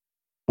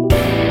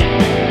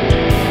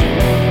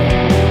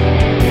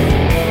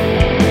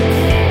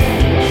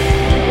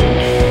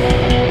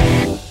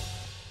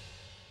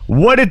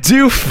What it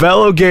do,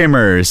 fellow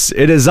gamers?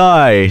 It is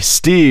I,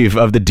 Steve,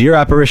 of the Dear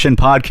Apparition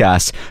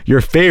podcast,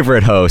 your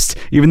favorite host.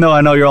 Even though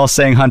I know you're all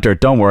saying Hunter,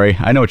 don't worry,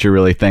 I know what you're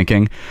really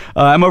thinking.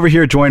 I'm over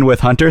here joined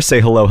with Hunter.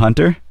 Say hello,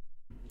 Hunter.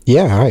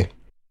 Yeah, hi.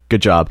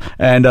 Good job.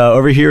 And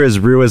over here is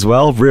Rue as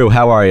well. Rue,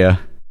 how are you?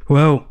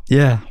 Well,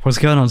 yeah. What's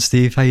going on,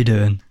 Steve? How you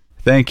doing?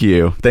 Thank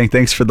you.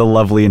 Thanks for the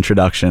lovely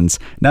introductions.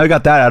 Now we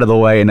got that out of the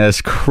way in a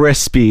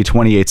crispy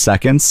 28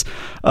 seconds.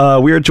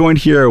 We are joined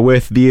here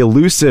with the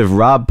elusive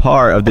Rob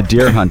Parr of the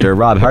Deer Hunter.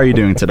 Rob, how are you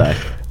doing today?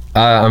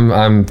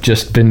 I've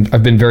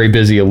been very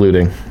busy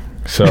eluding,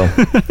 so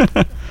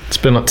it's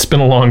been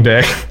a long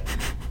day.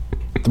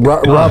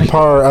 Rob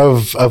Parr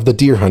of the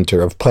Deer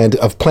Hunter of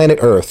planet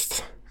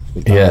Earth.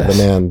 Yes.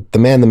 the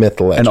man, the myth,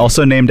 the legend. And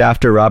also named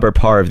after Robert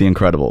Parr of The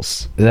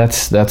Incredibles.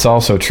 That's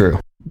also true.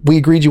 We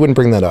agreed you wouldn't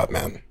bring that up,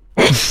 man.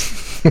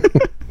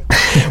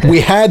 We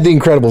had the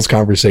Incredibles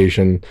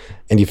conversation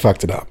and you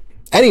fucked it up.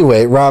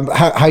 Anyway, Rob,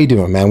 how you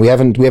doing, man? We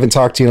haven't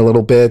talked to you in a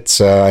little bit.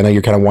 I know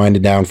you're kind of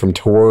winding down from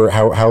tour.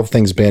 How have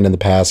things been in the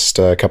past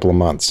couple of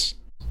months?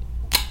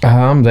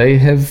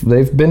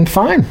 They've been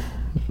fine.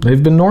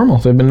 They've been normal.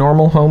 They've been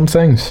normal home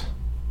things.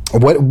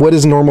 What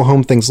does normal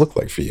home things look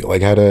like for you?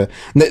 Like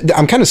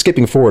I'm kind of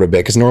skipping forward a bit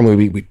because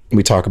normally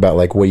we talk about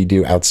like what you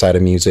do outside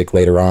of music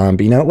later on,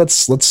 but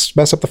let's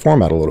mess up the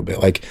format a little bit.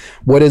 Like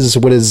what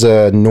does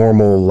a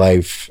normal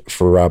life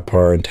for Rob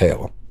Parr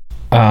entail?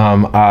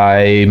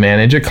 I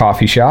manage a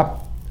coffee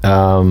shop.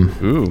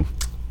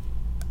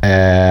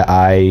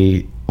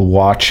 I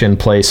watch and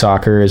play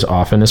soccer as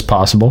often as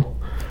possible.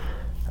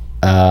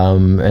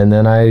 And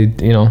then I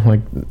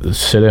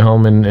sit at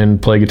home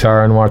and play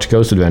guitar and watch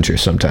Ghost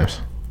Adventures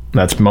sometimes.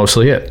 That's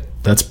mostly it.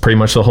 That's pretty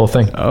much the whole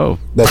thing. Oh,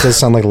 that does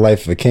sound like the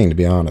life of a king, to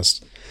be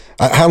honest.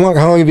 How long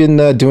have you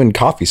been doing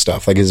coffee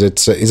stuff? Like, is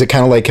it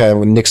kind of like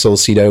Nick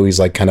Solcito? He's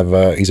like kind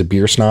of he's a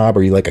beer snob,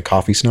 or are you like a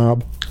coffee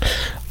snob?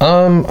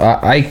 I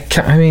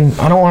mean,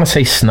 I don't want to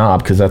say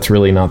snob because that's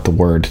really not the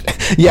word.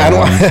 Yeah, I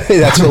don't.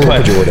 That's a little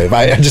pejorative.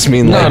 I just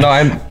mean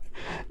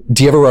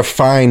do you have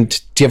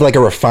a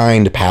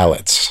refined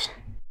palate?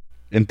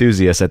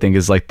 Enthusiast, I think,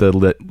 is like the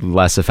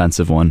less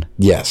offensive one.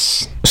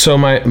 Yes. So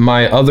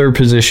my other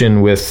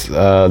position with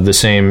the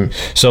same,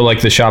 so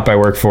like the shop I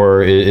work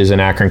for is an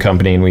Akron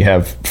company, and we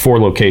have 4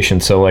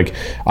 locations. So like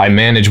I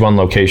manage one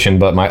location,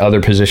 but my other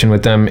position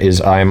with them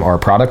is I'm our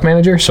product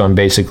manager. So I'm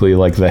basically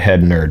like the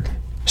head nerd.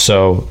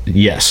 So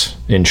yes,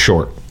 in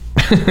short.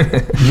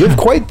 You have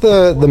quite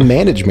the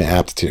management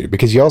aptitude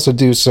because you also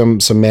do some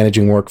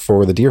managing work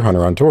for the Deer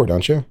Hunter on tour,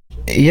 don't you?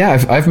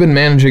 Yeah, I've been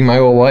managing my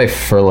whole life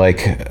for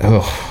like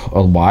a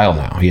while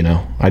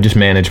now. I just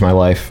manage my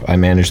life. I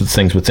manage the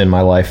things within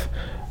my life.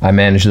 I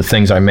manage the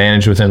things I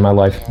manage within my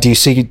life. Do you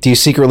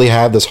secretly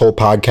have this whole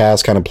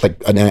podcast kind of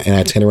like an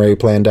itinerary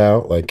planned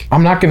out? Like,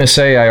 I'm not going to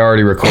say I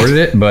already recorded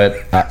it, but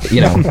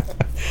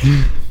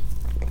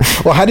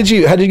Well, how did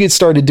you get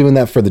started doing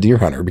that for the Deer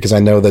Hunter? Because I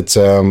know that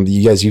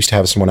you guys used to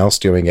have someone else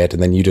doing it,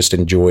 and then you just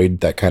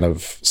enjoyed that kind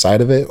of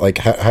side of it. Like,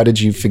 how did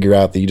you figure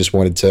out that you just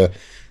wanted to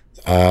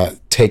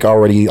take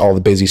already all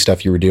the busy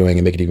stuff you were doing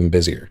and make it even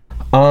busier?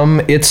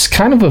 It's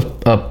kind of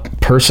a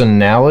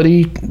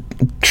personality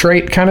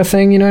trait kind of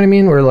thing, you know what I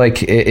mean? Where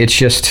like it's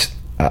just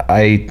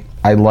I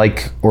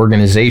like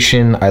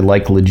organization, I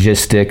like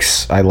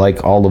logistics, I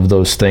like all of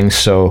those things.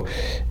 So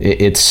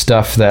it's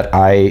stuff that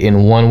I,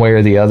 in one way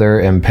or the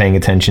other, am paying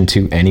attention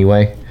to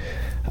anyway.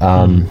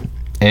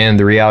 And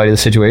the reality of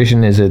the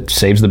situation is it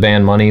saves the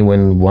band money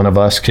when one of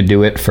us could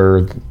do it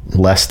for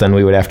less than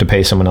we would have to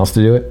pay someone else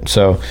to do it.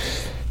 So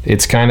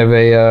it's kind of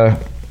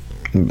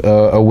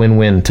a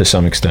win-win to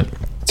some extent.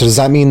 So does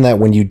that mean that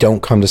when you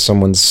don't come to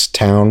someone's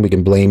town, we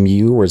can blame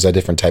you, or is that a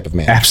different type of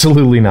man?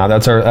 Absolutely not.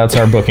 That's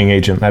our booking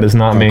agent. That is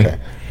not me. Okay.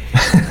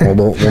 Well,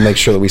 we'll make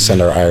sure that we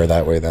send our ire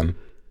that way then.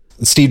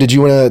 Steve, did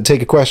you want to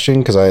take a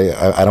question? Because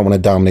I don't want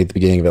to dominate the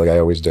beginning of it like I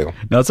always do.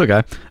 No, it's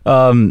okay.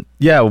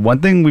 Yeah,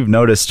 one thing we've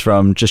noticed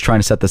from just trying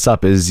to set this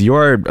up is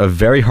you're a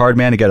very hard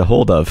man to get a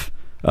hold of.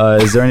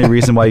 Is there any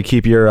reason why you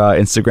keep your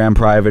Instagram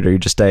private, or you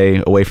just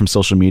stay away from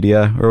social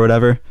media or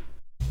whatever?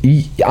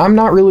 I'm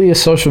not really a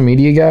social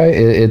media guy.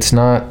 It's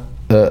not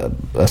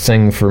a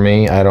thing for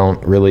me. I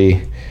don't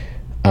really,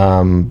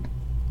 I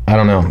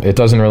don't know. It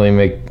doesn't really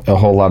make a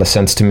whole lot of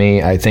sense to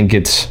me. I think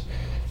it's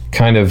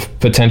kind of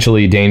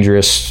potentially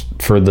dangerous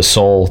for the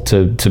soul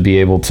to be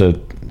able to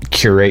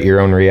curate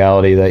your own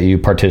reality that you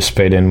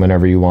participate in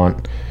whenever you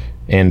want.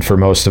 And for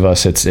most of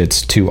us,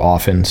 it's too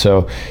often.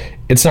 So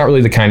it's not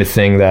really the kind of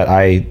thing that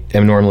I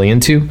am normally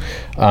into.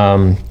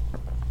 I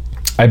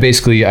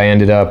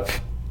ended up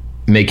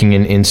making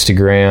an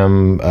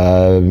Instagram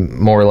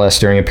more or less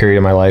during a period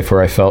of my life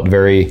where I felt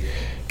very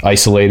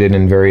isolated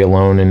and very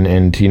alone.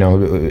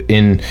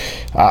 And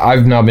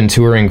I've now been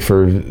touring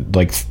for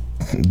like,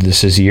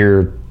 this is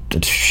I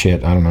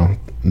don't know.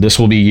 This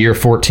will be year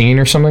 14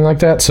 or something like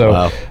that. So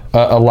wow.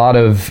 A lot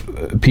of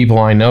people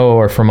I know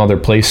are from other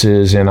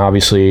places, and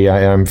obviously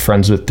I'm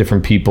friends with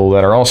different people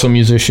that are also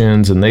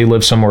musicians, and they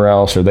live somewhere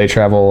else or they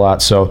travel a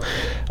lot. So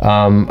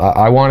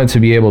I wanted to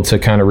be able to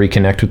kind of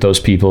reconnect with those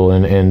people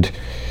and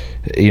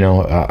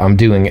I'm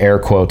doing air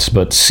quotes,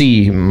 but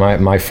see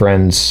my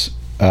friends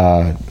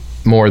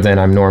more than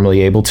I'm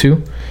normally able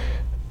to.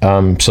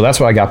 So that's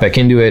why I got back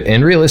into it.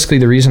 And realistically,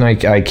 the reason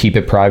I keep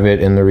it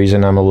private and the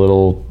reason I'm a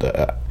little,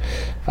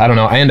 I don't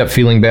know, I end up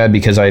feeling bad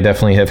because I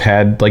definitely have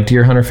had like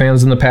Deer Hunter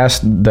fans in the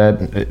past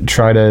that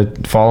try to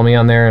follow me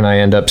on there, and I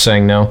end up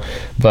saying no.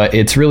 But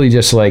it's really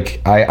just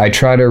like, I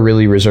try to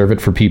really reserve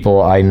it for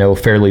people I know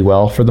fairly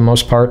well for the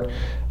most part.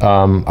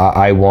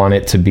 I want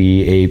it to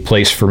be a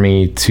place for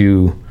me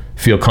to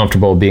feel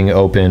comfortable being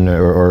open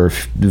or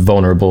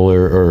vulnerable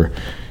or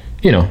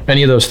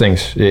any of those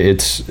things.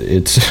 It's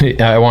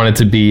I want it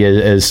to be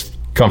as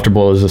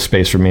comfortable as a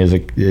space for me as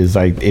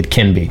it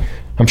can be.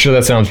 I'm sure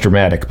that sounds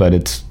dramatic, but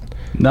it's...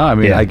 No, I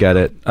mean, yeah. I get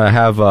it. I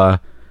have,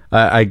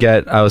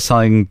 I was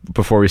telling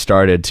before we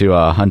started to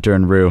Hunter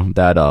and Rue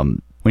that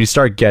when you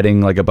start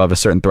getting like above a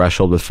certain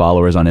threshold with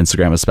followers on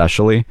Instagram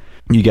especially,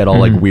 you get all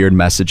like weird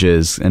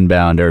messages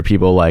inbound, or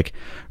people like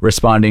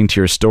responding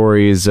to your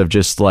stories of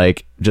just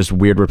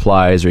weird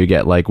replies, or you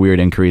get like weird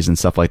inquiries and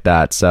stuff like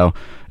that. So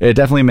it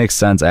definitely makes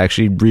sense. I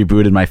actually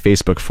rebooted my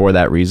Facebook for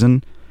that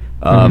reason.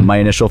 My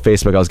initial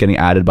Facebook, I was getting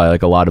added by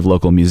like a lot of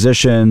local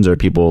musicians or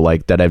people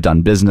like that I've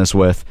done business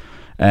with.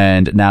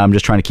 And now I'm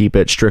just trying to keep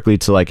it strictly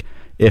to like,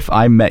 if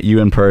I met you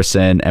in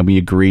person and we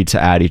agreed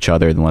to add each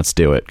other, then let's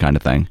do it kind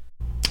of thing.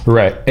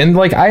 Right. And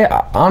like, I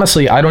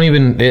honestly, I don't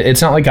even,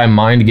 it's not like I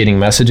mind getting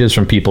messages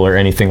from people or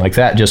anything like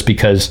that, just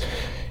because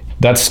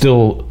that's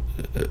still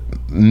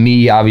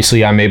me.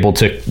 Obviously I'm able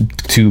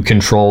to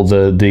control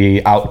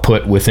the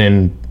output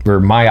within,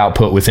 or my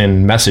output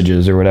within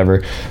messages or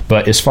whatever.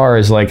 But as far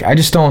as like, I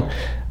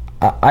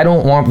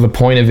don't want the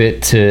point of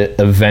it to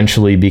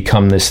eventually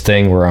become this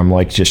thing where I'm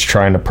like just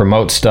trying to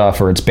promote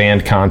stuff, or it's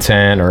banned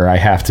content, or I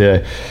have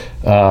to,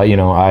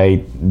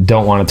 I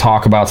don't want to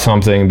talk about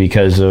something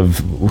because of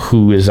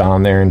who is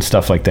on there and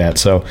stuff like that.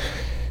 So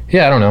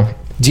yeah, I don't know.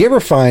 Do you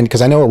ever find,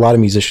 because I know a lot of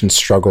musicians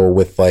struggle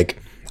with like,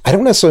 I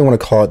don't necessarily want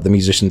to call it the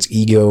musician's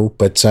ego,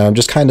 but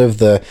just kind of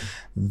the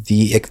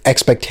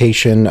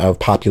expectation of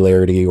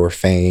popularity or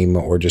fame,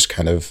 or just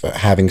kind of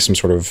having some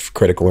sort of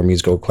critical or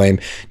musical acclaim.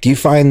 Do you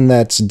find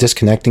that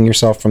disconnecting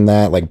yourself from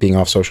that, like being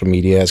off social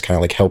media, has kind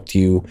of like helped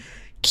you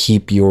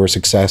keep your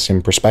success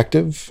in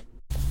perspective?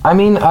 I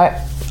mean,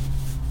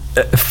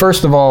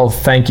 first of all,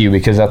 thank you,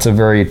 because that's a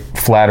very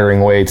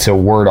flattering way to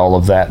word all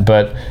of that.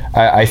 But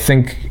I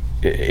think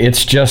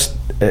it's just,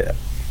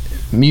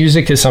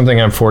 music is something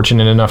I'm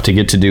fortunate enough to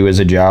get to do as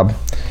a job.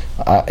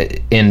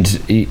 And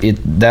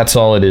that's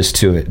all it is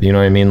to it. You know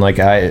what I mean? Like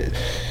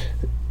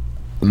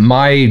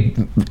my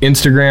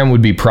Instagram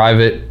would be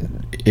private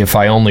if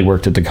I only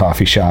worked at the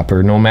coffee shop,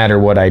 or no matter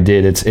what I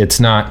did. It's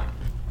not,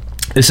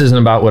 this isn't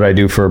about what I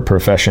do for a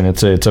profession.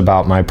 It's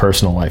about my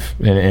personal life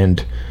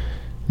and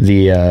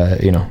the,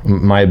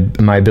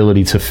 my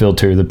ability to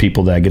filter the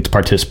people that I get to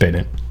participate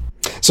in.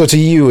 So to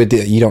you,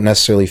 you don't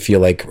necessarily feel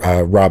like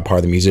Rob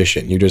Parr the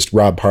musician. You're just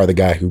Rob Parr the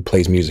guy who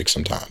plays music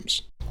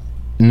sometimes.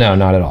 No,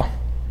 not at all.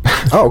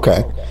 Oh,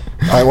 okay.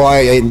 Well,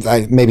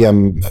 I maybe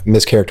I'm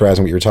mischaracterizing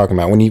what you were talking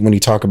about when you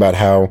talk about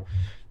how,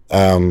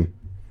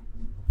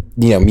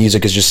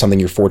 music is just something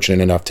you're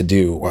fortunate enough to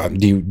do.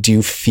 Do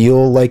you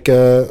feel like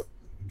a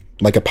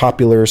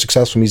popular,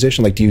 successful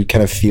musician? Like, do you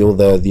kind of feel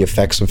the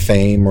effects of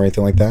fame or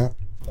anything like that?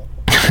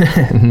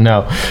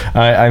 No,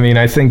 I mean,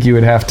 I think you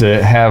would have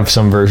to have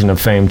some version of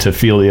fame to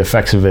feel the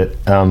effects of it.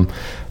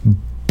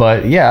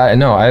 But yeah,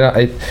 no,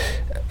 I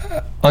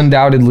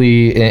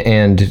undoubtedly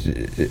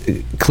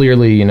and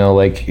clearly,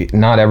 like,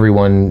 not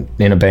everyone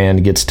in a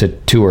band gets to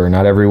tour.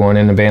 Not everyone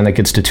in a band that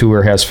gets to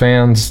tour has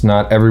fans.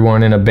 Not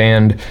everyone in a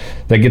band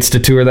that gets to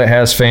tour that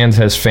has fans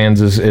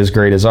as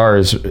great as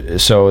ours.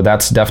 So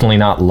that's definitely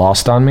not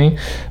lost on me.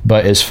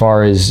 But as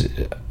far as,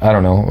 I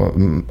don't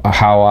know,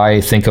 how I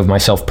think of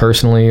myself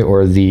personally,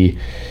 or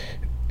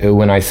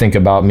when I think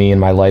about me and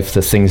my life,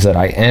 the things that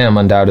I am,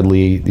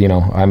 undoubtedly,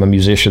 I'm a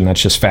musician.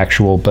 That's just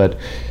factual. But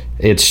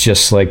it's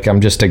just like, I'm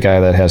just a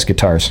guy that has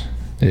guitars.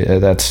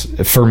 That's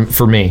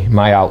for me.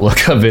 My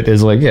outlook of it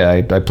is like, yeah,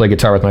 I play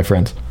guitar with my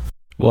friends.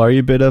 Well, are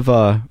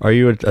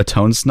you a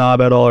tone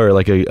snob at all, or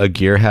like a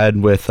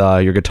gearhead with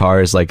your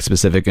guitars, like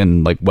specific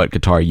in like what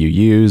guitar you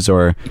use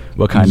or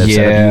what kind of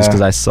setup you use?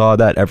 Because I saw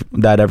that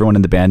everyone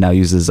in the band now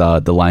uses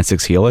the Line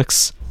 6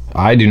 Helix.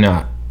 I do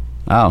not.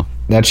 Oh,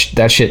 that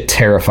shit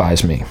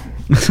terrifies me.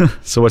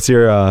 So what's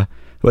your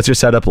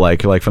setup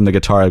like from the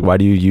guitar? Like, why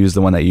do you use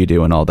the one that you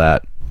do and all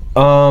that?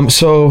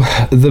 So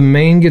the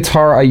main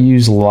guitar I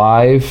use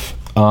live,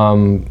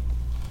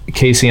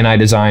 Casey and I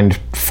designed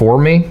for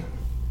me.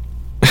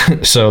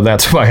 So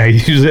that's why I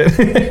use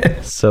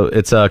it. So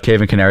it's a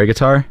Cave and Canary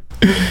guitar?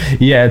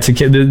 Yeah, it's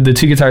the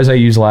two guitars I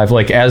use live.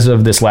 Like, as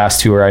of this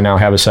last tour, I now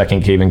have a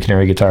second Cave and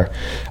Canary guitar.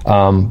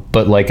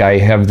 But like, I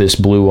have this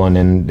blue one,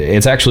 and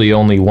it's actually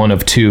only one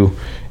of two.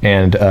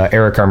 And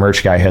Eric, our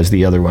merch guy, has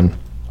the other one.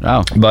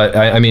 Oh. But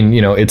I mean,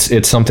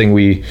 it's something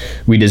we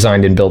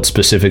designed and built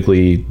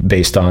specifically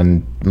based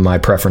on my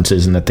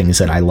preferences and the things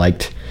that I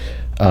liked.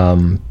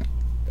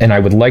 and I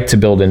would like to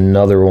build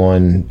another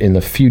one in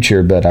the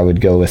future, but I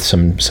would go with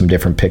some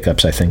different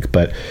pickups, I think.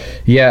 But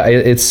yeah,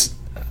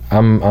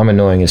 I'm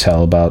annoying as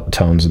hell about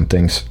tones and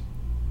things.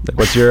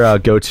 What's your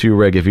go-to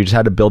rig? If you just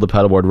had to build a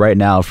pedal board right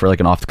now for like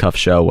an off-the-cuff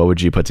show, what would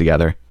you put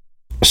together?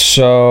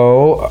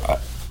 So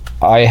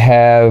I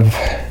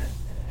have,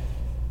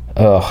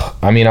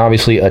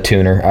 obviously a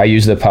tuner. I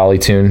use the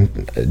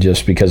Polytune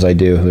just because I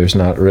do. There's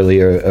not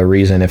really a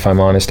reason, if I'm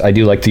honest. I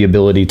do like the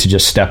ability to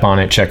just step on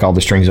it, check all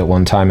the strings at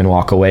one time, and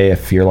walk away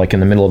if you're like in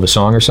the middle of a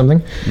song or something.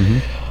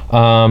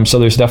 Mm-hmm. So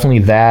there's definitely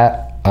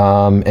that.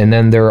 And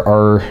then there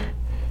are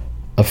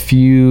a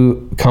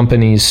few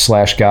companies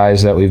 /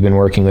 guys that we've been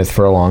working with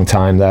for a long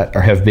time that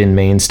have been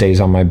mainstays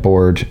on my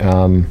board.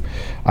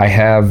 I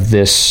have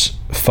this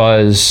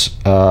fuzz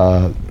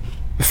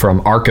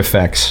from Arc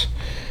Effects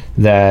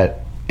that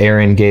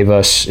Aaron gave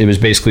us. It was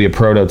basically a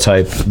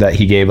prototype that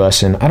he gave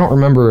us, and I don't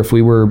remember if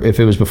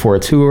it was before a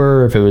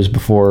tour, if it was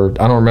before,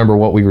 I don't remember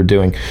what we were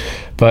doing,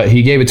 but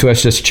he gave it to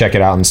us just to check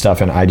it out and stuff,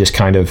 and I just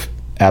kind of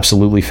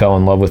absolutely fell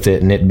in love with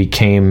it, and it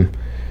became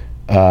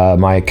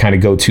my kind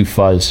of go-to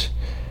fuzz.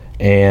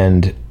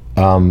 And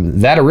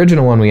that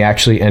original one we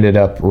actually ended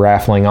up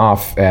raffling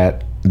off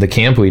at the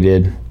camp we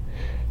did.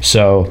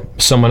 So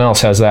someone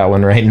else has that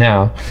one right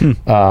now.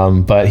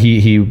 But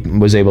he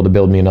was able to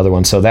build me another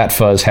one. So that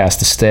fuzz has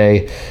to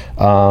stay.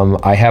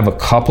 I have a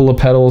couple of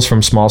pedals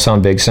from Small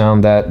Sound Big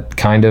Sound that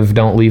kind of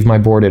don't leave my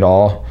board at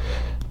all.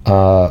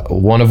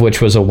 One of which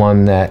was a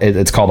one that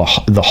it's called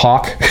the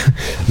Hawk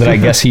that I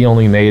guess he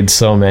only made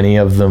so many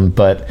of them,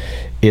 but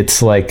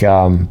it's like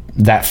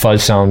that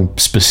fuzz sound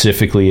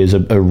specifically is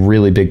a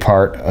really big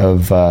part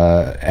of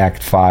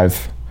Act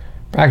 5,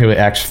 actually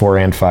Acts 4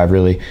 and 5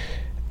 really.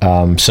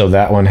 So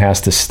that one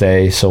has to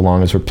stay so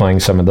long as we're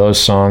playing some of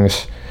those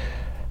songs.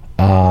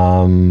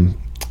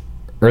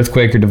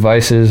 Earthquaker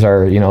devices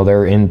are,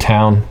 they're in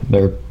town.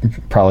 They're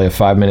probably a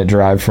 5-minute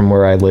drive from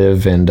where I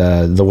live, and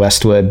the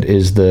Westwood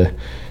is the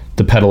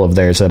pedal of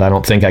theirs that I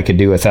don't think I could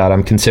do without.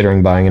 I'm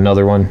considering buying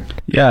another one.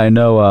 Yeah, I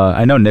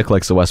know Nick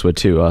likes the Westwood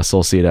too,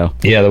 Solcedo.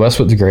 Yeah, the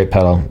Westwood's a great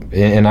pedal,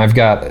 and I've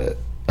got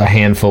a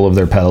handful of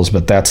their pedals,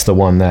 but that's the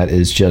one that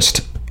is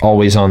just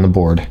always on the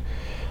board.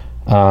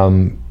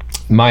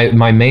 My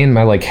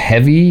like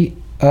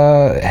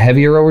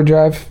heavier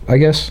overdrive, I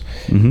guess,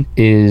 mm-hmm.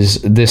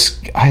 is this.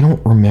 I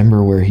don't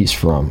remember where he's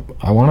from.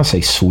 I want to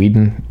say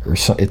Sweden or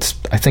so.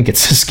 I think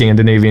it's a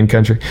Scandinavian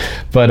country,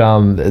 but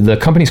the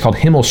company's called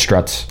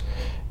Himmelstruts,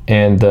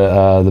 and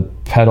the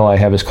pedal I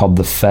have is called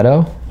the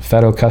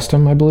Feto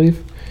Custom, I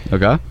believe.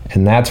 Okay,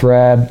 and that's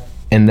rad.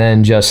 And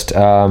then just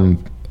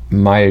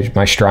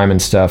my Strymon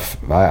stuff.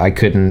 I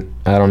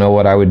don't know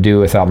what I would do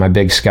without my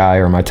Big Sky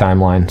or my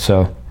Timeline.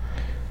 So.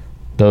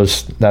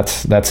 That's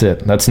it.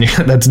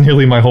 That's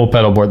nearly my whole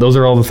pedal board. Those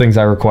are all the things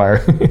I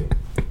require.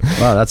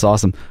 Wow, that's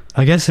awesome.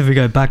 I guess if we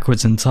go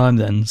backwards in time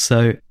then,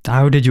 so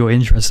how did your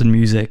interest in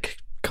music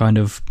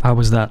how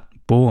was that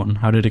born?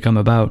 How did it come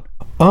about?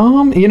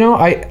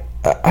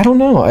 I don't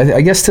know.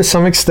 I guess to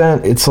some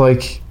extent it's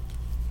like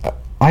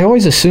I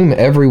always assume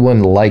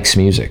everyone likes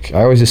music.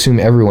 I always assume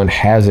everyone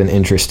has an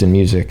interest in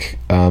music.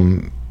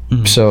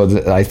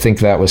 So I think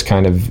that was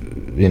kind of,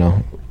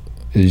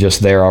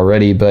 just there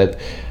already, but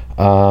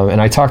and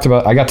I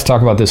got to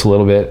talk about this a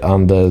little bit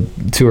on the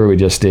tour we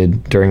just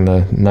did during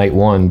the night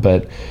one,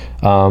 but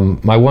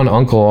my one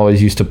uncle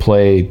always used to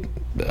play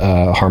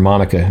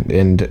harmonica,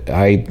 and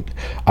I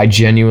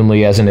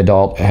genuinely, as an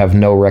adult, have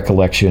no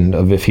recollection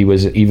of if he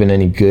was even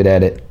any good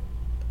at it.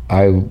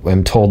 I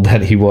am told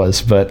that he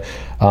was, but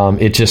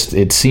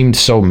it seemed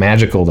so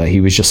magical that he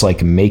was just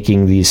like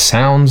making these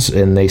sounds,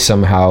 and they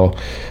somehow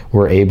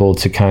were able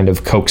to kind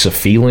of coax a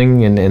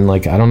feeling, and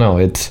like, I don't know,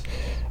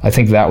 I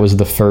think that was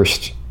the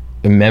first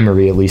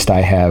memory, at least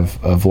I have,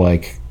 of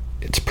like,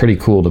 it's pretty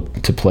cool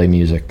to play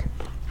music.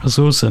 That's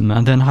awesome.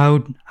 And then how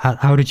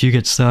did you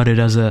get started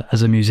as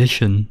a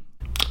musician?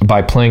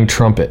 By playing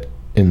trumpet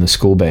in the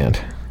school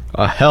band.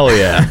 Hell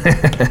yeah.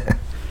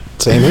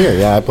 Same here.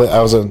 Yeah,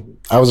 I was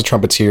a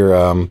trumpeter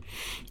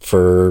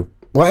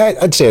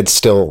I'd say I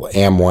still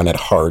am one at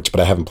heart, but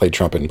I haven't played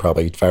trumpet in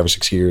probably 5 or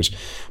 6 years.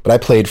 But I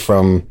played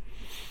from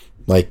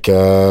like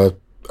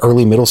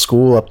early middle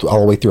school up all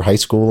the way through high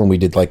school, and we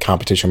did like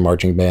competition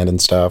marching band and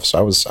stuff. So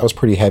I was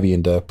pretty heavy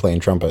into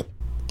playing trumpet.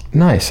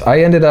 Nice.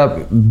 I ended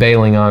up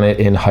bailing on it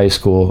in high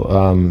school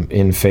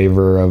in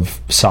favor of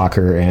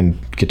soccer and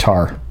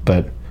guitar.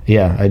 But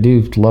yeah, I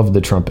do love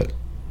the trumpet.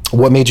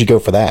 What made you go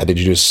for that?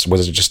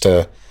 Was it just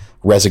a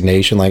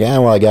resignation, like,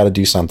 I got to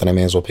do something, I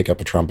may as well pick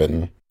up a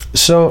trumpet?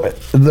 So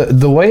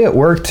the way it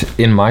worked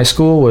in my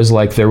school was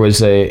like there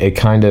was a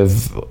kind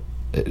of,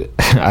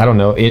 I don't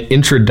know,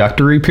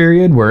 introductory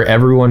period where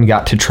everyone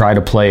got to try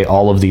to play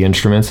all of the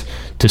instruments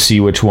to see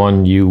which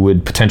one you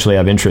would potentially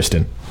have interest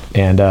in.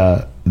 And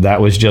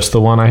that was just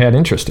the one I had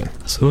interest in.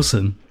 That's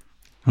awesome.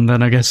 And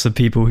then I guess the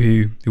people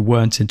who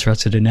weren't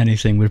interested in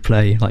anything would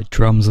play like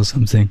drums or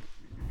something.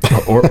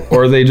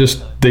 or they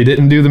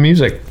didn't do the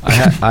music.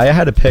 I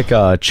had to pick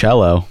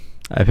cello.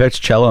 I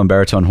picked cello and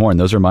baritone horn.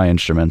 Those are my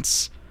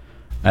instruments.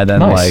 And then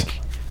nice. like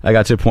I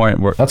got to a point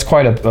where That's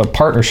quite a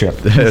partnership.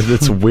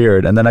 it's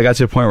weird. And then I got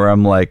to a point where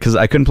I'm like, because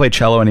I couldn't play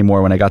cello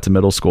anymore when I got to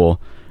middle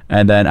school.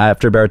 And then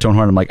after baritone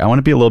horn, I'm like, I want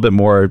to be a little bit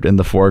more in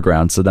the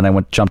foreground. So then I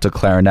jumped to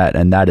clarinet,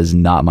 and that is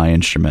not my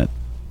instrument.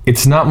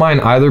 It's not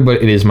mine either,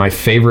 but it is my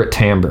favorite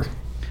timbre.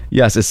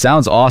 Yes, it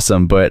sounds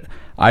awesome, but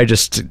I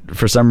just,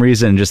 for some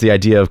reason, just the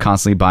idea of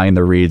constantly buying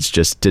the reeds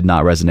just did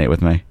not resonate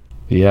with me.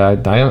 Yeah,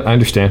 I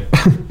understand.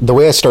 The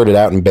way I started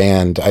out in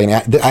band,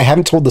 I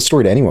haven't told the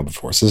story to anyone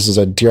before, so this is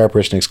a Dear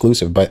Apparition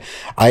exclusive, but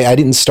I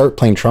didn't start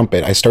playing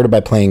trumpet. I started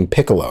by playing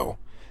piccolo.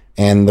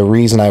 And the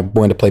reason I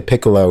wanted to play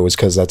piccolo was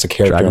because that's a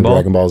character in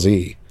Dragon Ball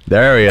Z.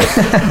 There he is.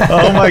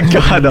 Oh my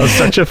God, that was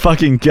such a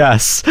fucking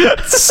guess.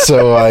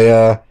 So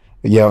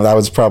that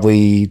was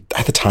probably,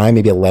 at the time,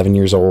 maybe 11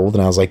 years old.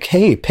 And I was like,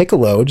 hey,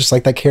 piccolo, just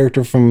like that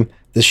character from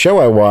the show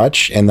I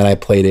watch. And then I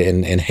played it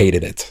and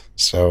hated it.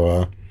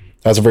 So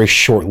that was a very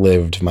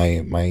short-lived,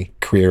 my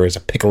career as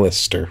a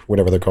piccolist or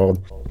whatever they're called.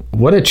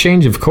 What a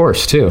change of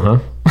course, too, huh?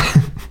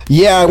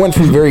 Yeah, I went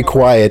from very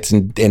quiet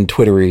and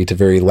twittery to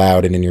very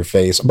loud and in your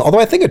face. Although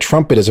I think a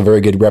trumpet is a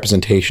very good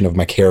representation of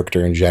my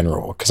character in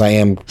general, because I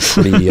am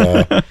pretty,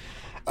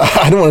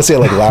 I don't want to say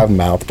like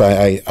loudmouth, but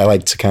I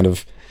like to kind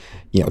of,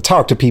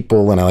 talk to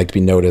people, and I like to be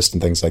noticed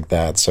and things like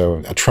that.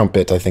 So a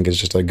trumpet, I think, is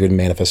just a good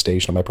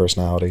manifestation of my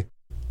personality.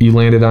 You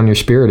landed on your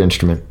spirit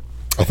instrument.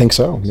 I think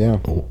so, yeah.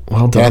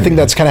 Well done. And I think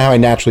that's kind of how I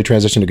naturally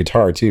transitioned to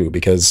guitar, too,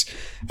 because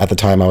at the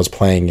time I was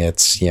playing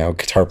it,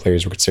 guitar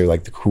players were considered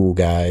like the cool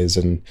guys,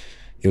 and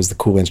it was the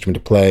cool instrument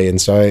to play.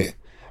 And so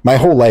my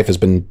whole life has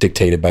been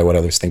dictated by what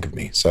others think of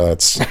me. So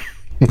that's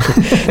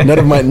none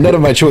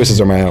of my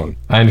choices are my own.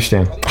 I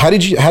understand. How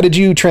did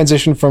you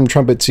transition from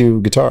trumpet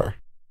to guitar?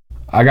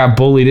 I got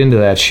bullied into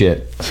that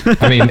shit.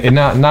 I mean,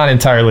 not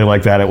entirely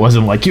like that. It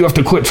wasn't like you have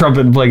to quit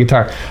trumpet and play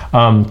guitar.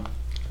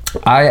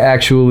 I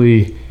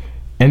actually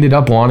ended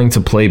up wanting to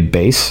play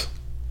bass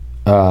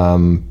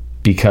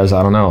because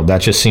I don't know,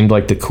 that just seemed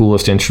like the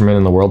coolest instrument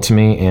in the world to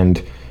me,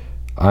 and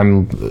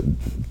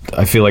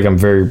I feel like I'm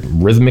very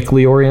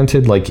rhythmically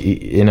oriented. Like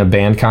in a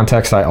band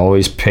context, I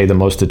always pay the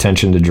most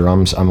attention to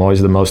drums. I'm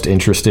always the most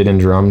interested in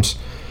drums.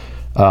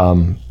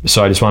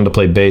 So I just wanted to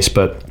play bass,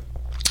 but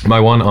my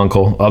one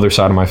uncle, other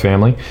side of my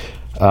family,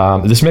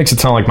 this makes it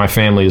sound like my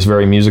family is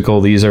very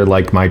musical. These are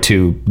like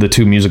the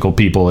two musical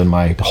people in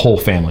my whole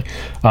family.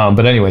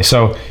 But anyway,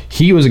 so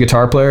he was a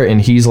guitar player,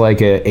 and he's like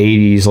a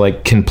 80s,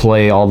 like can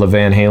play all the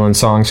Van Halen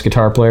songs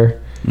guitar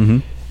player. Mm-hmm.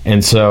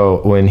 And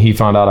so when he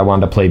found out I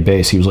wanted to play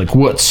bass, he was like,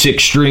 what,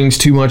 6 strings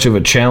too much of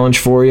a challenge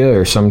for you,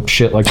 or some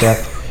shit like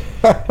that?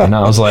 And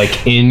I was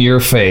like, in your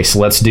face,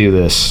 let's do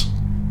this.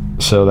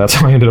 So that's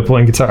how I ended up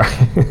playing guitar.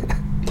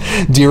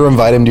 Do you ever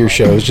invite him to your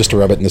shows just to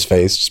rub it in his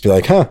face? Just be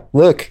like,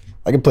 look,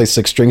 I can play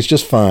 6 strings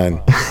just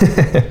fine.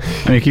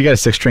 I mean, you could get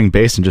a 6-string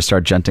bass and just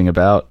start genting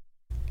about.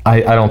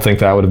 I don't think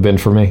that would have been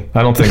for me.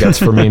 I don't think that's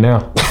for me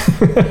now.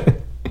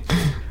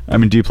 I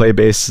mean, do you play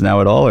bass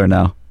now at all, or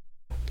no?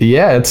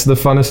 Yeah, it's the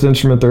funnest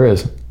instrument there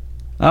is.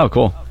 Oh,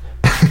 cool.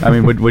 I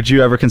mean, would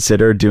you ever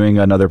consider doing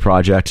another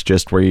project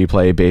just where you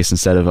play bass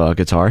instead of a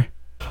guitar?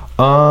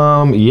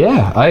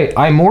 Yeah,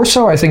 I more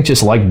so, I think,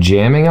 just like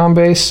jamming on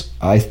bass.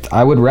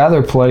 I would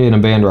rather play in a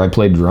band where I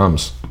play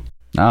drums.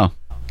 Oh.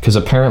 Because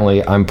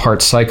apparently I'm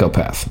part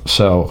psychopath,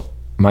 so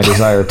my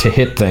desire to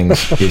hit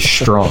things is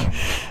strong.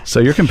 So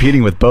you're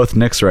competing with both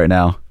Nicks right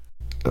now.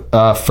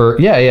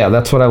 Yeah,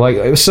 that's what I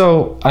like.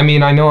 So, I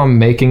mean, I know I'm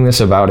making this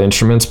about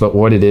instruments, but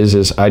what it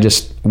is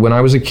when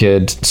I was a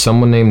kid,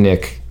 someone named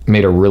Nick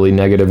made a really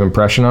negative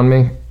impression on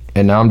me,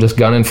 and now I'm just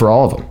gunning for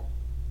all of them.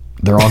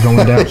 They're all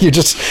going down. You're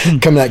just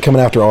coming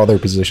after all their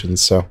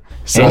positions, so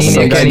all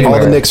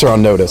the Nicks are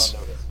on notice.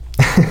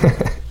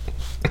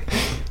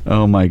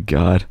 Oh my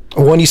God.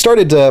 When you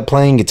started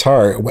playing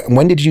guitar,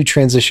 when did you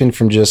transition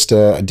from just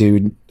a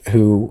dude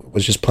who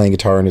was just playing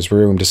guitar in his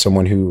room to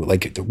someone who,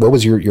 like, what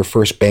was your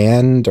first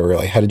band, or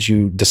like, how did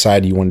you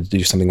decide you wanted to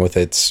do something with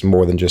it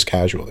more than just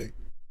casually?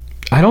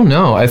 I don't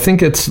know. I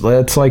think it's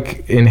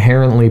like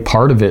inherently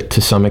part of it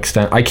to some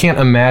extent. I can't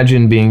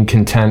imagine being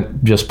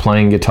content just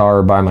playing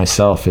guitar by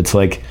myself. It's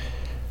like,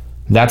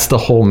 that's the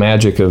whole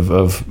magic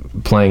of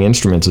playing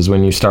instruments, is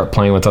when you start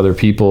playing with other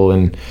people,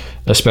 and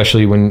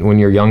especially when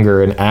you're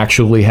younger and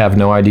actually have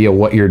no idea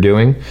what you're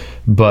doing,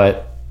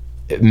 but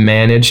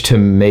manage to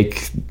make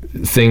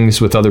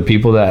things with other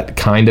people that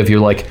kind of, you're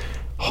like,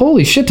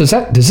 holy shit, does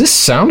this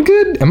sound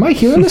good? Am I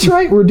hearing this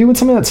right? We're doing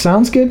something that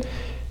sounds good.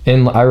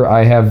 And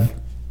I have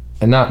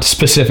not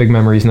specific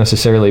memories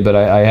necessarily, but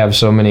I have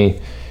so many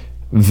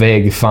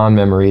vague fond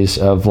memories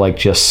of like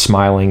just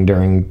smiling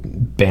during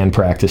band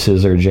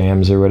practices or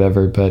jams or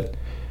whatever. But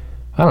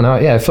I don't know.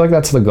 Yeah, I feel like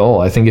that's the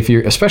goal. I think if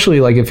you're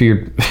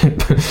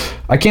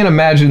I can't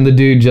imagine the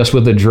dude just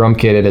with a drum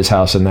kit at his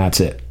house and that's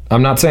it.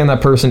 I'm not saying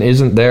that person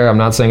isn't there. I'm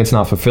not saying it's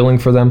not fulfilling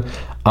for them.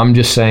 I'm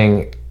just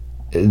saying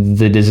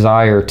the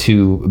desire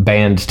to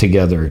band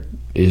together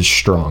is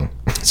strong.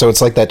 So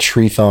it's like that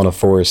tree fell in a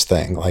forest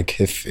thing. Like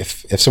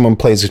if someone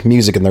plays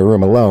music in their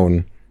room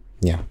alone,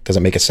 does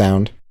it make a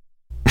sound?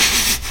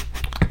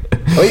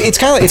 It's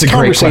kind of, it's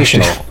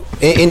conversational.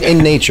 in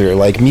nature,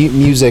 like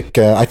music.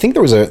 I think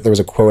there was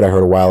a quote I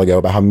heard a while ago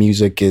about how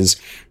music is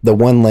the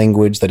one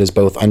language that is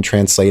both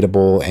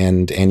untranslatable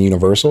and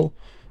universal.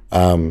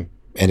 And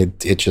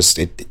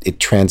it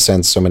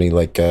transcends so many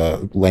like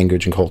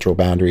language and cultural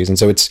boundaries, and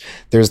so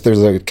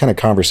there's a kind of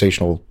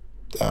conversational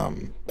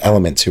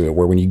element to it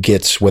where when you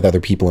get with other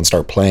people and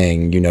start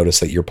playing, you notice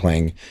that your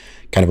playing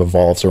kind of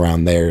evolves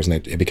around theirs,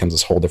 and it becomes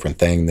this whole different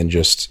thing than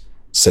just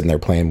sitting there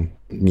playing,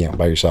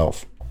 by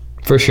yourself.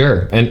 For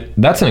sure. And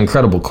that's an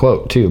incredible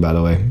quote too, by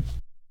the way.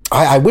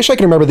 I wish I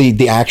could remember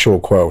the actual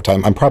quote.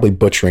 I'm probably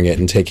butchering it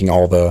and taking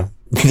all the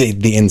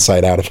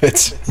insight out of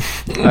it.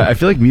 I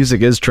feel like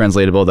music is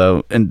translatable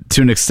though, and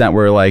to an extent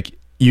where like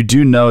you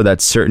do know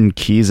that certain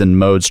keys and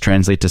modes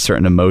translate to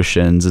certain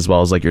emotions as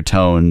well as like your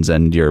tones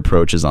and your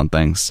approaches on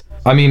things.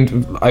 I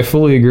mean, I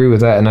fully agree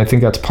with that, and I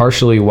think that's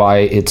partially why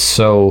it's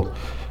so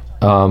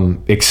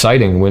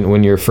exciting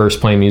when you're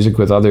first playing music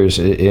with others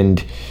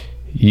and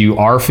you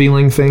are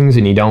feeling things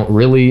and you don't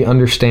really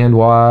understand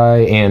why,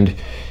 and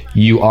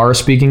you are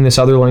speaking this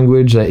other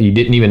language that you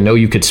didn't even know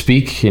you could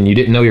speak, and you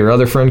didn't know your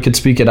other friend could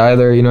speak it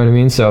either, you know what I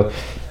mean? So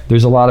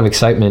there's a lot of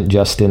excitement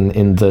just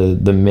in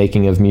the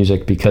making of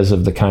music because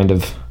of the kind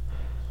of,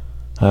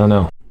 I don't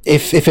know.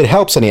 If it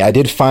helps any, I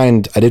did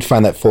find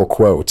that full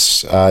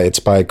quote. It's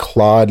by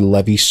Claude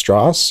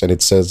Lévi-Strauss, and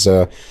it says,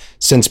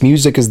 since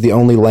music is the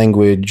only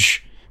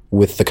language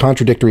with the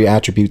contradictory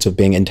attributes of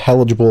being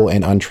intelligible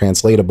and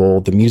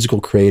untranslatable, the musical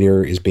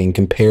creator is being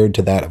compared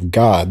to that of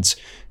gods,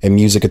 and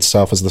music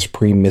itself is the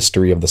supreme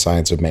mystery of the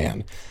science of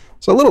man.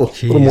 So a little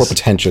more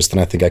pretentious than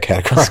I think I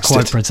categorized. That's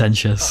quite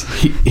pretentious.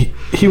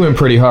 He went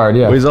pretty hard,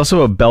 yeah. Well, he's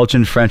also a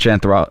Belgian-French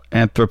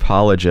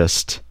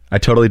anthropologist. I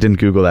totally didn't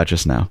Google that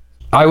just now.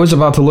 I was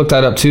about to look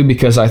that up too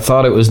because I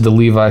thought it was the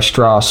Levi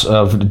Strauss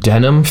of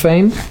denim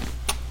fame.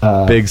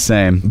 Big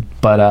same.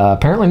 But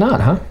apparently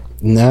not, huh?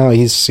 No,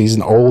 he's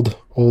an old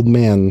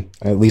man.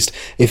 At least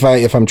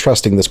if I'm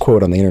trusting this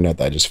quote on the internet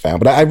that I just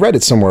found. But I read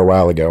it somewhere a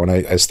while ago, and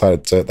I just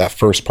thought that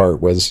first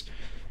part was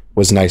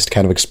nice to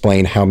kind of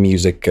explain how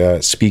music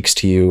speaks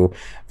to you,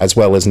 as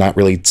well as not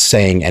really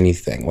saying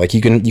anything. Like you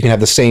can have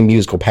the same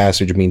musical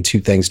passage mean two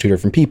things, two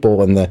different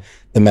people, and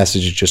the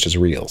message is just as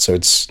real. So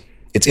it's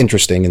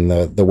interesting in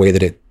the way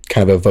that it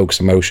kind of evokes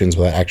emotions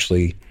without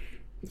actually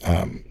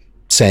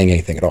saying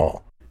anything at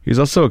all. He's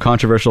also a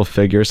controversial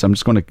figure, so I'm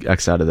just going to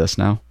X out of this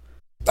now.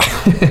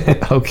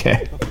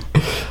 Okay.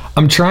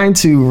 I'm trying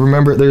to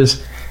remember,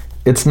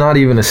 it's not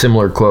even a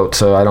similar quote,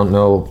 so I don't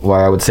know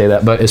why I would say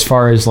that, but as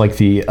far as like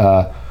the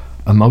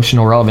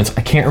emotional relevance,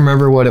 I can't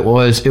remember what it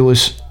was. It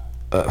was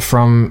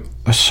from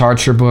a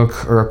Sartre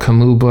book or a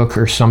Camus book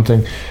or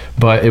something,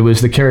 but it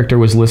was the character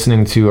was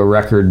listening to a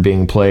record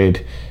being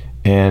played,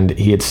 and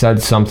he had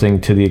said something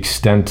to the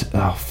extent,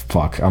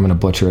 I'm gonna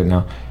butcher it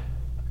now,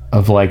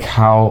 of like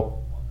how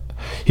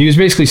he was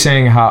basically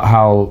saying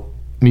how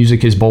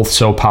music is both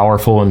so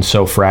powerful and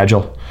so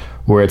fragile,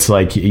 where it's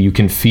like you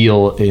can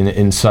feel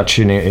in such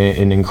an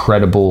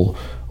incredible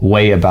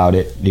way about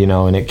it,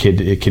 and it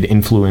could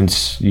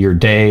influence your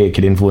day, it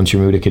could influence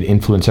your mood, it could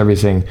influence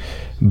everything,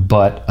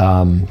 but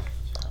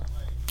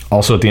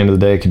also at the end of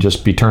the day it could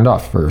just be turned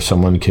off, or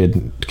someone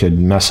could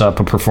mess up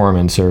a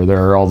performance, or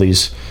there are all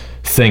these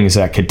things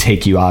that could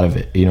take you out of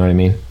it, you know what I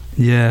mean?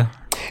 Yeah.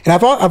 And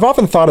I've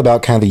often thought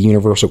about kind of the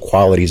universal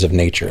qualities of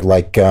nature,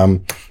 like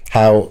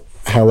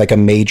how like a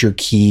major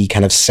key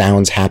kind of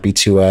sounds happy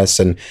to us,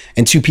 and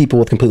two people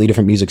with completely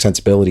different music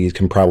sensibilities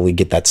can probably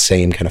get that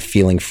same kind of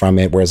feeling from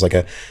it, whereas like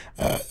a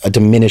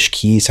diminished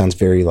key sounds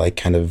very like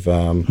kind of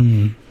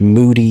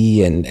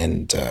moody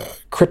and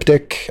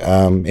cryptic,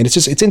 and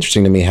it's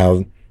interesting to me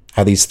how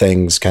these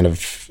things kind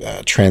of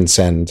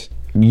transcend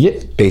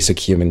basic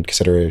human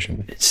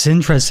consideration. It's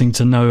interesting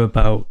to know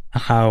about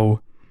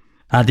how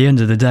at the end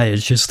of the day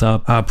it's just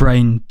our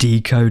brain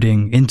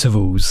decoding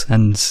intervals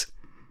and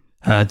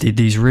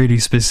these really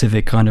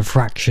specific kind of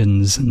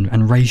fractions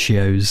and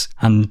ratios,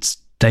 and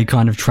they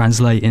kind of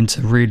translate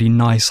into really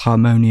nice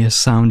harmonious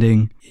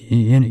sounding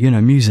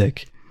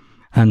music.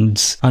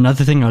 And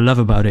another thing I love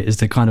about it is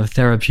the kind of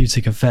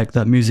therapeutic effect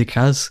that music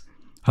has.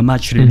 I'm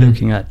actually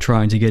looking at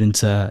trying to get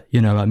into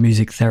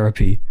music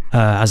therapy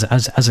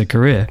as a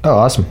career. Oh,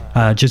 awesome.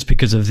 Just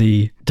because of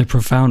the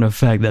profound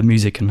effect that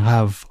music can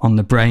have on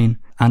the brain,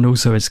 and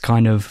also its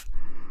kind of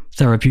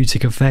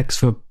therapeutic effects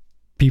for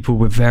people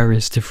with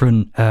various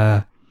different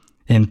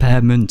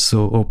impairments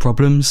or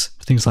problems,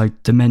 things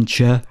like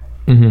dementia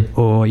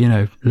or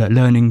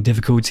learning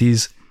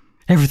difficulties,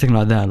 everything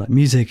like that. Like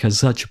music has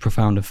such a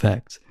profound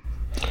effect.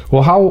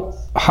 Well,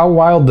 how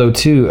wild though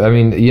too. I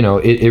mean,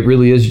 it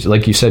really is,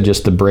 like you said,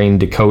 just the brain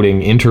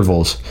decoding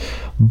intervals,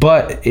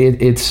 but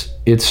it's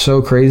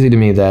so crazy to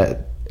me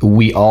that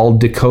we all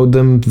decode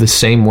them the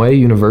same way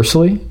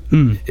universally.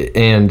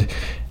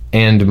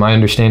 And my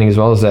understanding as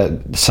well is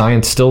that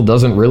science still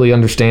doesn't really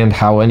understand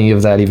how any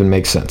of that even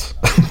makes sense.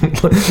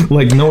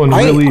 Like no one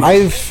really.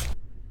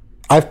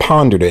 I've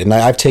pondered it, and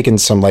I've taken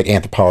some like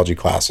anthropology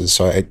classes,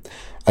 so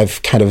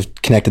I've kind of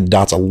connected the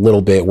dots a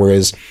little bit.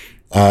 Whereas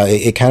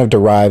it kind of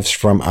derives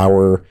from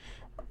our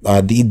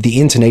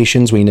The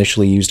intonations we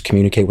initially used to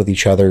communicate with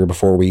each other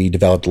before we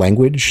developed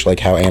language,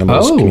 like how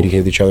animals communicate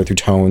with each other through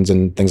tones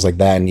and things like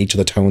that, and each of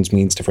the tones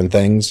means different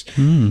things.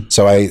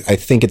 So I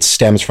think it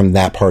stems from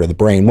that part of the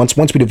brain. Once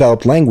we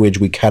developed language,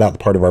 we cut out the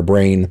part of our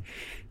brain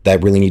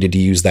that really needed to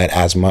use that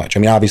as much. I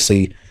mean,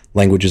 obviously,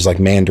 languages like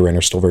Mandarin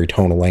are still very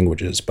tonal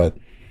languages, but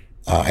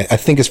I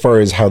think as far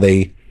as how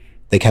they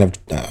kind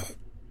of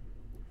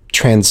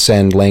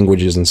transcend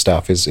languages and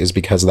stuff is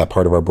because of that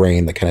part of our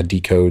brain that kind of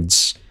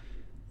decodes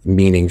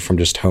meaning from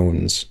just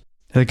tones.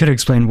 It could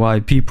explain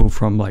why people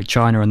from like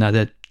China and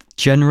that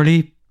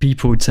generally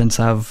people tend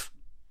to have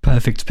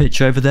perfect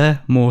pitch over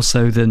there more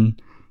so than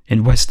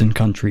in Western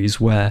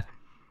countries where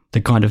the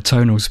kind of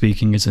tonal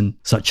speaking isn't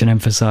such an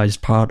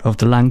emphasized part of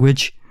the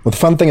language. Well, the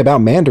fun thing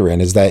about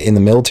Mandarin is that in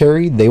the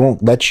military, they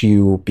won't let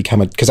you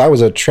because I was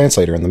a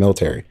translator in the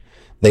military,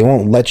 they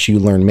won't let you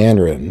learn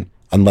Mandarin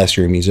unless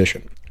you're a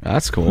musician.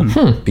 That's cool.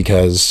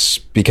 Because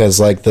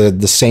like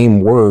the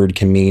same word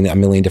can mean a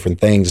million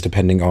different things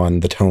depending on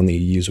the tone that you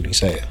use when you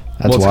say it.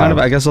 Well, it's kind of,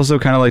 I guess, also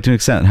kind of like to an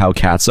extent how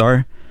cats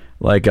are.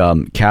 Like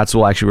cats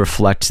will actually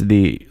reflect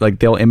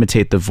they'll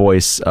imitate the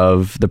voice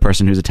of the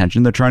person whose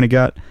attention they're trying to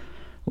get,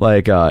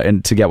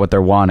 and to get what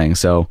they're wanting.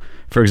 So,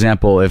 for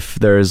example, if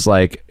there's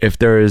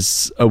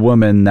a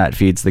woman that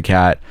feeds the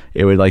cat,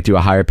 it would like do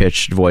a higher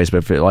pitched voice. But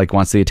if it like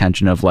wants the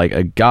attention of like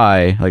a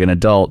guy, like an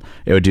adult,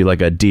 it would do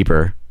like a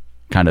deeper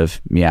kind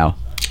of meow.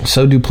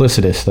 So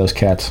duplicitous, those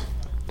cats.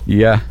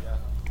 Yeah.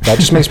 That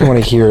just makes me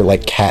want to hear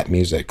like cat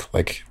music,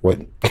 like what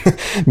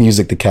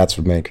music the cats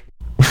would make.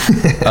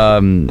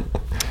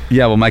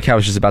 Yeah, well, my cat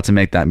was just about to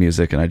make that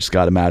music and I just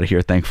got him out of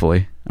here,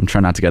 thankfully. I'm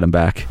trying not to get him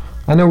back.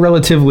 I know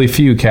relatively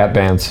few cat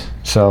bands,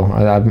 so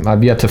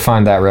I've yet to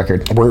find that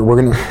record. We're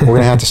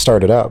gonna have to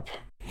start it up.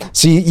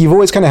 So you've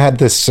always kind of had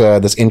this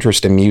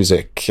interest in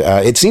music.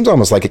 It seems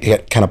almost like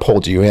it kind of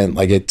pulled you in.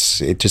 Like it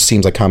just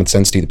seems like common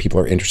sense to you that people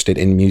are interested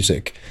in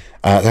music.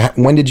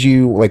 When did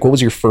you what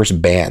was your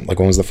first band? Like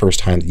when was the first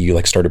time that you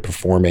like started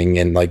performing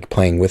and like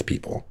playing with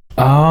people?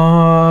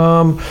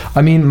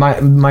 I mean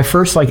my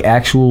first like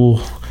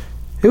actual,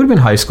 it would have been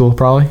high school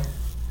probably,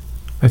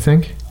 I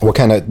think. What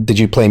kind of, did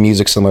you play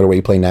music similar to what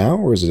you play now,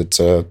 or is it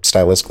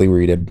stylistically where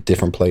you did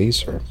different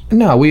plays? Or?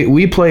 No,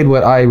 we played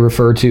what I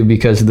refer to,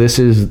 because this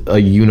is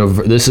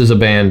a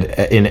band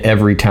in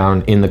every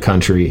town in the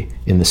country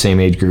in the same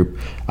age group.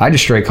 I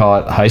just straight call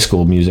it high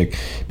school music,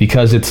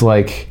 because it's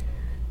like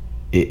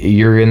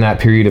you're in that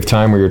period of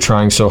time where you're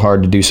trying so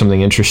hard to do something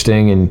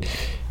interesting and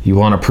you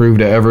want to prove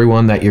to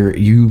everyone that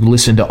you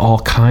listen to all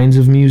kinds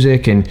of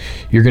music, and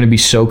you're going to be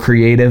so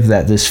creative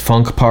that this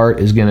funk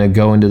part is going to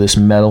go into this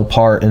metal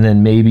part, and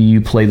then maybe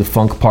you play the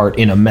funk part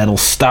in a metal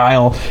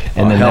style,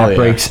 and then that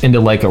breaks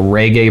into like a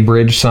reggae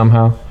bridge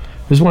somehow.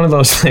 It's one of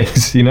those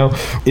things, you know?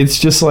 It's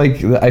just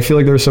like, I feel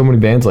like there's so many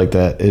bands like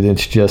that, and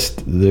it's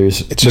just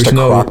a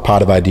crock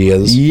pot of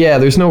ideas. Yeah,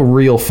 there's no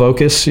real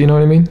focus, you know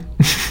what I mean?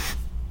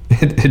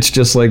 It's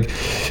just like,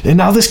 and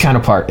now this kind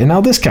of part, and now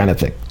this kind of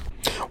thing.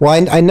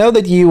 Well, I know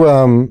that you,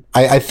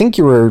 I think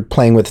you were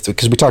playing with,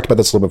 because we talked about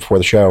this a little bit before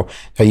the show,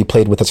 how you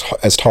played with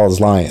As Tall as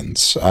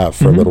Lions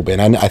for a little bit.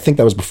 And I think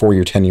that was before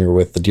your tenure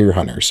with the Deer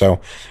Hunter. So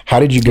how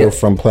did you go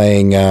from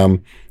playing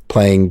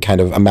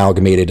kind of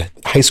amalgamated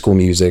high school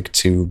music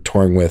to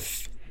touring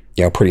with,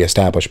 a pretty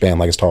established band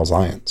like As Tall as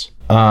Lions?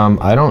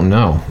 I don't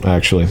know,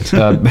 actually.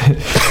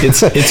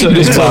 It's you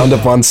just wound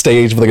up on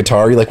stage with a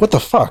guitar. You're like, what the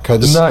fuck?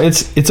 No,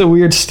 it's a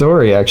weird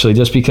story, actually,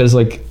 just because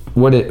like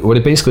what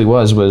it basically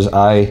was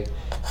I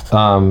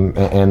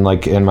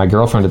and my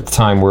girlfriend at the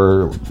time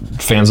were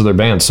fans of their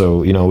band, so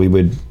we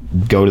would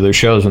go to their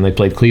shows when they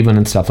played Cleveland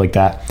and stuff like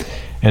that.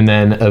 And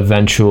then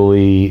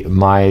eventually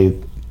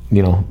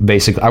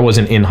basically I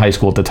wasn't in high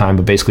school at the time,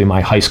 but basically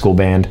my high school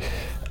band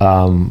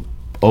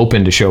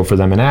opened a show for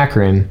them in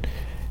Akron,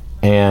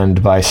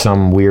 and by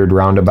some weird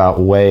roundabout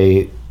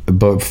way,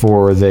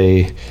 before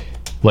they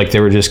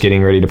were just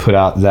getting ready to put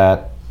out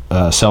that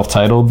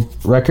self-titled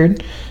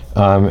record,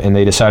 and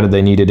they decided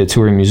they needed a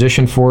touring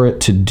musician for it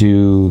to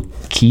do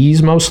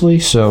keys mostly.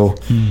 So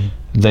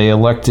they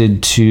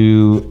elected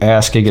to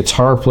ask a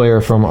guitar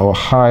player from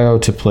Ohio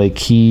to play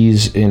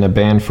keys in a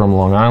band from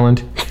Long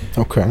Island.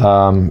 Okay.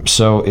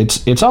 So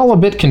it's all a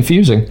bit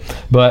confusing,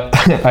 but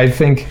I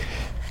think,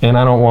 and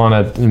I don't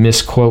want to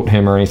misquote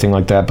him or anything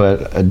like that,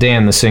 but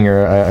Dan, the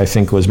singer, I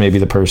think was maybe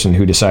the person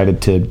who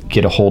decided to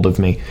get a hold of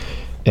me.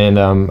 And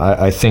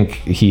I think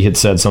he had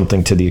said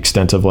something to the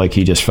extent of like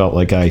he just felt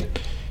like I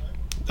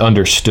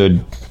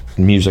understood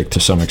music to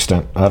some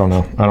extent. I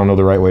don't know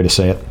the right way to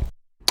say it.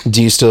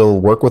 Do you still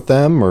work with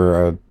them,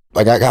 or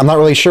I'm not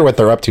really sure what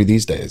they're up to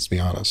these days, to be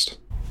honest.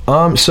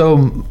 Yeah,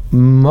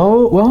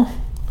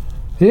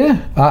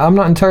 I'm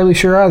not entirely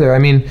sure either. I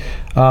mean,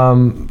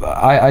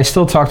 I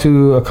still talk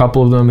to a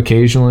couple of them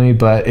occasionally,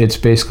 but it's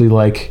basically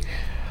like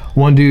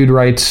one dude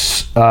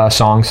writes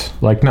songs.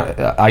 Like,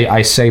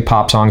 I say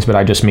pop songs, but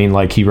I just mean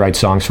like he writes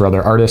songs for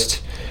other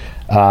artists.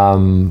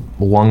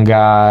 One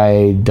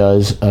guy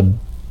does a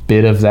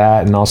bit of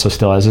that and also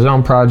still has his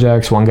own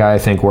projects. One guy I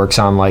think works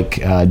on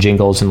like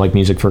jingles and like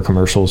music for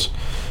commercials.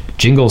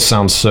 Jingles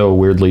sounds so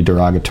weirdly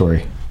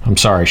derogatory. I'm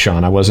sorry,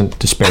 Sean. I wasn't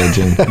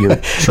disparaging your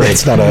trade.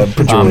 It's not a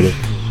pejorative.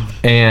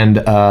 And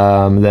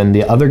then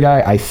the other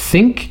guy, I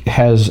think,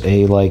 has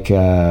a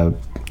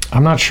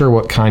I'm not sure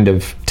what kind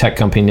of tech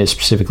company it is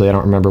specifically. I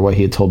don't remember what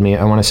he had told me.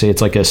 I want to say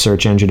it's like a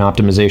search engine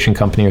optimization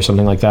company or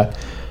something like that.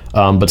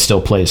 But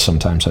still plays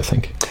sometimes, I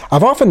think.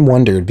 I've often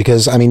wondered,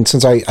 because I mean,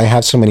 since I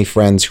have so many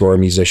friends who are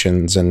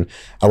musicians, and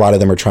a lot of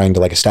them are trying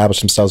to like establish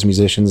themselves as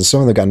musicians, and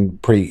some of them have gotten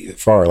pretty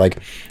far. Like,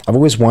 I've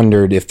always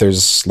wondered if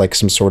there's like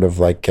some sort of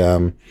like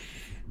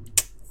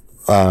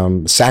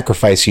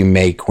sacrifice you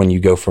make when you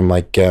go from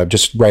like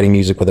just writing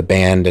music with a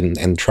band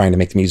and trying to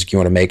make the music you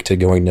want to make, to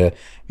going to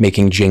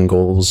making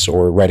jingles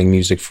or writing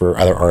music for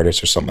other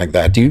artists or something like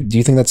that. Do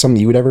you think that's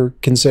something you would ever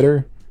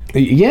consider?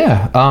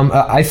 Yeah,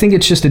 I think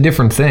it's just a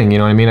different thing. You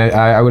know what I mean?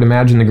 I would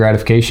imagine the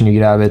gratification you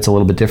get out of it's a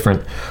little bit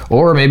different.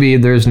 Or maybe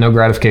there's no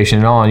gratification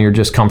at all and you're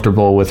just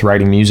comfortable with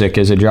writing music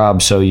as a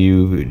job, so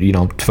you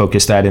know,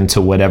 focus that into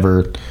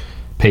whatever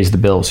pays the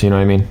bills. You know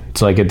what I mean?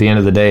 It's like, at the end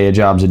of the day, a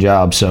job's a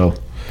job, so,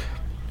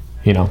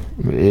 you know,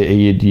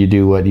 you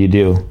do what you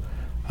do.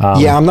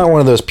 Yeah, I'm not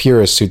one of those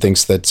purists who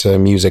thinks that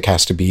music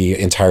has to be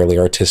entirely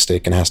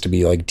artistic and has to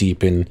be like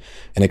deep in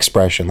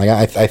expression. Like,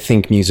 I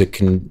think music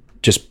can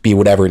just be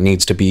whatever it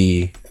needs to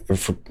be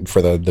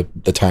for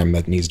the time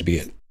that needs to be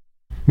it.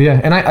 Yeah,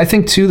 and I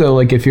think too, though,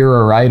 like if you're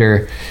a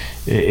writer,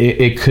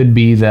 it could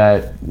be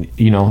that,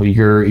 you know,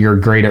 you're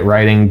great at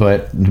writing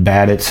but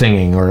bad at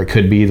singing, or it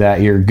could be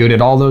that you're good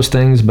at all those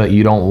things but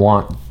you don't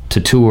want to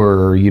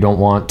tour, or you don't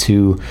want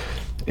to,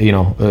 you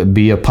know,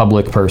 be a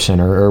public person,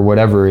 or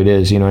whatever it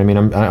is. You know what I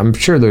mean? I'm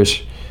sure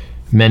there's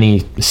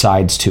many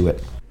sides to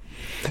it.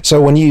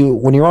 So when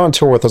you're on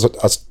tour with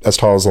As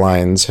Tall as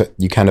Lions,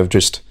 you kind of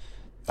just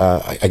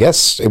I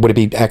guess, would it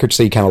be accurate to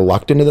say you kind of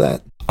lucked into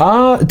that?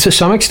 To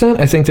some extent.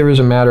 I think there was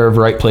a matter of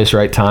right place,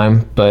 right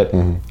time, but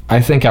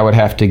I think I would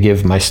have to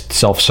give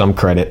myself some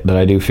credit that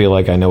I do feel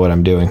like I know what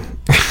I'm doing.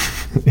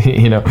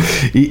 You know,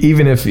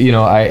 even if, you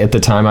know, at the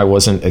time I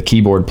wasn't a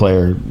keyboard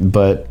player,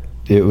 but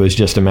it was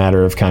just a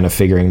matter of kind of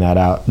figuring that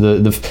out.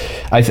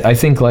 I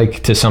think,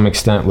 like, to some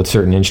extent with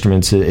certain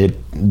instruments, the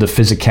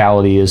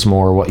physicality is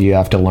more what you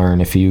have to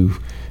learn if you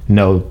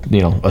know,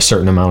 a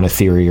certain amount of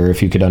theory, or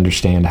if you could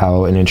understand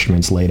how an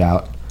instrument's laid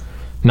out.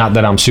 Not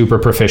that I'm super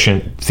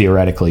proficient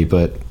theoretically,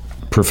 but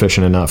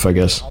proficient enough, I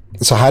guess.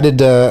 So how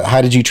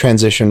did you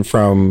transition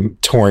from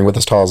touring with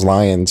As Tall as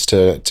Lions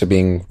to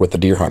being with the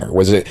Deer Hunter?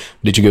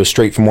 Did you go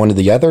straight from one to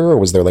the other, or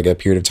was there like a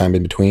period of time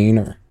in between,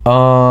 or?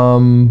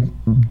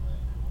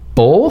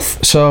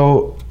 Both.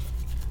 So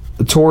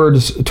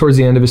towards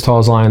the end of As Tall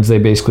as Lions, they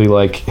basically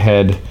like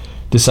had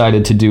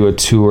decided to do a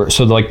tour.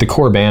 So like the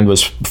core band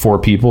was 4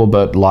 people,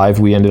 but live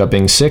we ended up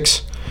being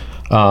 6.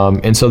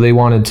 And so they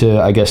wanted to,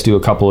 I guess, do a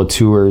couple of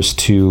tours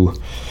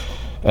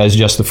as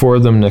just the 4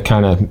 of them, to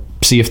kind of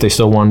see if they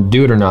still wanted to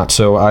do it or not.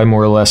 So I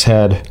more or less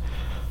had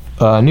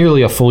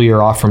nearly a full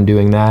year off from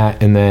doing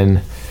that. And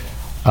then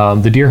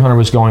the Deer Hunter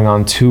was going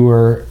on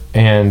tour,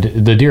 and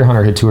the Deer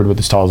Hunter had toured with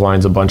As Tall as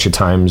Lions a bunch of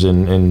times,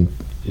 and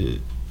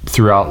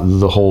throughout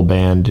the whole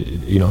band,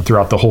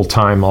 throughout the whole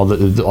time, all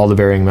the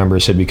varying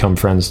members had become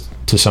friends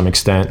to some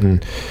extent.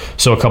 And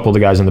so a couple of the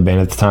guys in the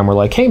band at the time were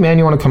like, hey man,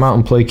 you want to come out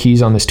and play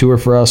keys on this tour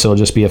for us? It'll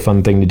just be a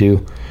fun thing to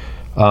do.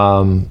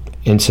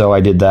 And so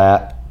I did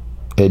that.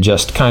 It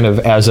just kind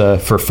of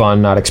for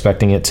fun, not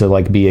expecting it to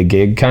like be a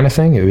gig kind of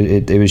thing.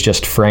 It was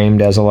just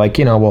framed as a like,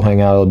 we'll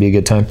hang out, it'll be a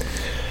good time.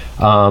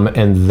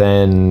 And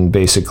then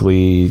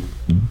basically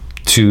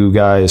 2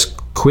 guys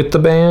quit the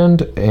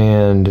band,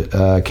 and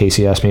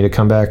Casey asked me to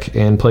come back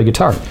and play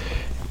guitar.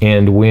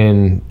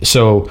 And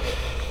so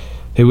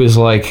it was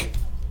like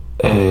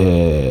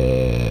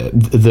the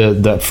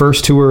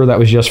first tour that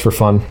was just for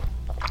fun,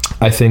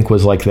 I think,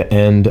 was like the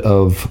end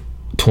of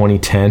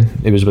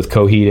 2010. It was with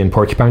Coheed and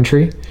Porcupine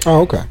Tree.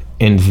 Oh, okay.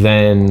 And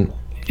then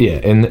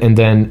and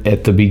then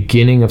at the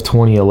beginning of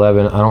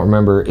 2011, I don't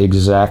remember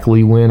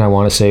exactly when, I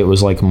want to say it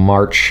was like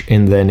March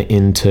and then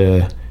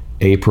into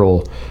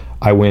April,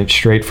 I went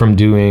straight from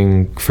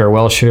doing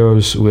farewell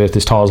shows with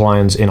As Tall as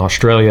Lions in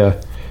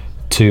Australia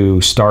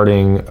to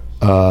starting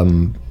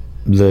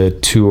the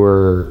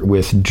tour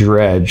with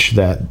Dredge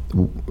that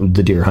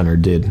the Deer Hunter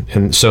did.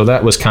 And so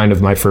that was kind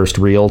of my first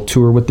real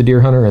tour with the Deer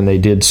Hunter, and they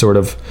did sort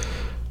of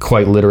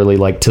quite literally,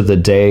 like to the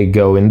day,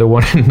 go into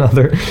one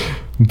another.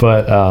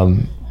 But,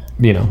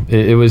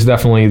 it was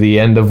definitely the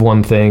end of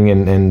one thing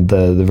and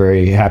the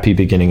very happy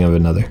beginning of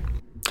another.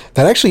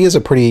 That actually is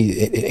a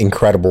pretty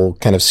incredible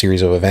kind of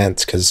series of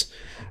events, because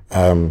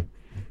I'm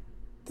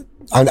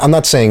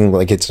not saying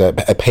like it's a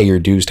pay your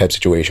dues type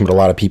situation, but a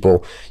lot of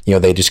people,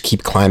 they just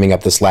keep climbing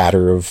up this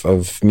ladder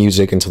of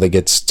music until they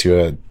get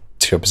to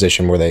a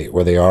position where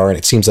they are. And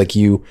it seems like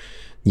you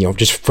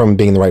just from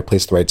being in the right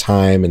place at the right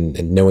time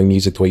and knowing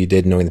music the way you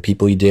did, knowing the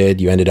people you did,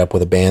 you ended up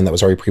with a band that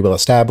was already pretty well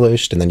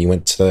established, and then you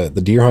went to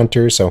the Deer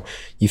Hunter. So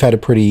you've had a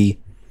pretty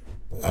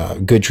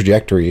good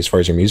trajectory as far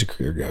as your music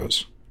career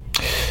goes.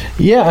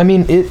 Yeah, I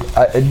mean,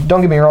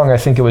 don't get me wrong. I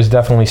think it was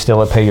definitely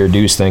still a pay your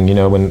dues thing. You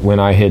know, when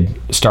I had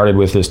started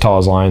with As Tall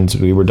as Lions,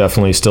 we were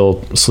definitely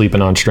still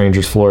sleeping on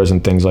strangers' floors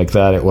and things like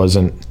that. It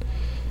wasn't,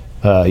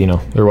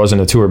 there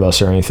wasn't a tour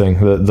bus or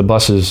anything. The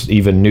buses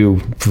even new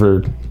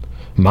for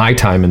my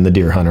time in the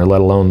Deer Hunter,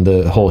 let alone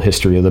the whole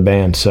history of the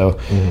band. So,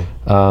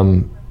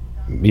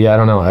 yeah, I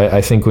don't know.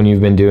 I think when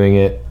you've been doing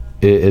it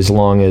as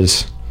long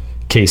as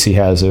Casey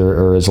has,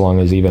 or as long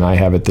as even I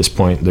have at this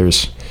point,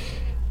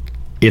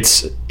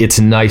 it's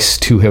nice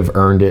to have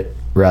earned it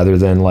rather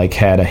than like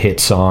had a hit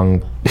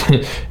song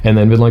and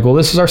then been like, well,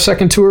 this is our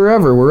second tour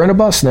ever. We're in a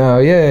bus now.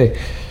 Yay.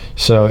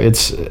 So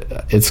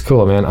it's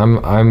cool, man.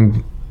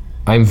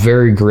 I'm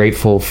very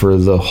grateful for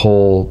the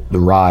whole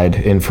ride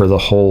and for the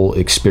whole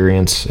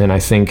experience. And I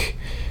think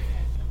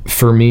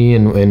for me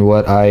and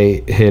what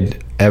I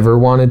had ever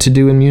wanted to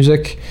do in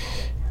music,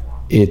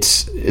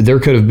 there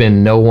could have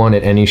been no one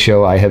at any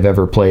show I have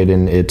ever played,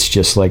 and it's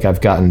just like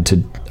I've gotten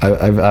to,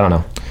 I don't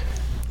know.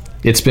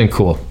 It's been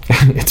cool.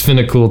 It's been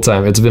a cool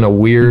time. It's been a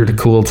weird,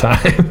 cool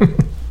time.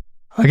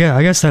 I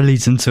guess that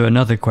leads into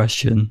another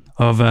question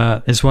of,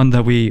 it's one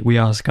that we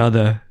ask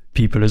other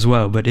people as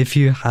well, but if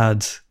you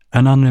had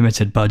an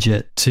unlimited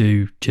budget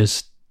to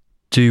just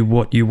do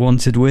what you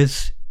wanted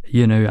with,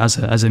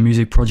 as a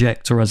music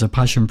project or as a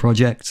passion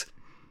project,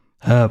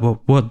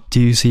 what do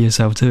you see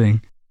yourself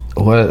doing?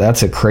 Well,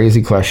 that's a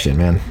crazy question,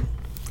 man.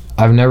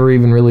 I've never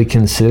even really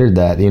considered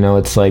that.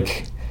 It's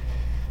like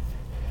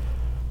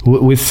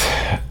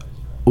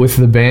with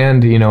the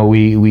band,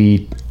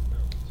 we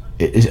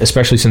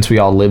especially since we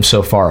all live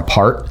so far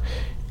apart,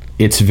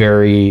 it's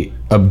very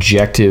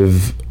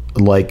objective,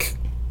 like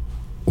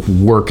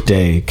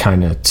workday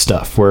kind of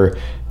stuff, where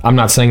I'm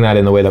not saying that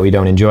in the way that we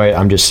don't enjoy it.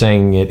 I'm just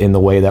saying it in the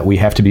way that we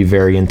have to be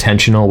very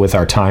intentional with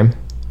our time.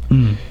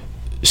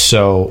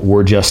 So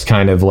we're just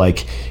kind of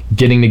like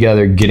getting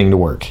together, getting to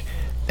work.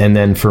 And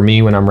then for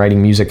me, when I'm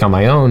writing music on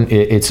my own,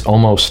 it's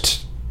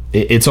almost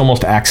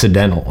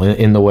accidental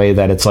in the way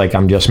that it's like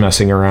I'm just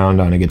messing around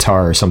on a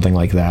guitar or something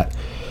like that.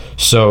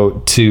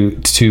 So to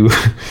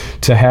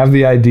have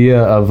the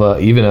idea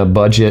of even a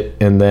budget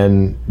and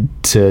then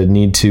to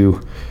need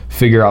to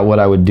figure out what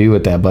I would do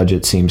with that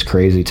budget seems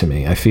crazy to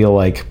me. I feel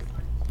like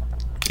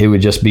it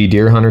would just be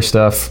Deer Hunter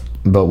stuff,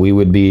 but we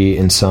would be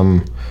in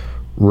some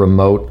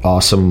remote,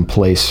 awesome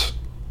place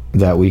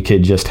that we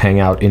could just hang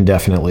out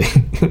indefinitely.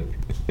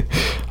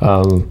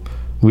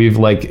 We've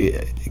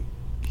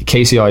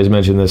Casey always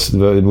mentioned this,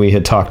 but we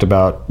had talked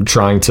about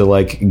trying to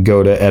like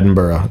go to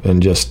Edinburgh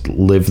and just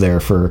live there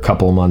for a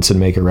couple of months and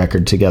make a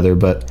record together,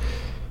 but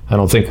I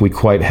don't think we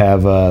quite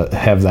have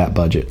that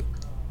budget.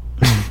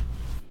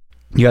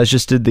 You guys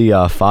just did the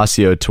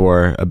Fascio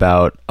tour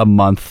about a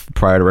month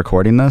prior to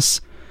recording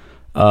this.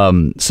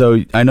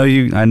 So I know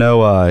you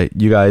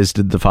guys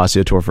did the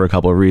Fascio tour for a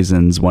couple of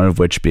reasons, one of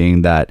which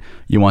being that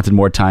you wanted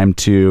more time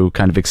to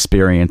kind of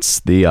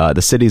experience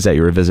the cities that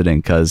you were visiting,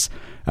 because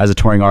as a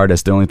touring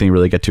artist, the only thing you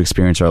really get to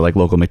experience are like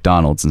local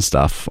McDonald's and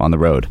stuff on the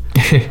road.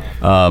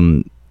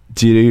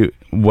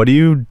 What do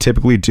you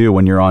typically do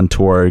when you're on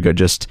tour?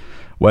 Just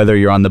whether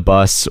you're on the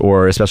bus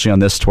or especially on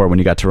this tour when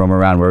you got to roam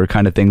around, what are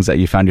kind of things that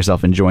you found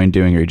yourself enjoying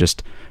doing, or you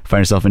just find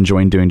yourself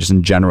enjoying doing just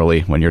in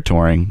generally when you're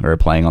touring or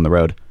playing on the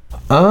road?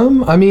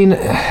 I mean,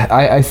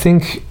 I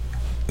think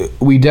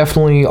we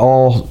definitely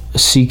all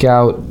seek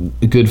out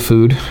good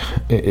food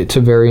to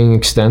varying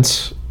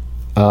extents.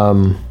 We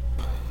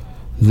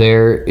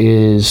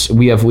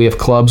have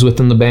clubs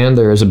within the band.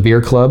 There is a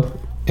beer club,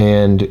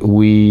 and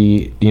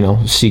we,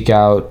 seek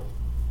out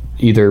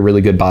either really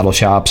good bottle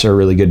shops or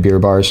really good beer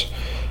bars.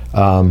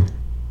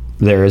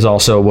 There is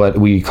also what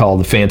we call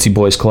the Fancy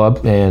Boys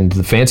Club, and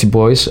the Fancy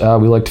Boys,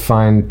 we like to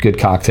find good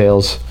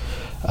cocktails.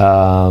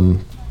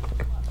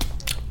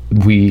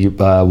 We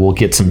will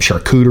get some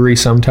charcuterie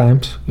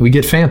sometimes. We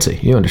get fancy,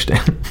 you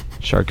understand.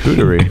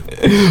 Charcuterie.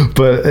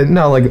 But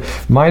no, like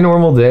my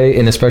normal day,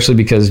 and especially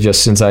because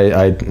just since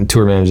I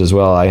tour manage as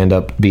well, I end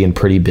up being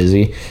pretty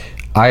busy.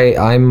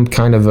 I'm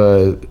kind of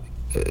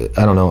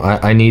I don't know,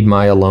 I need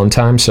my alone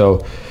time.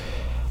 So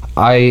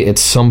I, at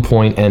some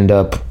point, end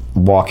up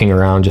walking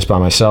around just by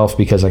myself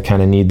because I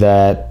kind of need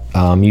that.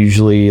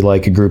 Usually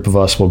like a group of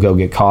us will go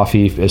get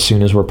coffee as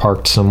soon as we're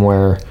parked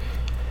somewhere.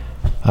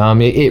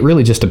 It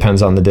really just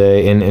depends on the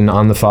day. And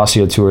on the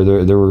Fascio tour,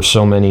 there were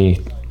so many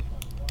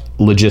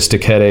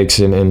logistic headaches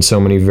and so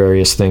many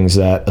various things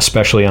that,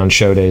 especially on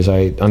show days,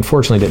 I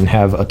unfortunately didn't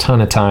have a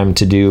ton of time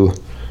to do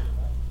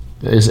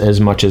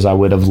as much as I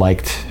would have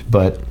liked,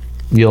 but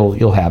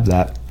you'll have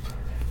that.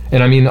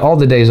 And I mean, all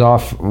the days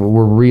off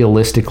were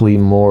realistically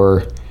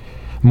more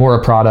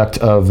a product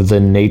of the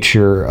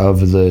nature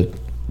of the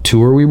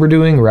tour we were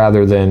doing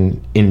rather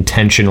than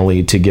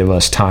intentionally to give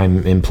us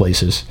time in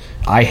places.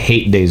 I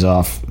hate days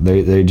off.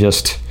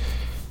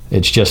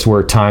 It's just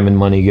where time and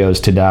money goes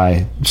to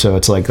die. So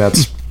it's like,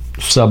 that's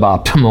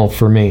suboptimal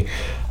for me.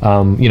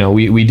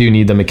 We do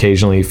need them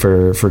occasionally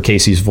for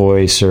Casey's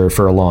voice or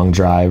for a long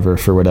drive or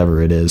for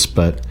whatever it is.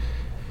 But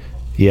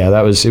yeah,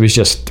 it was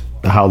just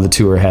how the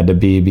tour had to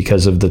be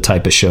because of the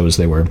type of shows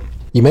they were.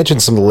 You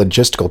mentioned some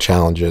logistical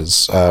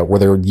challenges. Were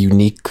there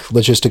unique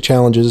logistic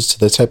challenges to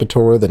this type of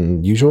tour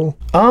than usual?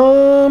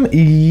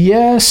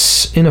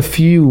 Yes, in a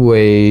few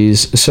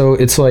ways. So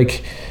it's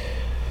like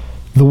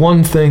the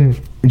one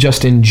thing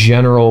just in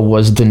general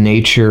was the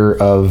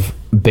nature of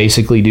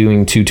basically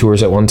doing 2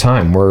 tours at one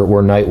time,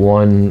 where night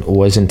 1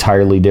 was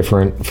entirely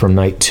different from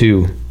night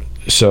 2.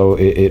 So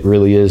it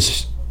really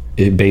is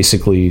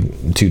basically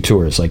 2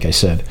 tours, like I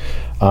said.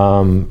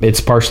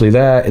 It's partially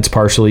that. It's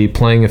partially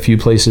playing a few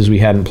places we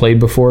hadn't played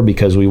before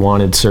because we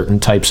wanted certain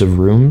types of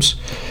rooms.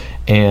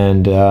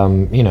 And,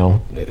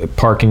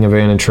 parking a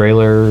van and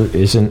trailer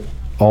isn't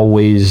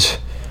always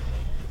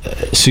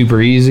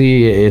super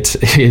easy.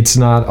 It's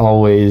not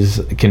always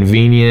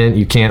convenient.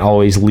 You can't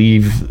always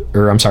leave,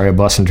 a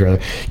bus and trailer.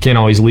 You can't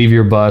always leave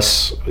your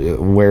bus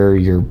where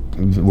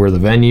the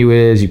venue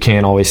is. You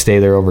can't always stay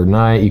there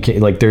overnight. You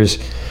can't,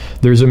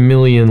 there's a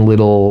million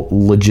little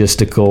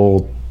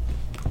logistical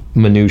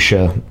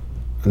minutia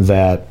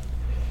that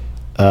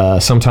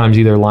sometimes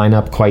either line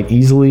up quite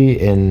easily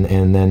and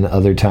then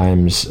other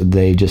times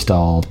they just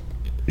all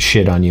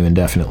shit on you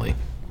indefinitely.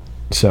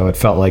 So it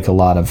felt like a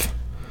lot of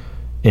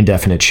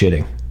indefinite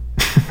shitting.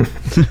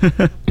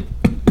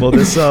 Well,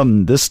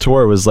 this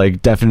tour was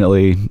like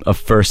definitely a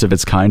first of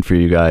its kind for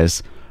you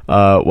guys.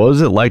 What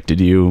was it like?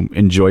 Did you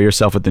enjoy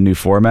yourself with the new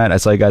format? I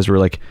saw you guys were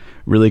like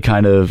really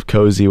kind of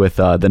cozy with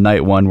the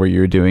night 1 where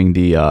you were doing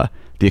the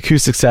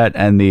acoustic set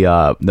and the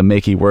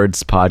Makey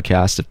Words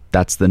podcast, if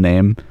that's the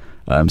name.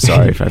 I'm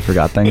sorry if I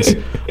forgot things.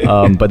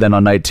 But then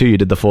on night 2 you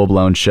did the full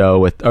blown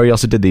show you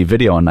also did the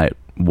video on night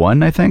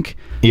 1, I think.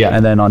 Yeah.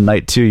 And then on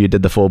night 2 you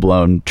did the full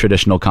blown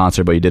traditional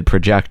concert, but you did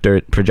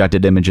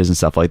projected images and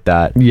stuff like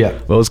that. Yeah.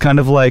 What was kind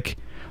of like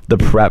the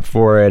prep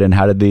for it, and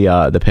how did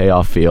the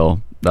payoff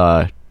feel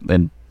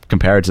and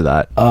compared to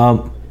that?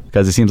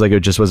 Because it seems like it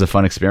just was a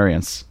fun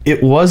experience.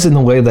 It was in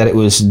the way that it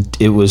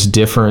was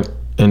different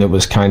and it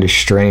was kind of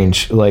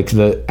strange. Like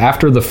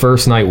after the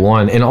first night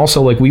 1, and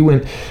also like we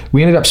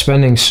ended up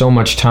spending so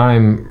much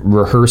time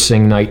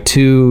rehearsing night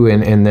 2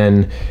 and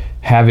then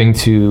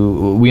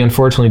we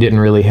unfortunately didn't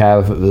really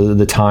have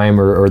the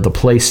time or the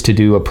place to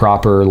do a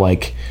proper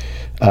like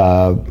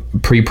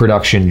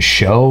pre-production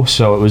show.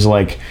 So it was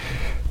like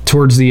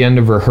towards the end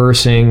of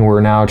rehearsing,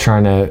 we're now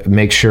trying to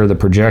make sure the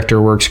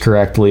projector works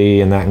correctly,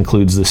 and that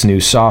includes this new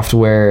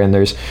software, and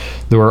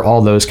there were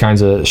all those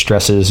kinds of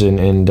stresses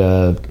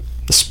and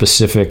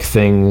specific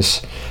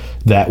things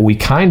that we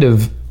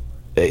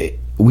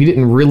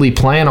didn't really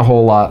plan a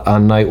whole lot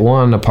on night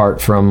 1,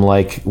 apart from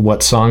like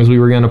what songs we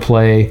were going to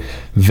play,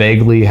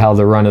 vaguely how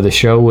the run of the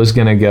show was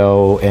going to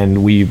go,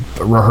 and we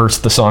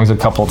rehearsed the songs a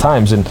couple of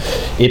times, and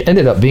it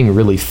ended up being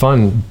really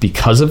fun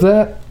because of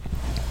that.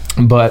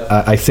 But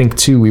I think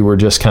too, we were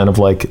just kind of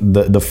like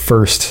the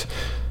first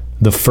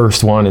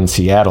one in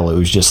Seattle. It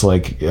was just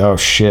like, oh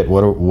shit,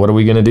 what are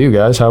we going to do,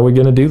 guys? How are we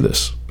going to do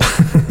this?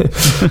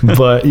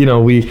 But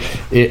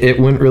it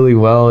went really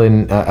well,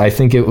 and I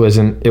think it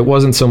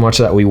wasn't so much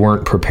that we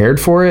weren't prepared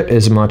for it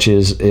as much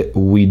as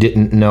we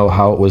didn't know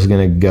how it was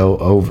going to go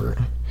over,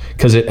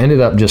 because it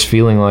ended up just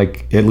feeling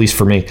like, at least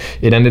for me,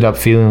 it ended up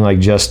feeling like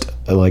just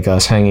like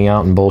us hanging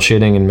out and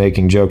bullshitting and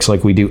making jokes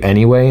like we do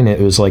anyway. And it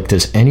was like,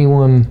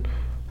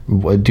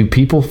 do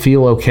people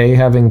feel okay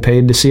having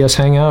paid to see us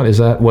hang out? Is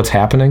that what's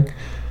happening?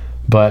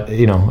 But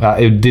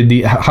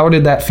how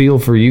did that feel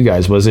for you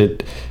guys? Was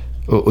it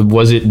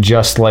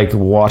just like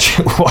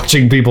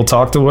watching people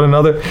talk to one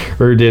another,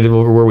 or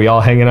were we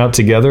all hanging out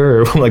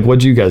together, or like, what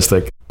do you guys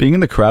think? Being in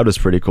the crowd was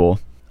pretty cool.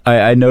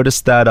 I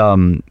noticed that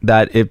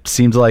that it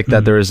seems like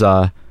that there's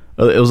the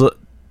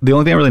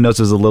only thing I really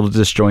noticed was a little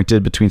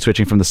disjointed between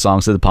switching from the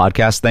songs to the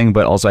podcast thing,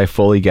 but also I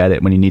fully get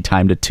it when you need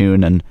time to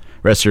tune and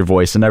rest your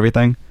voice and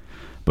everything.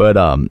 But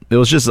it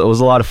was a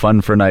lot of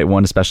fun for night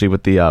 1, especially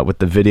with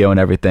the video and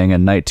everything,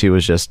 and night 2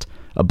 was just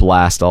a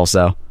blast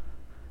also.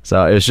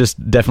 So it was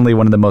just definitely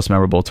one of the most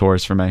memorable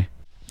tours for me.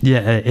 Yeah,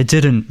 it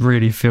didn't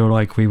really feel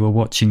like we were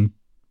watching,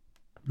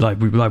 like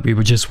we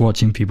were just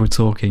watching people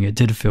talking. It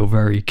did feel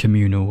very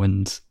communal,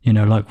 and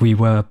like we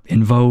were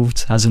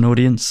involved as an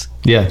audience.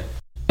 Yeah,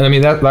 and I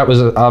mean that was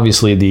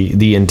obviously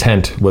the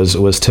intent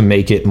was to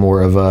make it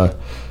more of a,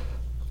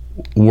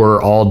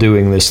 we're all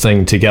doing this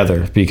thing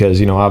together,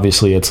 because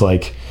obviously it's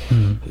like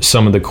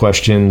some of the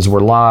questions were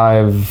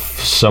live,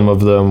 some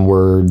of them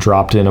were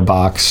dropped in a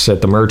box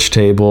at the merch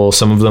table,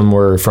 some of them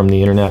were from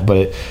the internet,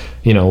 but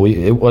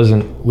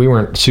we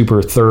weren't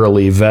super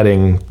thoroughly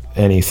vetting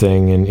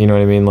anything, and you know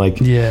what I mean,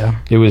 like yeah,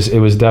 it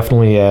was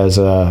definitely as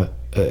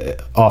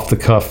off the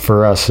cuff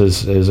for us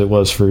as it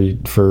was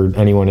for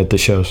anyone at the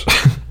shows.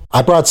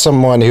 I brought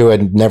someone who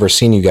had never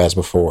seen you guys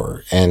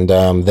before, and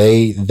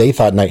they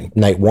thought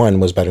night 1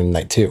 was better than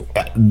night 2.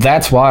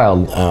 That's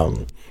wild.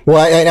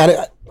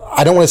 Well,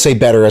 I don't want to say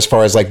better as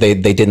far as like they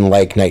didn't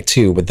like night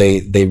 2, but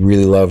they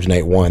really loved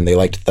night 1. They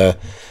liked the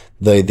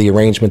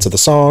arrangements of the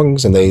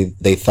songs, and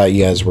they thought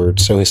you guys were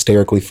so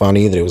hysterically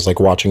funny that it was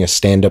like watching a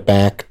stand-up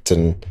act.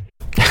 And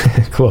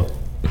cool.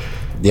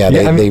 Yeah,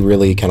 they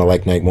really kind of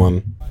liked night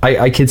 1.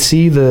 I could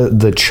see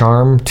the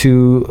charm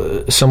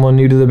to someone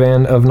new to the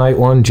band of Night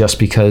One, just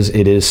because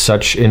it is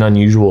such an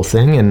unusual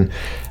thing. And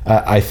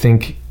I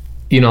think,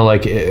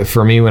 like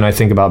for me, when I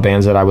think about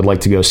bands that I would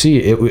like to go see,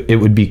 it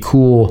would be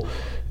cool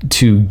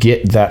to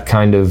get that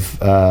kind of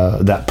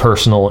that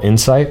personal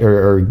insight,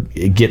 or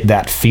get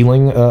that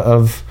feeling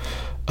of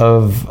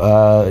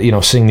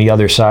seeing the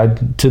other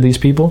side to these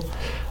people.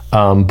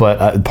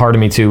 But part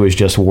of me too is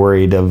just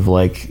worried of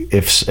like,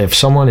 if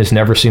someone has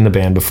never seen the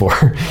band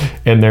before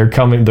and they're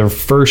coming their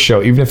first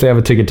show, even if they have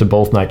a ticket to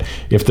both night,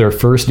 if their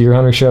first Deer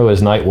Hunter show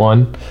is Night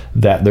One,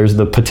 that there's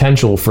the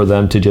potential for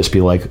them to just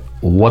be like,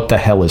 what the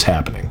hell is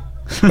happening?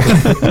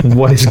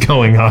 What is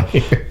going on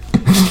here?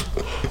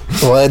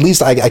 Well, at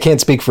least I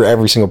can't speak for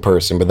every single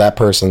person, but that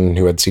person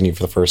who had seen you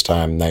for the first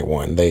time Night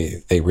One,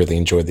 they really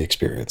enjoyed the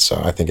experience.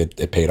 So I think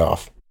it paid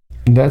off.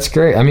 That's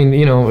great. I mean,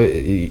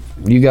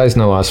 you guys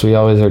know us. We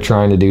always are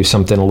trying to do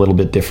something a little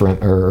bit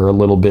different, or a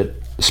little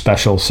bit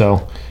special.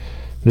 So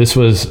this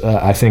was,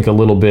 I think, a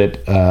little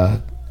bit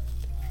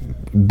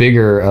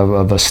bigger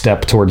of a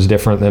step towards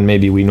different than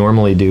maybe we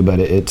normally do, but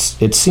it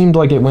seemed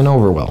like it went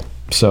over well.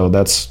 So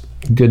that's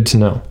good to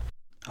know.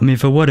 I mean,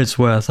 for what it's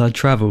worth, I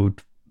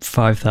traveled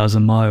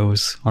 5,000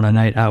 miles on an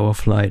 8-hour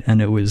flight,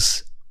 and it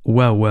was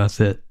well worth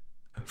it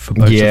for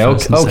both the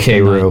first and okay,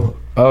 second night. Rue.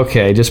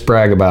 Okay, just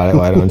brag about it,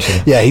 why don't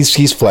you? Yeah,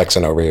 he's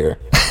flexing over here.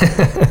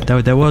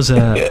 There was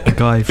a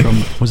guy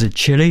from, was it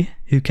Chile,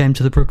 who came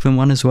to the Brooklyn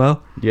one as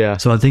well? Yeah.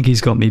 So I think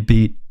he's got me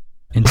beat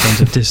in terms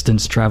of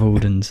distance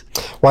traveled. And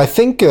Well, I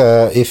think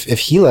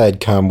if Gila had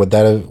come, would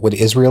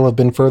Israel have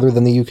been further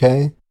than the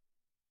UK?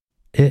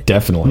 it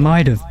Definitely.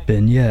 might have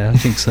been, yeah, I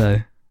think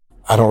so.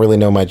 I don't really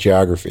know my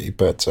geography,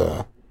 but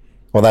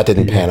well, that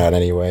didn't pan out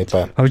anyway.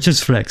 But I was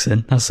just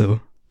flexing, that's all.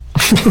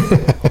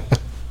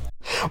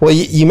 well,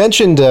 you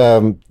mentioned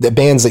the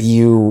bands that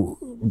you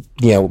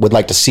would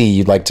like to see.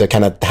 You'd like to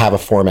kind of have a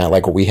format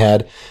like what we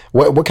had.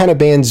 What kind of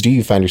bands do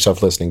you find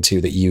yourself listening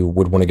to that you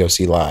would want to go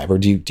see live, or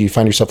do you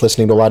find yourself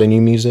listening to a lot of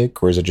new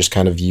music, or is it just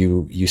kind of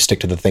you stick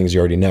to the things you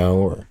already know?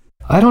 Or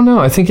I don't know.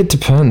 I think it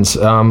depends.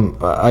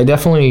 I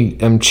definitely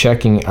am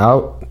checking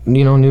out,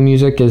 new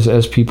music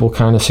as people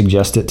kind of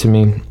suggest it to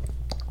me.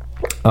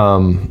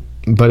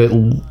 But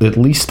at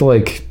least,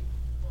 like,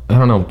 I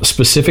don't know,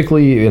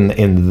 specifically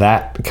in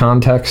that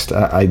context,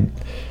 I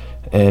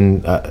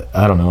don't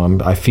know.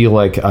 I feel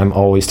like I'm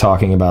always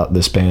talking about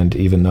this band,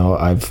 even though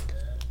I've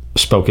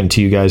spoken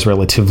to you guys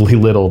relatively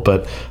little.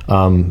 But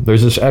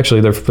there's this,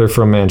 actually, they're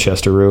from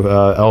Manchester, Rue,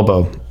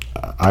 Elbow.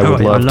 I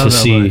would love to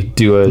see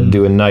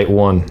do a Night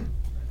One.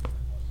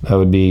 That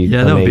would be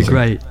that amazing. would be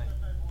great.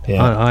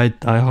 Yeah.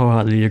 I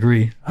wholeheartedly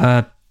agree.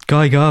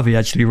 Guy Garvey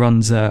actually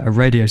runs a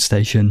radio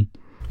station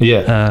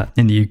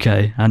in the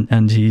UK,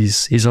 and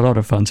he's a lot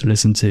of fun to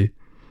listen to.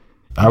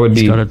 I would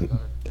be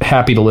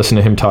happy to listen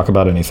to him talk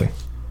about anything.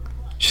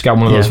 She's got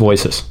one of those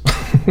voices.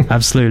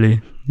 Absolutely.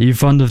 Are you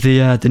fond of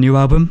the new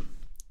album?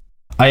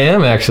 I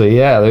am, actually.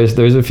 Yeah,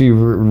 there's a few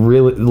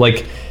really,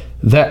 like,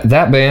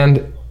 that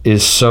band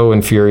is so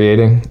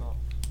infuriating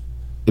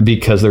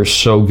because they're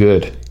so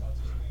good.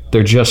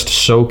 They're just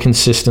so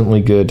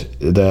consistently good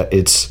that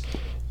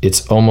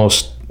it's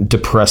almost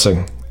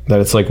depressing. That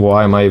it's like,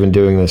 why am I even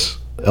doing this?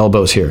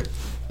 Elbow's here.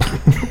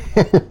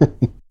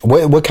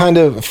 what kind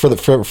of,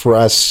 for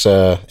us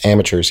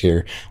amateurs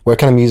here, what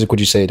kind of music would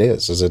you say it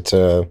is? Is it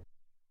does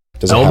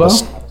it Elbow?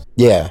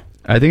 Yeah.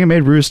 I think it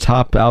made Rue's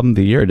top album of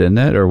the year, didn't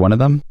it? Or one of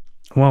them?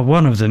 Well,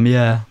 one of them,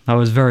 yeah. I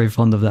was very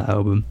fond of that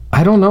album.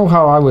 I don't know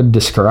how I would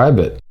describe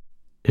it.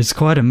 It's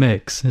quite a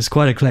mix. It's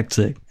quite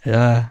eclectic.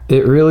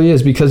 It really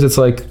is, because it's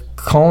like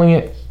calling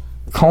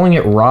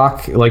it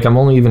rock. Like, I'm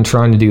only even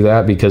trying to do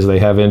that because they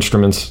have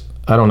instruments.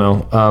 I don't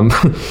know.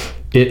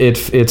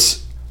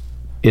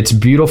 It's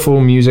beautiful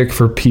music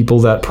for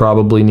people that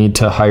probably need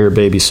to hire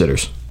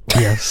babysitters.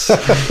 Yes.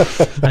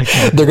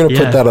 Okay. They're going to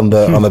put that on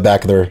the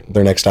back of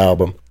their next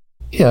album.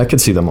 Yeah, I could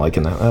see them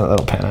liking that.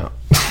 That'll pan out.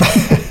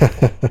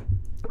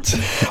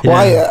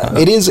 Well,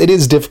 it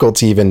is difficult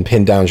to even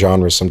pin down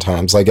genres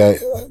sometimes. Like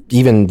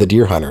even the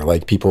Deer Hunter,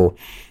 like people,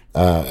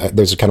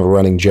 there's a kind of a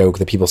running joke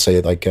that people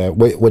say, like,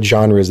 what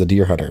genre is the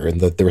Deer Hunter?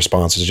 And the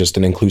response is just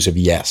an inclusive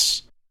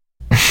yes.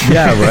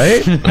 Yeah,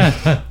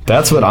 right?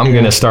 That's what I'm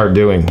going to start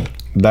doing.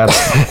 That's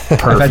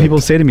perfect. I've had people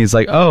say to me, it's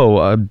like,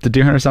 oh, the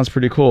Deer Hunter sounds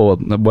pretty cool.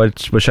 What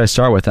should I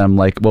start with? And I'm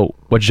like, well,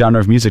 what genre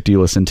of music do you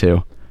listen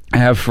to? I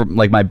have,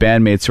 like, my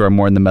bandmates who are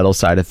more in the metal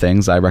side of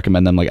things. I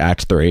recommend them, like,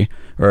 Act 3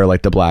 or,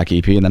 like, the Black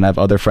EP. And then I have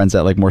other friends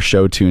that like more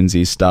show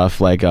tunesy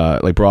stuff, like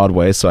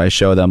Broadway. So I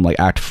show them, like,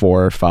 Act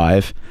 4 or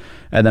 5.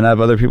 And then I have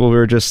other people who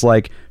are just,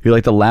 like, who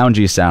like the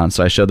loungy sound.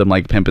 So I show them,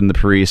 like, Pimpin' the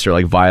Priest or,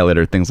 like, Violet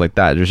or things like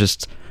that. There's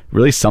just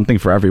really something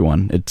for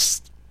everyone.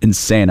 It's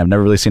insane. I've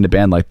never really seen a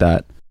band like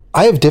that.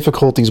 I have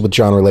difficulties with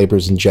genre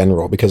labels in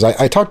general because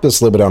I talked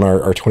this a little bit on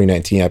our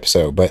 2019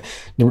 episode, but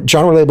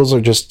genre labels are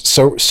just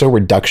so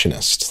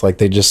reductionist.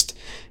 Like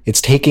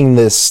it's taking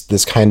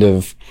this kind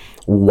of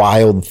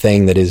wild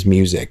thing that is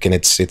music, and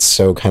it's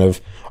so kind of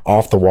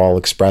off the wall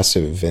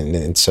expressive,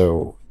 and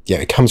so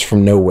it comes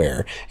from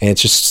nowhere, and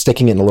it's just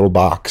sticking it in a little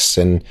box.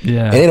 And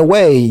Yeah. and in a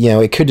way,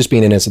 it could just be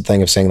an innocent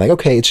thing of saying like,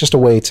 okay, it's just a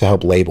way to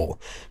help label.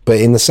 But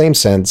in the same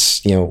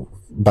sense,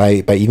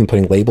 by even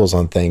putting labels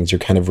on things, you're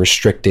kind of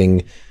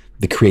restricting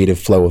the creative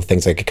flow of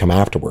things that could come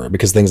afterward,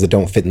 because things that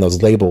don't fit in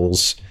those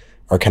labels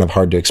are kind of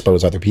hard to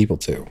expose other people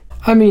to.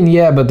 I mean,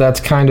 yeah, but that's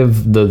kind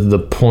of the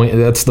point.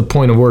 That's the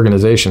point of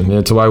organization.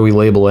 It's why we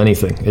label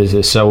anything,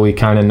 is so we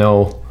kind of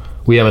know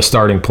we have a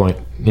starting point.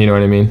 You know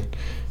what I mean?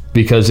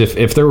 Because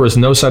if there was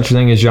no such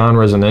thing as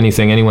genres and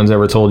anything anyone's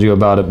ever told you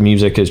about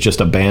music is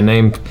just a band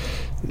name,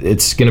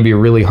 it's going to be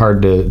really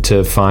hard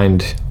to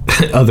find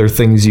other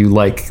things you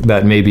like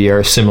that maybe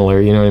are similar.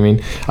 You know what I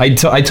mean?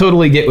 I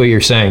totally get what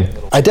you're saying.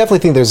 I definitely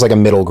think there's like a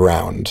middle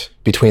ground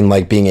between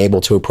like being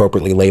able to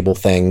appropriately label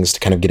things to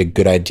kind of get a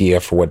good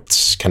idea for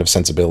what kind of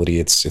sensibility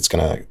it's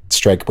going to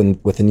strike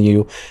within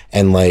you,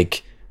 and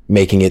like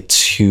making it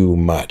too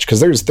much. Because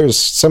there's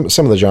some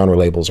of the genre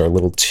labels are a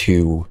little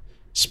too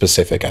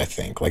specific, I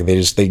think. Like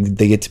they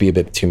get to be a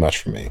bit too much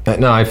for me.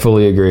 No, I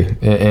fully agree.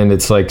 And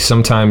it's like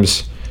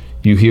sometimes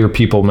you hear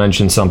people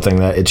mention something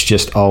that it's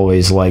just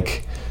always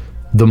like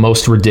the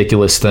most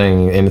ridiculous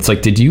thing, and it's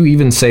like, did you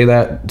even say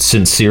that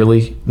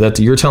sincerely? That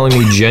you're telling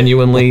me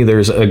genuinely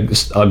there's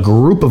a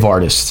group of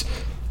artists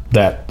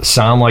that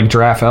sound like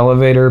Draft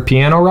Elevator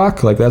piano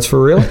rock? Like, that's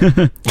for real?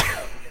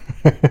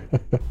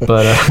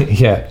 But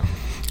yeah,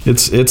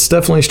 it's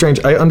definitely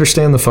strange. I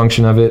understand the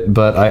function of it,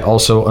 but I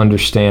also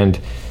understand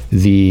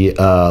the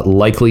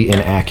likely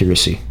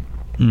inaccuracy.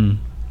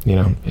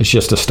 It's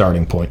just a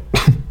starting point.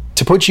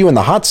 To put you in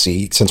the hot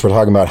seat, since we're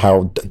talking about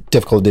how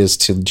difficult it is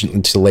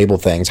to label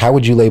things, how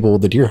would you label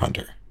the Deer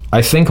Hunter?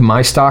 I think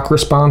my stock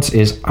response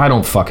is, I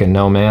don't fucking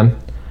know, man.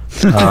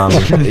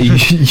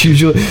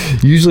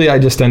 Usually I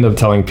just end up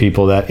telling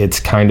people that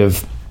it's kind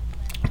of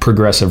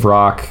progressive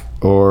rock,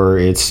 or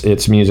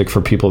it's music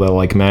for people that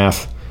like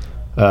math,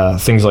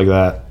 things like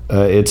that.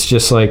 It's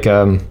just like,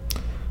 I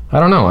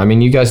don't know. I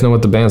mean, you guys know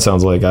what the band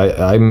sounds like.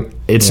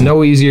 It's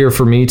no easier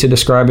for me to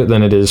describe it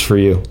than it is for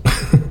you.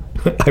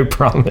 I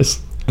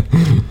promise.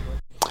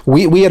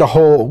 We had a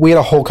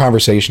whole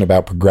conversation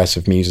about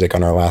progressive music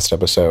on our last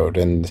episode,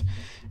 and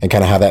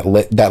kind of how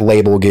that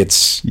label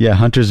gets. Yeah,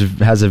 Hunters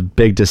has a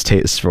big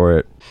distaste for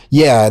it.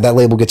 Yeah, that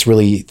label gets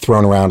really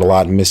thrown around a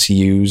lot and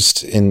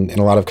misused in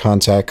a lot of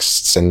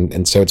contexts,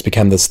 and so it's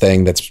become this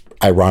thing that's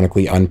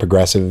ironically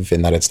unprogressive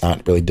in that it's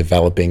not really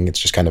developing. It's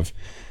just kind of,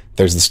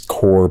 there's this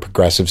core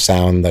progressive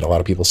sound that a lot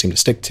of people seem to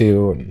stick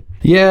to. And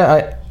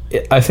yeah,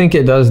 I think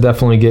it does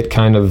definitely get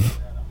kind of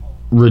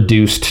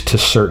reduced to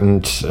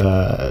certain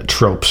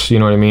tropes, you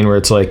know what I mean, where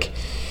it's like,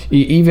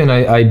 even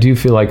I do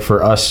feel like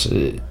for us,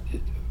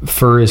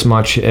 for as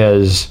much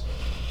as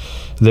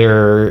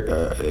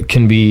there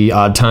can be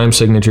odd time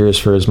signatures,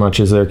 for as much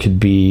as there could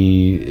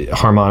be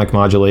harmonic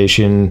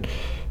modulation,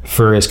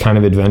 for as kind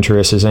of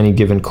adventurous as any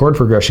given chord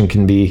progression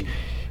can be,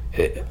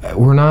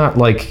 we're not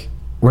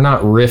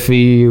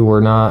riffy, we're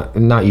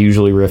not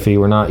usually riffy,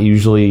 we're not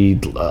usually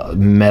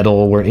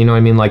metal, you know what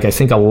I mean? Like, I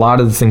think a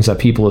lot of the things that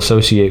people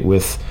associate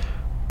with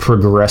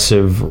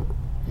progressive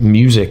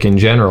music in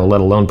general,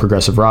 let alone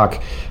progressive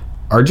rock,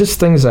 are just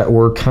things that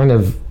we're kind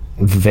of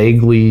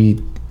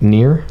vaguely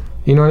near,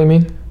 you know what I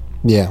mean?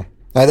 Yeah,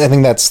 I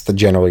think that's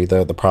generally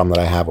the problem that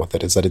I have with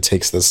it, is that it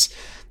takes this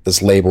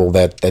label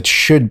that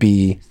should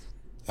be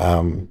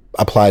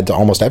applied to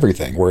almost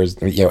everything, whereas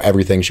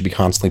everything should be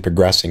constantly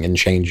progressing and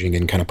changing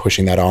and kind of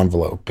pushing that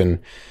envelope, and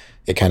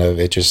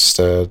it just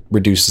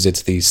reduces it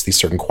to these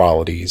certain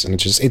qualities, and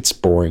it's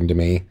boring to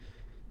me.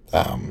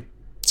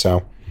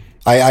 So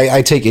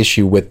I take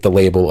issue with the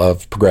label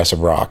of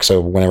progressive rock.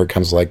 So whenever it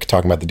comes to like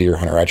talking about the Deer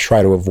Hunter, I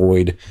try to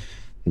avoid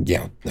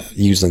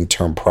using the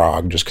term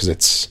prog, just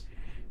because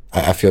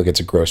I feel like it's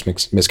a gross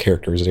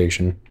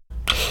mischaracterization.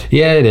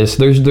 Yeah, it is.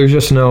 There's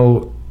just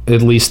no,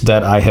 at least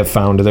that I have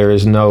found, there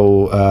is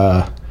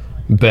no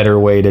better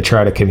way to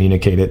try to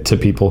communicate it to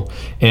people.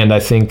 And I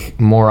think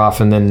more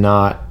often than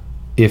not,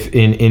 if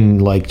in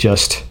like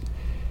just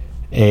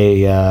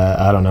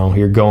I don't know,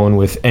 you're going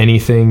with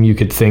anything you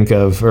could think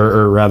of,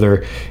 or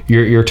rather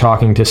you're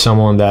talking to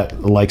someone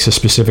that likes a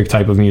specific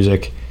type of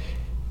music.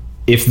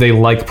 If they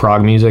like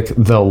prog music,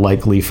 they'll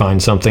likely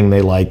find something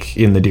they like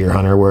in the Deer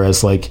Hunter.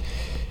 Whereas like,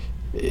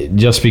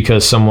 just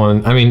because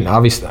someone, I mean,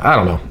 obviously, I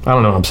don't know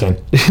what I'm saying.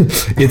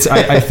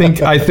 I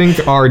think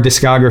our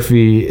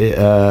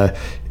discography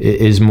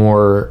is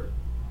more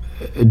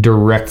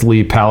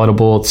directly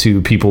palatable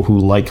to people who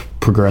like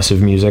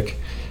progressive music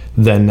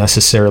than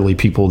necessarily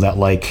people that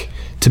like,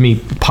 to me,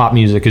 pop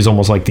music is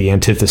almost like the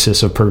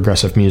antithesis of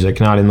progressive music,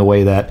 not in the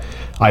way that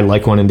I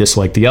like one and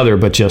dislike the other,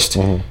 but just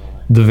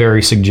the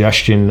very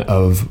suggestion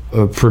of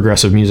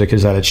progressive music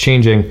is that it's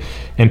changing,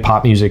 and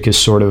pop music is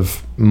sort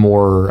of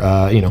more,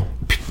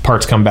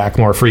 parts come back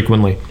more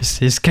frequently.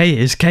 It's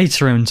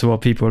catering to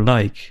what people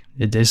like.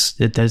 There's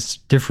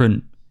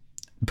different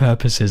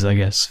purposes, I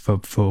guess,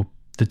 for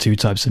the two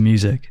types of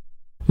music.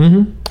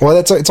 Mm-hmm. Well,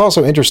 it's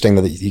also interesting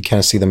that you kind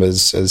of see them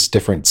as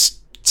different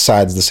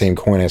sides of the same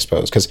coin, I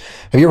suppose. Because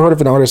have you ever heard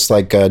of an artist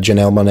like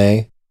Janelle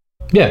Monáe?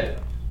 Yeah.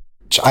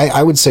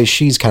 I would say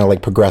she's kind of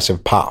like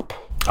progressive pop.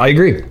 I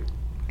agree.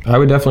 I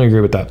would definitely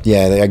agree with that.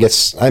 Yeah, I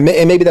guess, and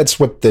maybe that's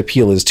what the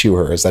appeal is to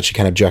her, is that she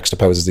kind of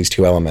juxtaposes these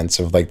two elements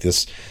of like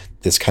this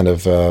kind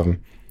of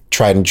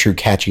tried and true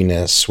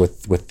catchiness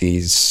with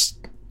these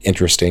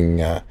interesting.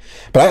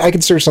 But I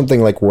consider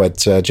something like what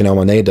Janelle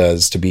Monáe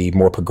does to be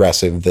more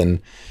progressive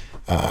than.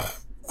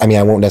 I mean,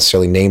 I won't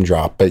necessarily name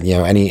drop, but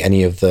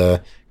any of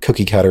the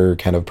cookie cutter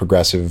kind of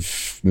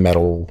progressive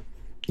metal,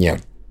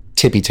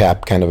 tippy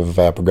tap kind of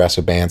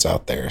progressive bands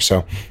out there.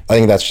 So I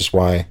think that's just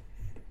why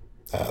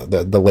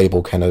the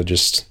label kind of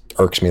just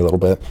irks me a little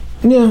bit.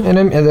 Yeah,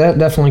 and that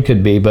definitely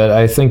could be, but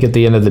I think at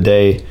the end of the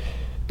day,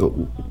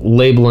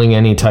 labeling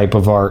any type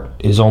of art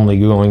is only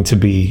going to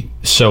be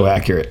so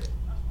accurate.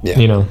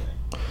 Yeah.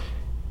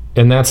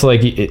 And that's why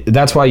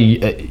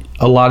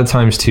a lot of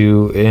times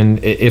too,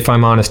 and if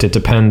I'm honest, it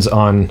depends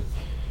on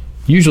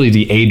usually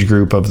the age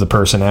group of the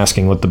person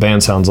asking what the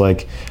band sounds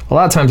like. A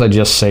lot of times I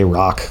just say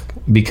rock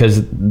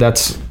because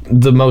that's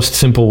the most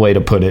simple way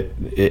to put it,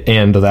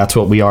 and that's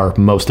what we are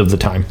most of the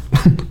time.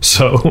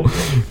 So,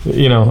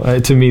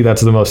 to me,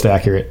 that's the most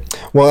accurate.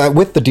 Well,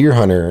 with the Deer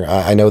Hunter,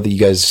 I know that you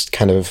guys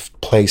kind of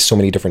play so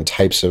many different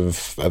types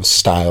of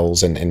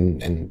styles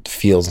and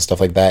feels and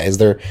stuff like that. Is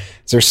there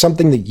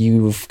something that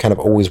you've kind of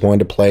always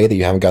wanted to play that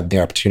you haven't gotten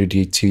the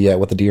opportunity to yet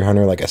with the Deer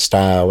Hunter, like a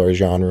style or a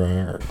genre?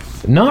 Or?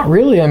 Not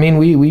really. I mean,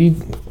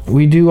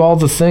 we do all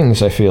the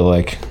things, I feel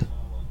like.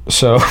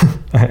 So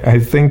I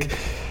think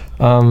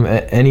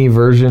any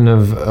version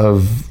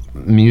of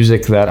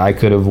music that I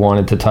could have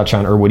wanted to touch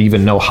on or would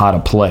even know how to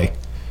play,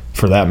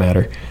 for that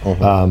matter,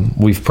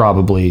 we've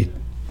probably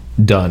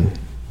done,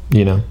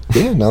 Yeah,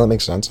 no, that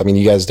makes sense. I mean,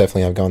 you guys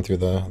definitely have gone through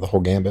the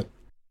whole gambit.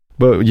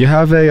 But you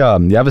have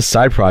a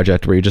side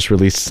project where you just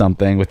released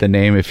something with the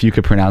name, if you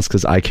could pronounce,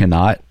 because I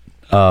cannot,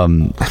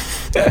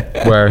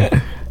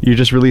 where you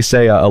just released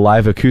a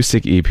live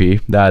acoustic EP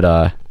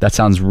that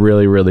sounds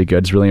really, really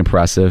good. It's really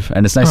impressive,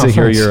 and it's nice to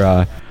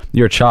hear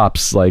your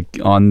chops like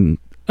on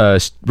a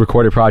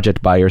recorded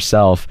project by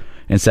yourself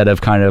instead of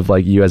kind of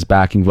like you as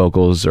backing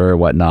vocals or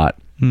whatnot.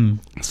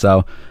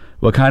 So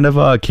what kind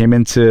of came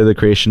into the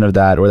creation of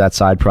that or that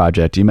side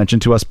project? You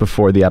mentioned to us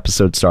before the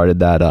episode started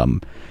that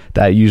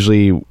that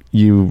usually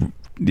you've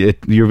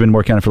been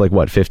working on it for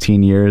like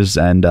 15 years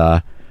and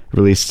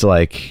released 2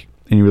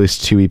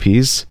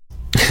 EPs,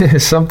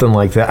 something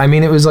like that. I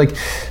mean, it was like,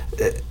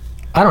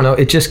 I don't know,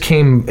 it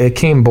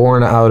came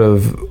born out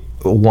of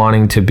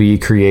wanting to be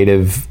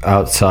creative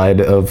outside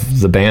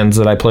of the bands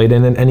that I played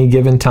in at any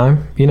given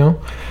time,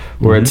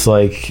 where it's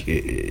like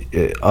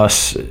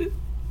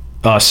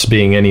us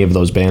being any of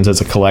those bands as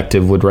a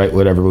collective would write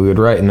whatever we would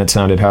write, and it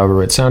sounded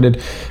however it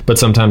sounded. But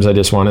sometimes I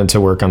just wanted to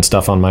work on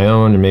stuff on my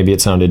own, and maybe it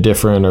sounded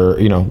different, or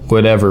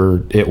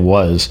whatever it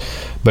was.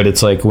 But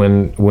it's like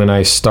when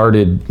I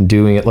started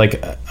doing it,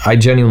 like I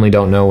genuinely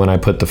don't know when I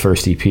put the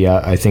first EP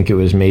out. I think it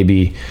was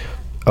maybe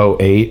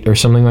 2008 or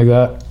something like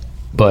that.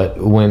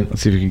 But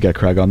let's see if we can get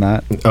Craig on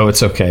that. Oh,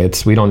 it's okay.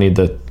 We don't need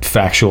the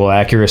factual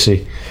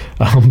accuracy.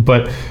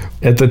 But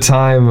at the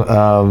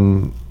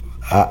time,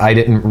 I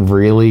didn't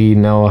really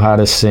know how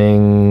to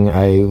sing.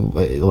 I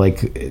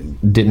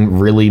didn't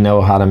really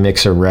know how to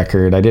mix a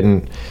record. I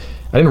didn't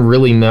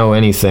really know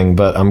anything.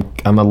 But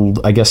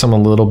I guess I'm a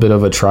little bit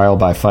of a trial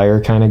by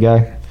fire kind of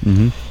guy.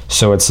 Mm-hmm.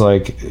 So it's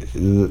like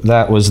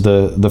that was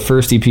the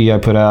first EP I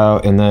put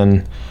out, and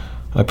then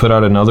I put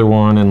out another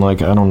one in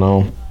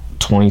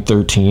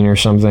 2013 or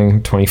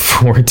something,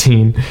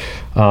 2014,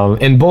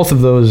 and both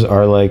of those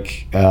are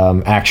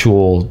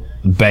actual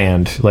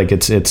band, like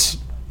it's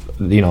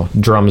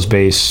drums,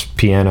 bass,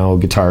 piano,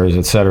 guitars,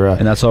 etc.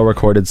 And that's all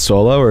recorded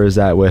solo, or is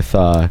that with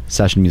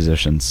session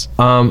musicians?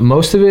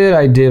 Most of it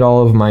I did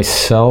all of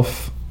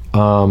myself.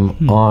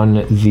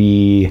 On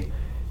the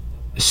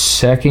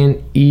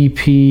second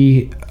EP,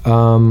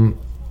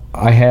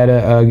 I had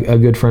a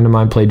good friend of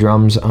mine play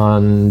drums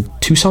on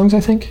 2 songs,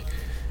 I think.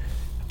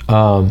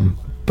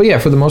 But yeah,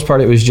 for the most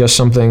part, it was just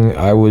something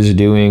I was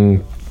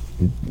doing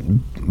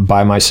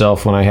by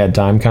myself when I had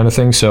time, kind of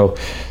thing. So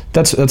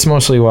that's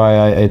mostly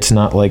why it's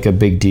not like a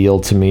big deal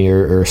to me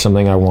or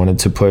something I wanted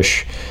to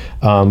push.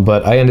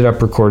 But I ended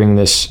up recording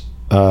this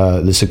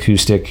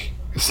acoustic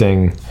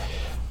thing.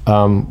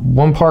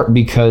 One part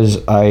because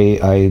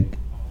I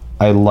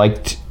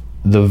liked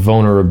the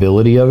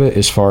vulnerability of it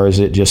as far as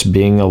it just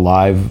being a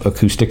live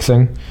acoustic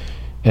thing.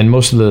 And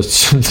most of the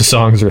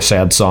songs are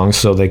sad songs,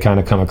 so they kind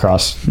of come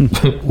across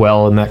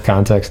well in that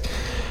context.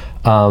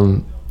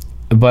 But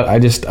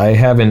I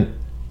haven't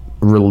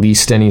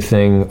released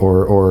anything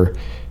or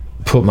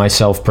put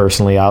myself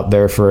personally out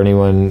there for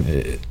anyone,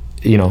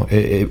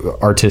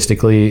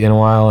 artistically in a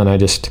while. And I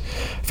just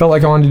felt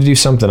like I wanted to do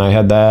something. I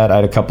had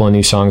a couple of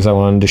new songs I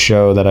wanted to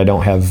show that I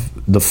don't have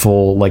the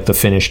full, the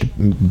finished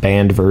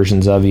band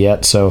versions of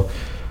yet. So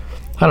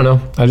I don't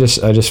know. I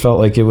just felt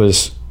like it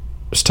was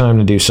time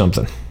to do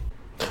something.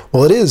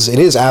 Well, it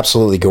is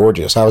absolutely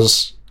gorgeous. I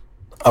was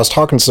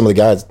talking to some of the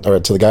guys, or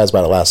to the guys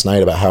about it last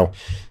night, about how,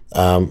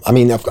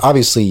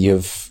 obviously you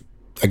have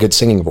a good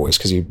singing voice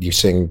because you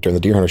sing during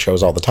the Deer Hunter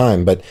shows all the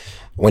time, but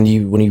when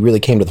you really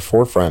came to the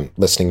forefront,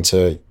 listening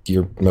to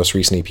your most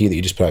recent EP that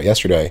you just put out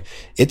yesterday,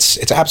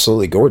 it's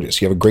absolutely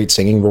gorgeous. You have a great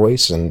singing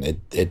voice, and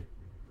it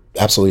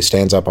absolutely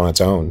stands up on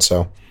its own.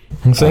 So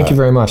thank you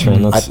very much,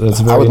 man. That's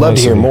very I would love nice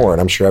to hear of you. more, and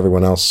I'm sure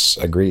everyone else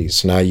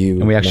agrees. Now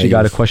and we actually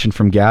got a question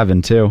from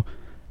Gavin too.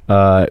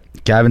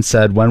 Gavin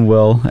said, when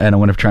will, and I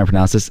want to try and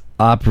pronounce this,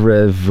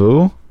 Apres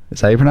Vous? Is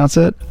that how you pronounce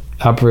it?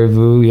 Apres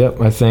Vous,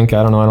 yep, I think.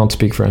 I don't know. I don't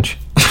speak French.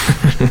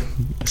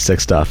 Sick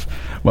stuff.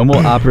 When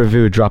will Apres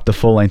Vous drop the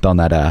full length on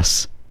that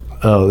ass?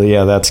 Oh,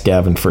 yeah, that's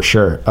Gavin for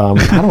sure. I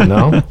don't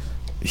know.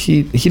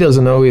 He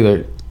doesn't know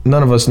either.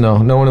 None of us know.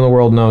 No one in the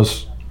world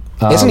knows.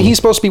 Isn't he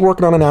supposed to be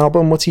working on an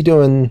album? What's he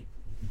doing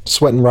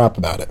sweating rap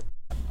about it?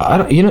 I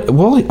don't,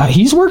 well,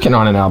 he's working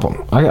on an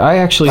album. I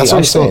actually, that's what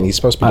I'm saying. He's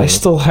supposed to be I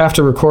still have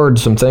to record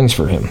some things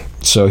for him.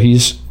 So he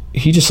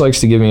just likes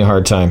to give me a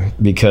hard time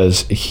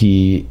because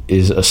he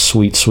is a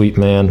sweet, sweet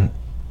man.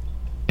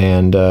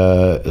 And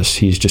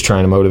he's just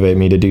trying to motivate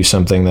me to do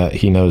something that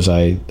he knows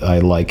I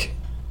like,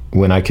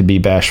 when I could be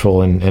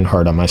bashful and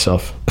hard on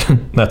myself.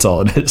 That's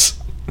all it is.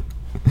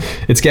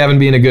 It's Gavin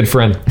being a good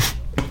friend.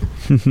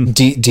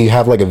 Do you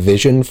have like a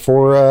vision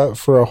for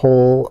a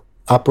whole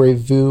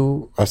Apres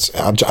Vous?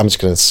 I'm just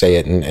going to say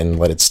it and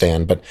let it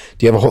stand. But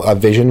do you have a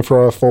vision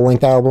for a full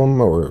length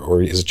album,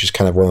 or is it just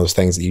kind of one of those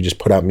things that you just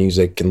put out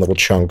music in little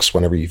chunks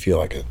whenever you feel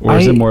like it? Or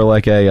is it more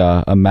like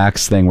a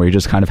Max thing where you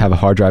just kind of have a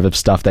hard drive of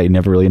stuff that you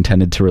never really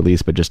intended to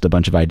release, but just a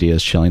bunch of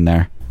ideas chilling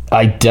there?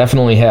 I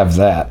definitely have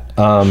that.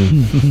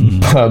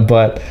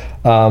 But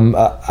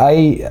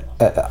I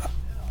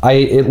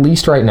at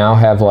least right now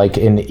have like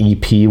an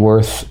EP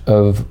worth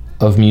of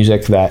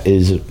music that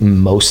is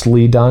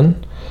mostly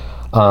done.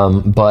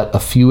 But a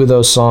few of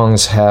those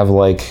songs have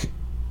like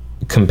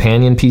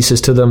companion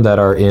pieces to them that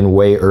are in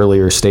way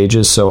earlier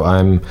stages. So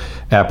I'm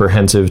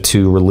apprehensive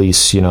to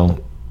release,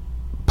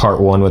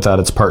 part 1 without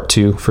its part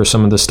 2 for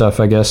some of the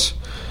stuff, I guess.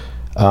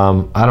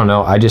 I don't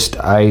know. I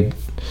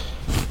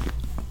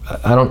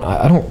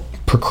don't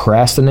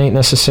procrastinate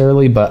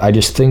necessarily, but I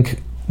just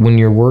think when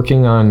you're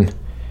working on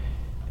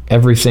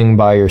everything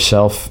by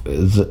yourself,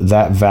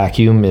 that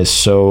vacuum is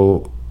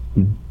so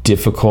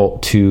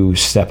difficult to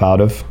step out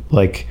of.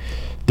 Like,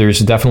 there's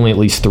definitely at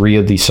least 3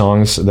 of these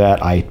songs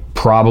that I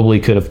probably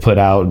could have put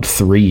out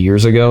 3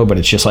 years ago, but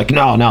it's just like,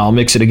 no, I'll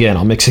mix it again.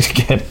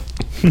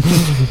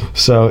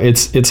 So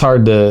it's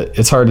hard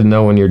to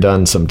know when you're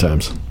done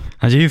sometimes.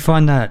 And do you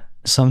find that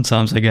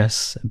sometimes, I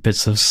guess,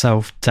 bits of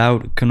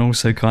self-doubt can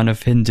also kind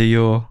of hinder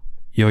your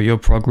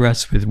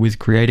progress with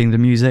creating the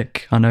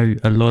music? I know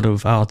a lot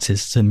of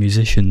artists and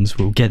musicians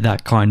will get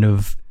that kind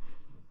of,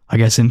 I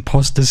guess,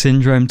 imposter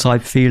syndrome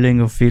type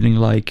feeling, of feeling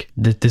like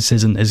that this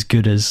isn't as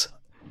good as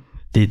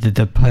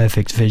the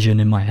perfect vision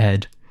in my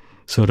head,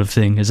 sort of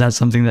thing. Is that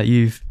something that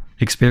you've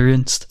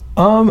experienced?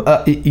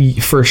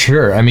 For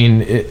sure. I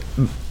mean,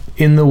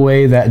 in the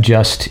way that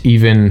just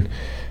even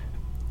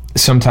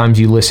sometimes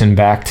you listen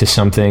back to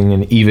something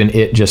and even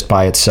it just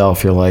by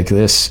itself, you're like,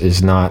 this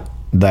is not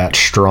that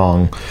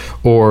strong.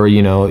 Or,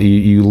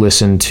 you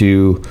listen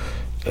to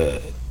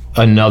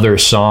another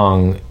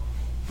song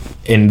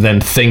and then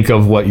think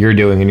of what you're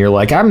doing and you're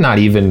like, I'm not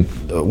even,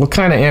 what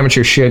kind of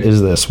amateur shit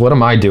is this? What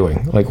am I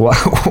doing? Like,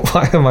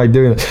 why am I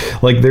doing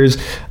this? Like, there's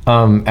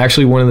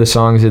actually one of the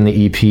songs in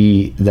the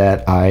EP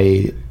that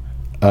I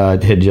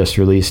had just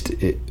released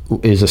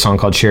is a song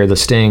called Share the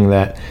Sting,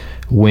 that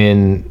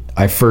when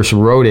I first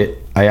wrote it,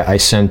 I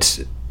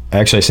sent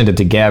it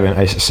to Gavin.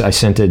 I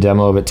sent a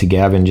demo of it to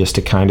Gavin just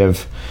to kind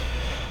of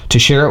to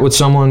share it with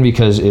someone,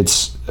 because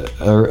it's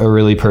a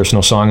really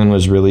personal song and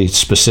was really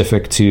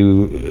specific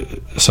to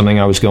something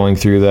I was going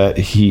through that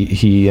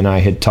he and I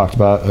had talked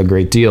about a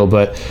great deal.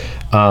 But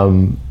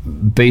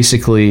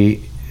basically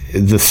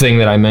the thing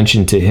that I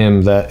mentioned to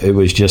him, that it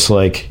was just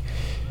like,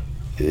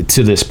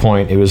 to this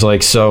point, it was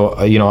like, so,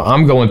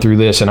 I'm going through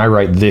this and I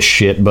write this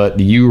shit, but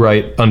you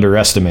write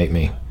underestimate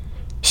me.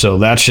 So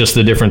that's just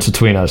the difference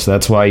between us.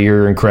 That's why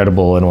you're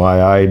incredible and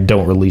why I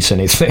don't release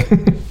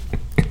anything.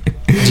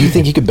 Do you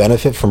think you could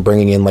benefit from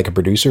bringing in like a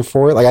producer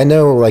for it? Like, I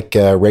know like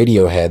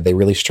Radiohead, they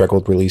really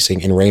struggled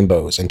releasing In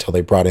Rainbows until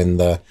they brought in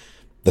the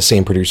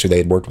same producer they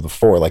had worked with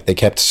before. Like, they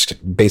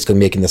kept basically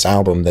making this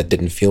album that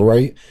didn't feel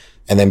right,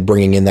 and then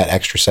bringing in that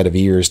extra set of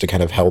ears to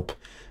kind of help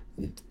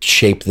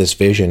shape this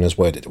vision is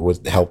what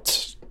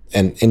helped.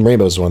 And In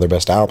Rainbows is one of their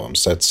best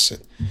albums. That's,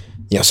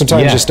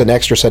 sometimes just an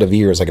extra set of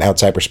ears, like an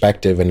outside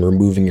perspective and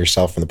removing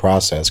yourself from the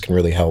process, can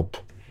really help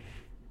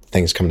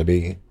things come to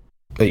be.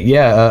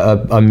 Yeah,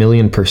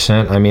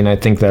 1,000,000%. I mean, I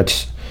think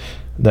that's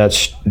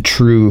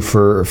true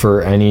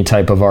for any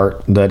type of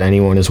art that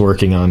anyone is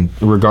working on,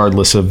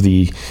 regardless of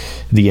the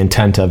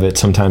intent of it.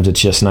 Sometimes it's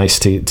just nice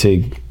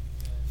to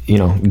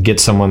get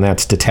someone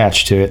that's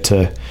detached to it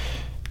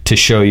to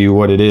show you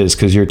what it is,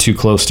 because you're too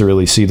close to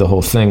really see the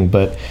whole thing.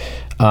 But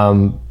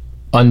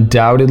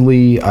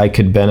undoubtedly, I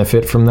could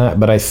benefit from that.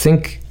 But I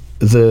think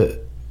the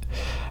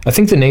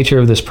nature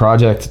of this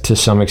project, to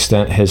some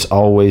extent, has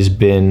always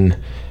been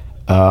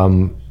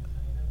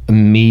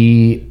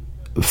me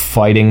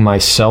fighting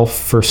myself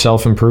for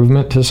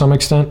self-improvement to some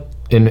extent.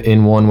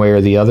 in one way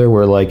or the other,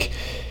 where like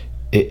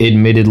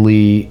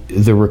admittedly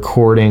the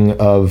recording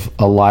of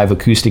a live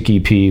acoustic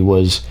EP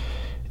was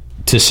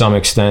to some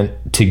extent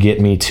to get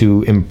me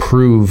to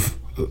improve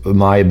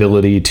my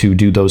ability to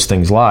do those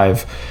things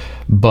live.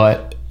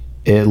 But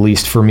at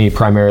least for me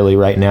primarily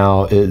right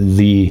now,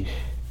 the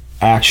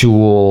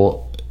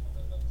actual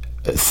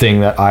thing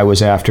that I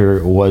was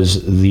after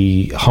was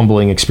the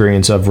humbling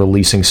experience of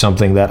releasing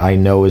something that I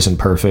know isn't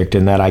perfect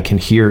and that I can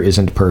hear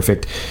isn't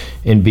perfect,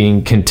 and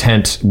being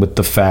content with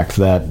the fact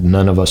that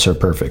none of us are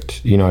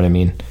perfect. You know what I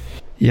mean?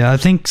 Yeah, I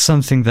think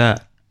something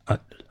that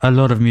a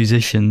lot of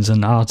musicians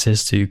and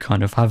artists who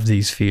kind of have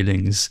these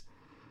feelings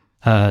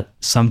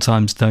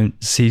sometimes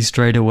don't see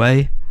straight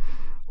away,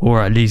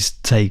 or at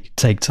least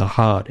take to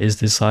heart, is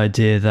this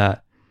idea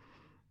that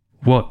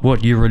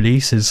what you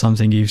release is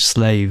something you've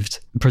slaved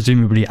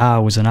presumably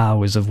hours and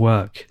hours of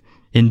work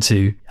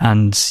into,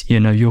 and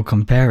you're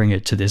comparing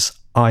it to this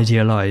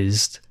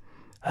idealized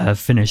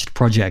finished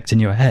project in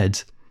your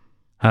head,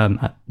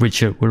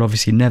 which it will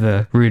obviously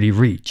never really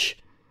reach,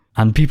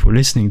 and people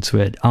listening to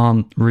it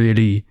aren't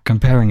really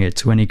comparing it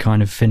to any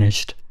kind of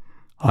finished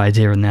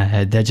idea in their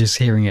head. They're just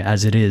hearing it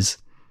as it is.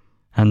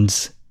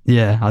 And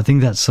yeah, I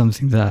think that's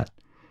something that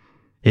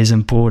is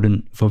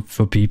important for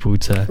people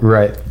to,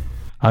 right,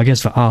 I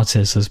guess for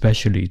artists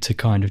especially, to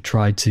kind of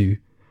try to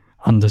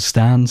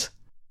understand.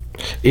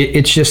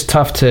 It's just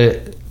tough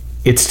to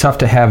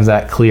have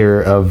that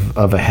clear of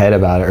a head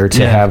about it, or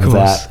to have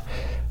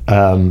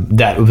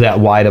that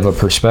wide of a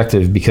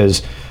perspective,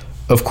 because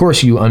of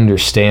course you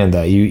understand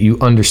that you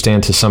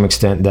understand to some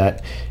extent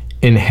that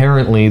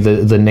inherently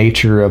the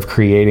nature of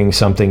creating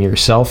something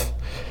yourself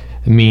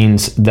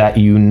means that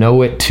you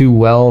know it too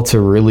well to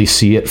really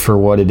see it for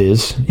what it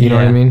is. You know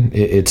what I mean?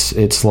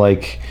 It's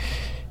like,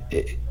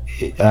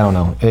 I don't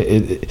know.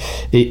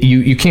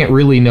 You can't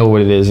really know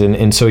what it is,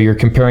 and so you're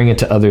comparing it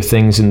to other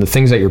things, and the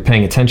things that you're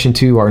paying attention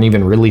to aren't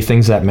even really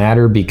things that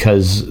matter,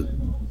 because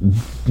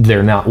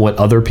they're not what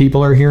other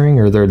people are hearing,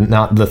 or they're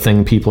not the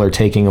thing people are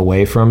taking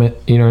away from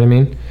it. You know what I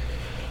mean?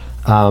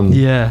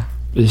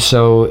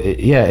 So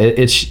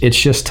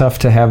it's just tough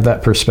to have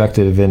that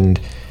perspective, and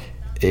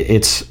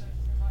it's,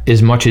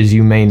 as much as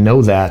you may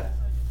know that,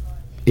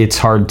 it's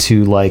hard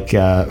to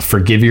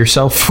forgive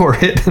yourself for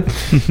it.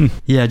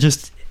 Yeah,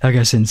 just, I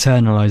guess,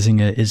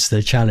 internalizing it is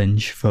the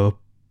challenge for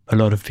a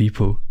lot of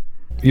people.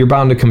 You're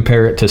bound to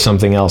compare it to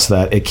something else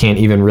that it can't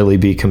even really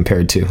be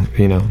compared to,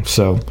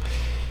 so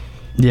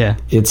yeah,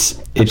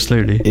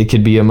 absolutely. It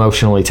could be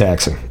emotionally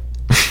taxing.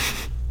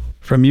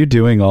 From you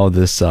doing all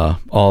this,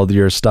 all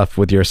your stuff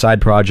with your side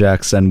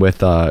projects, and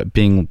with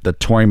being the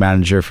touring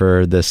manager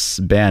for this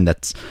band,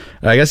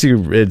 I guess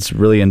it's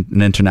really an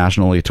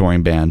internationally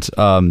touring band.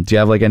 Do you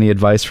have any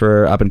advice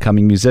for up and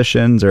coming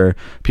musicians or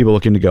people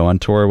looking to go on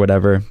tour or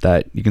whatever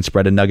that you can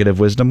spread a nugget of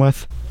wisdom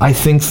with? I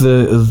think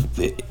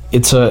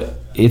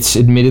it's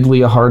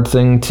admittedly a hard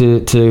thing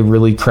to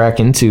really crack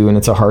into, and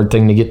it's a hard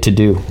thing to get to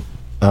do.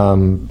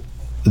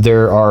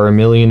 There are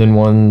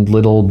 1,000,001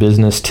 little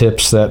business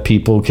tips that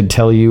people could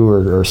tell you,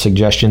 or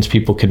suggestions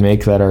people could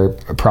make that are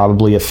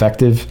probably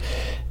effective.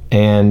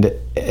 And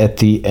at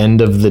the end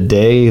of the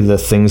day, the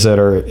things that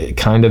are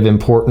kind of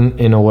important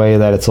in a way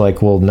that it's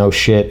like, well, no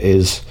shit,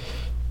 is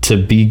to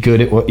be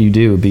good at what you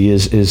do. Be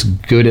as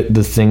good at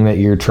the thing that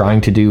you're trying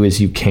to do as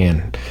you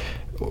can.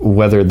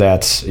 Whether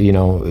that's,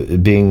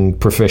 being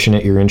proficient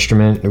at your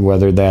instrument, or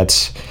whether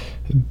that's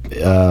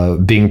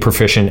being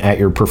proficient at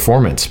your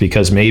performance,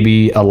 because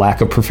maybe a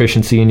lack of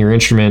proficiency in your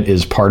instrument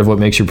is part of what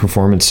makes your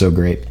performance so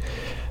great.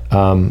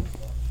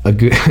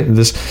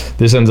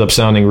 This ends up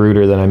sounding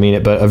ruder than I mean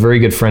it, but a very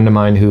good friend of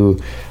mine who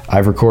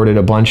I've recorded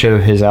a bunch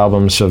of his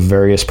albums of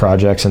various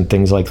projects and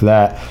things like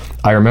that.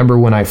 I remember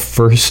when I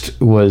first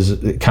was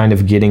kind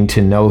of getting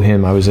to know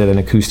him, I was at an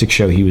acoustic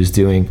show he was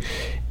doing,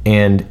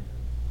 and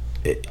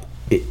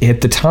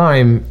at the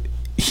time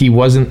he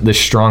wasn't the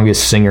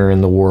strongest singer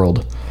in the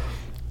world.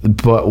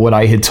 But what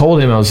I had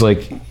told him, I was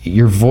like,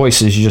 your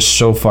voice is just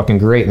so fucking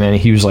great, man. And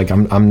he was like,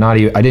 I'm not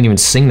even, I didn't even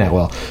sing that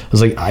well. I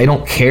was like, I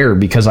don't care,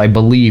 because I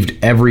believed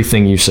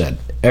everything you said.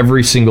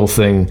 Every single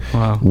thing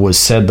was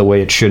said the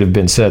way it should have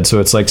been said. So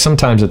it's like,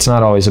 sometimes it's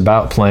not always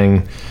about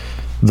playing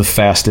the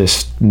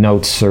fastest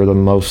notes or the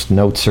most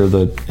notes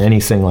or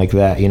anything like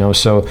that,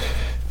 So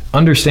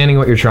understanding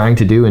what you're trying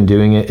to do and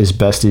doing it as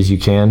best as you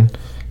can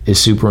is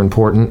super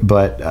important.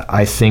 But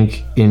I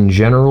think in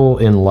general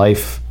in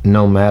life,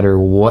 no matter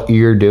what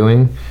you're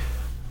doing,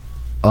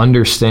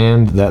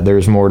 understand that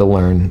there's more to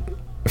learn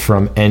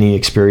from any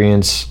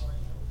experience,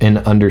 and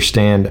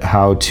understand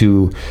how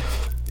to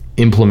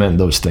implement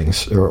those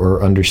things,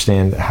 or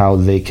understand how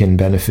they can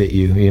benefit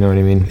you. You know what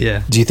I mean?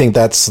 Yeah. Do you think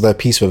that's the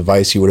piece of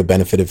advice you would have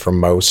benefited from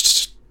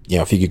most,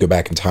 if you could go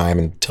back in time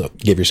and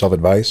give yourself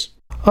advice?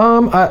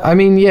 I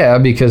mean, yeah,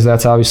 because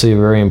that's obviously a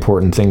very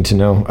important thing to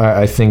know.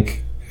 I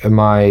think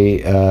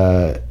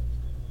the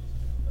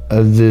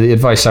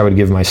advice I would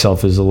give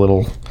myself is a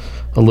little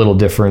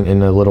different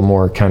and a little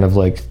more kind of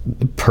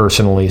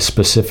personally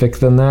specific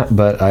than that.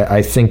 But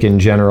I think in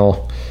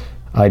general,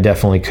 I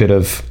definitely could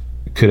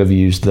have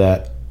used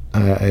that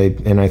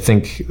I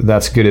think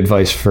that's good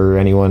advice for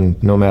anyone,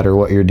 no matter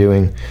what you're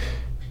doing,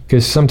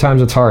 because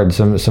sometimes it's hard.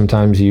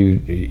 Sometimes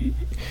you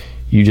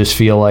just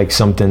feel like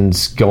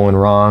something's going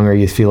wrong, or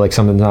you feel like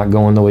something's not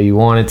going the way you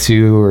want it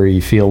to, or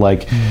you feel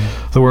like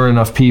there weren't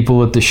enough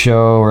people at the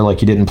show, or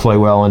like you didn't play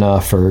well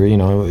enough, or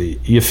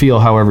you feel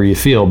however you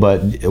feel.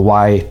 But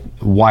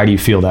why do you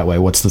feel that way?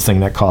 What's the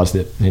thing that caused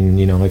it? And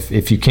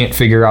if you can't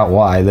figure out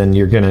why, then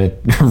you're gonna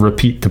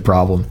repeat the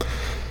problem.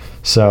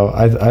 So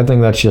I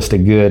think that's just a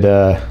good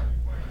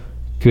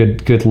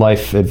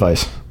life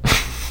advice.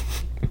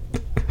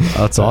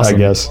 That's awesome. I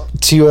guess.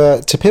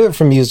 To pivot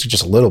from music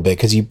just a little bit,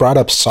 because you brought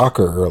up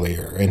soccer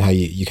earlier and how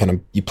you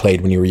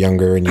played when you were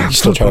younger, and you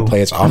still try to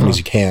play as often as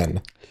you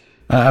can.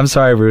 I'm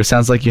sorry, Bruce.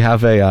 Sounds like you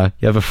have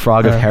a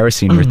frog of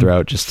heresy in your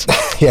throat. Just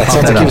yeah, it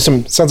sounds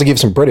like you have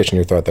some British in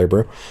your throat there,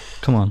 bro.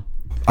 Come on.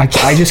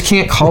 I just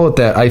can't call it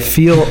that. I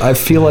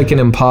feel like an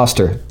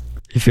imposter.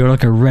 You feel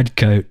like a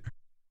redcoat.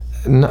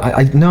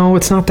 No,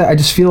 it's not that. I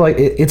just feel like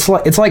it's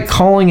like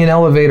calling an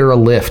elevator a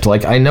lift.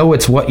 Like, I know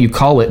it's what you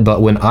call it,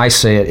 but when I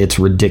say it, it's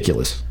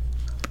ridiculous.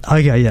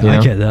 I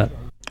get that.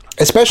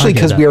 Especially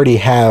because we already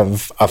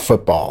have a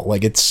football.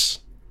 Like, it's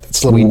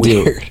a little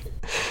weird.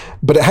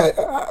 But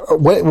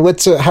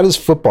how does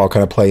football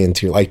kind of play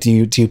into? Like, do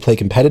you play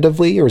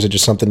competitively, or is it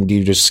just something? Do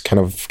you just kind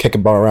of kick a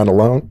ball around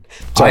alone?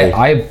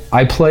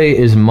 I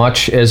play as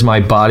much as my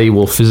body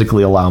will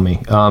physically allow me.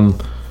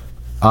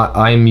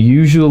 I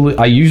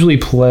usually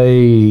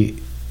play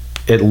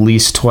at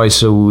least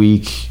twice a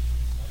week,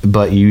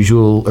 but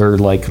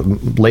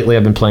lately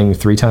I've been playing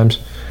 3 times,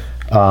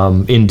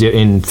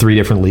 in 3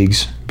 different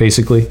leagues,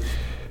 basically.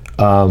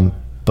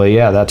 But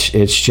yeah,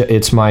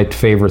 it's my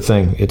favorite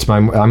thing.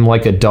 I'm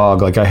like a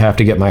dog. Like, I have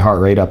to get my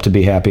heart rate up to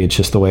be happy. It's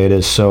just the way it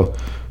is. So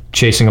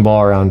chasing a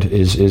ball around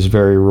is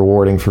very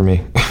rewarding for me.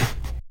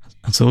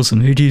 That's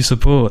awesome. Who do you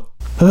support?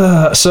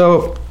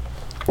 So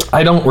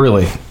I don't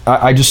really.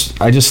 I just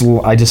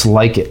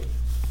like it.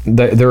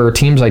 There are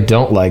teams I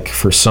don't like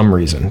for some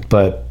reason,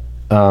 but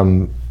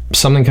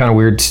something kind of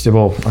weird.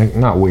 Well,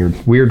 not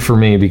weird. Weird for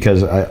me,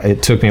 because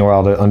it took me a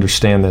while to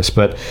understand this.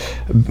 But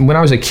when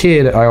I was a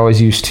kid, I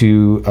always used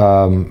to.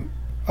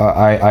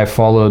 I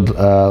followed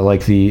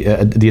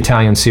the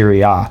Italian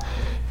Serie A.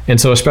 And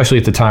so, especially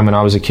at the time when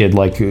I was a kid,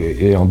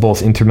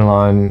 both Inter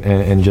Milan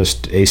and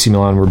just AC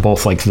Milan were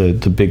both like the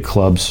big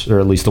clubs, or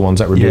at least the ones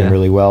that were doing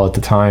really well at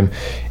the time.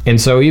 And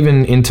so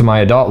even into my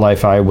adult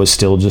life, I was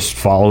still just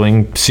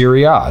following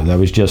Serie A. That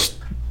was just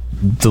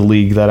the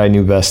league that I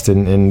knew best,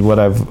 and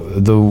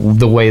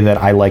the way that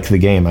I like the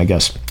game, I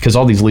guess, because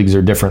all these leagues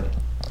are different.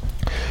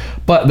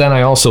 But then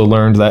I also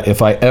learned that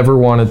if I ever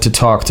wanted to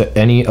talk to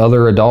any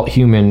other adult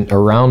human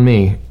around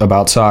me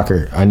about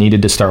soccer, I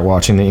needed to start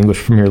watching the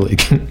English Premier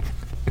League.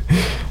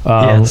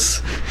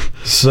 Yes.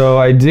 So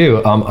I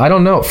do. I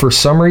don't know. For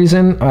some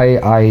reason,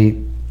 I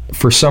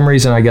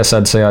guess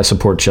I'd say I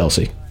support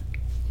Chelsea.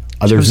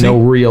 There's no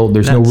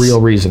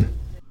real reason.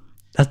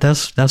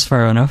 That's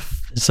fair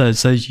enough.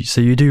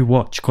 So you do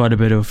watch quite a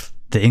bit of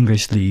the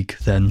English league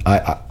then?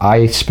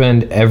 I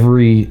spend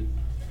every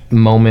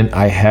moment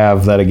I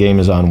have that a game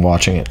is on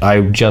watching it.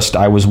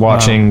 I was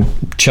watching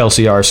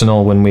Chelsea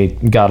Arsenal when we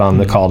got on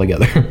the call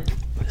together.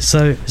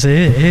 So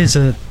here's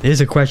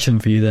a question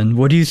for you then.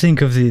 What do you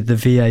think of the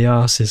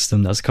VAR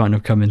system that's kind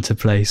of come into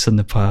place in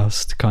the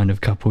past kind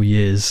of couple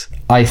years?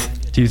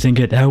 Do you think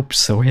it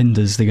helps or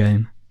hinders the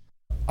game?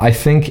 I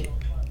think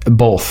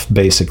both,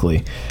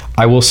 basically.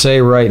 I will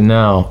say right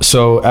now,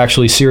 so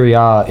actually Serie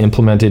A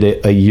implemented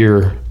it a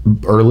year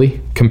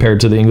early compared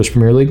to the English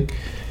Premier League.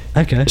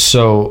 Okay.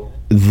 So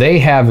they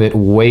have it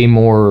way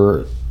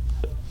more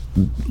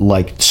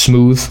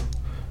smooth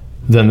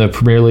than the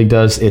Premier League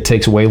does. It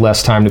takes way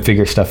less time to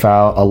figure stuff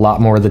out. A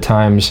lot more of the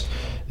times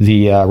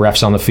the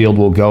refs on the field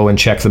will go and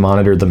check the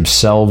monitor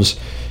themselves.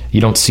 You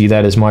don't see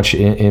that as much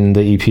in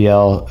the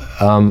EPL.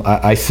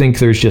 I think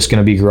there's just going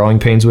to be growing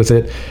pains with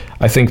it.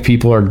 I think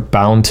people are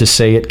bound to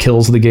say it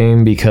kills the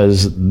game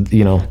because,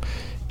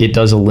 it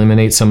does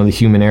eliminate some of the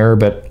human error,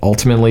 but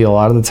ultimately a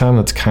lot of the time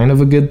that's kind of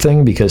a good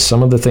thing because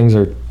some of the things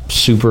are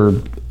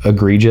super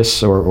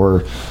egregious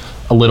or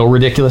a little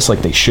ridiculous,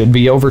 like they should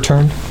be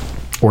overturned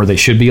or they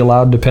should be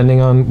allowed depending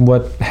on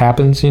what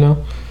happens,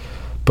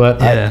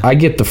 But yeah. I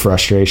get the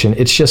frustration.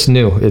 It's just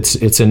new.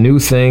 It's a new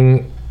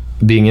thing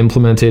being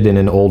implemented in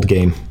an old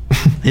game.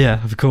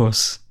 Yeah, of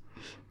course.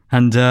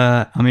 And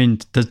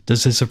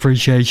does this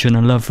appreciation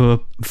and love for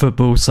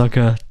football,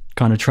 soccer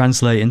kind of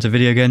translate into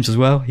video games as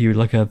well? You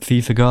like a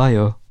FIFA guy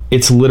or?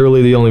 It's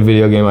literally the only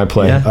video game I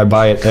play. Yeah. I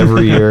buy it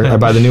every year. I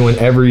buy the new one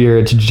every year.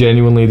 It's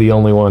genuinely the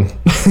only one.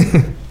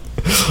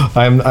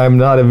 I'm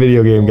not a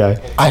video game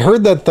guy. I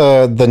heard that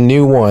the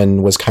new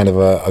one was kind of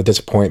a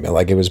disappointment.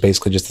 Like it was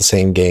basically just the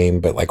same game,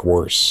 but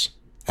worse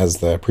as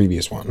the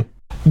previous one.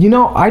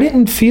 I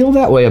didn't feel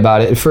that way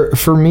about it.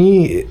 For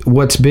me,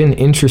 what's been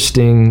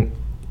interesting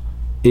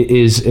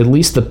is at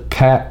least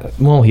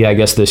I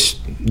guess this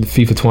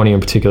FIFA 20 in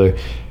particular.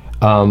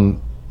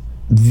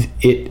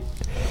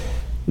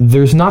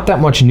 There's not that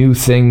much new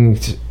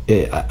things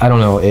I don't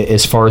know,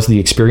 as far as the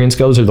experience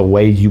goes or the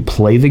way you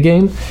play the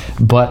game,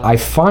 but I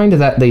find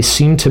that they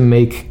seem to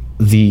make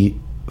the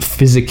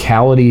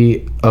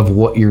physicality of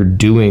what you're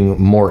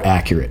doing more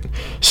accurate.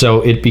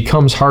 So it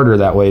becomes harder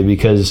that way,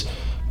 because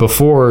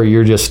before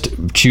you're just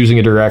choosing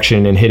a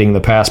direction and hitting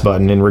the pass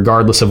button, and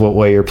regardless of what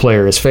way your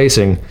player is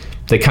facing,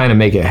 they kind of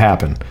make it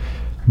happen.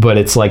 But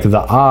it's like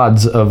the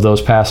odds of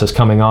those passes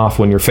coming off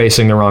when you're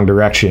facing the wrong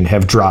direction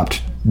have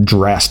dropped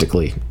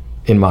drastically,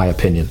 in my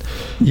opinion.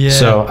 Yeah.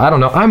 So I don't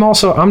know.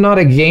 I'm not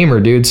a gamer,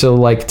 dude. So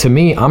like, to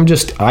me, I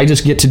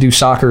just get to do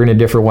soccer in a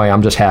different way.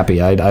 I'm just happy.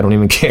 I don't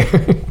even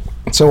care.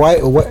 So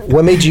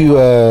what made you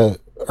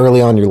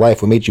early on in your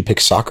life? What made you pick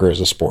soccer as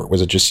a sport?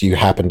 Was it just you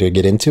happened to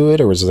get into it,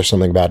 or was there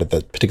something about it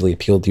that particularly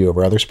appealed to you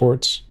over other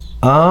sports?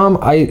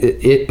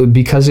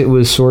 Because it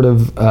was sort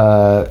of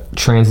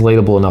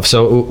translatable enough.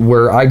 So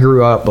where I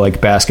grew up,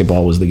 like,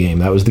 basketball was the game.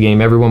 That was the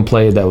game everyone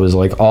played. That was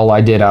like all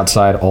I did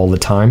outside all the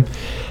time.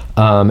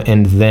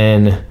 And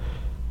then,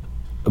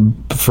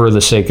 for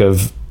the sake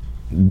of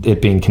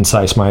it being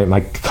concise,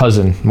 my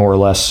cousin, more or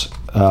less,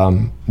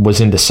 was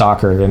into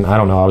soccer, and I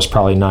don't know, I was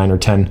probably 9 or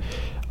 10,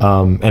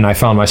 and I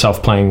found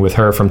myself playing with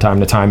her from time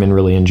to time and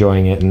really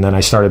enjoying it. And then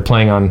I started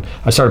playing on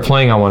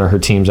one of her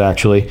teams,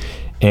 actually,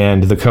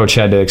 and the coach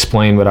had to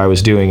explain what I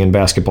was doing in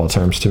basketball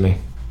terms to me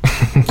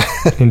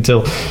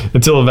until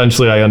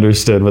eventually I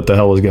understood what the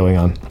hell was going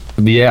on.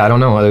 But yeah, I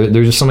don't know,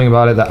 there's just something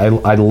about it that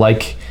I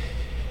like.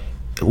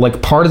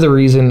 Like, part of the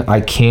reason I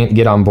can't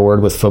get on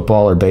board with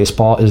football or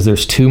baseball is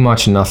there's too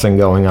much nothing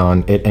going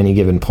on at any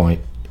given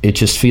point. It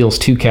just feels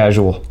too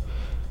casual.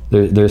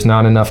 There's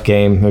not enough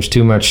game. There's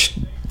too much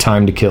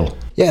time to kill.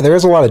 Yeah, there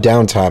is a lot of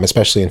downtime,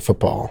 especially in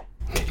football.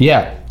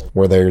 Yeah,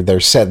 where they're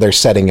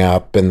setting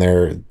up and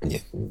they're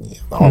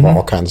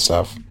all kinds of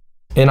stuff.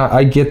 And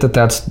I get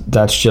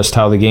that's just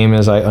how the game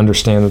is. I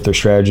understand that there's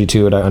strategy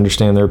to it. I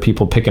understand there are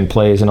people picking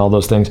plays and all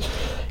those things.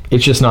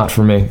 It's just not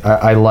for me.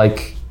 I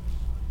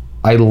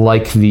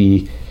like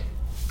the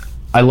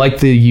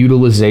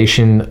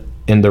utilization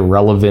and the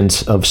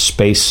relevance of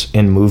space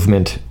and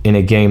movement in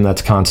a game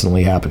that's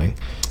constantly happening.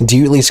 Do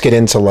you at least get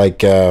into,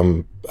 like,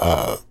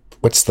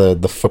 what's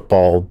the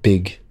football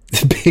big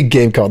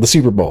game called? The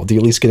Super Bowl. Do you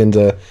at least get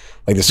into,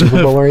 like, the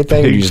Super Bowl or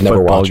anything? Or you just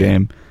never watch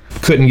game.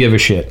 Couldn't give a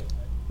shit.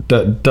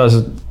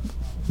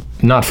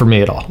 Not for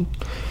me at all.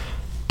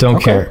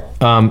 Don't care.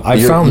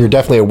 You're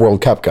definitely a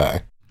World Cup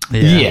guy.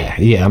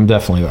 Yeah.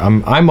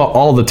 I'm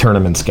all the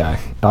tournaments guy.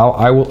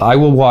 I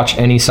will watch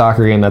any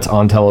soccer game that's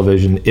on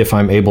television if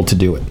I'm able to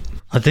do it.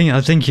 I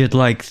think you'd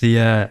like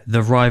the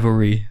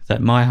rivalry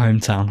that my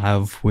hometown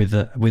have with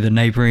a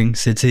neighbouring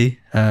city.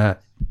 I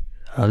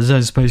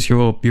suppose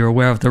you're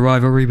aware of the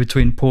rivalry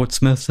between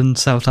Portsmouth and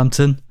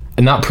Southampton.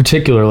 Not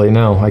particularly,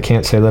 no. I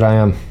can't say that I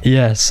am.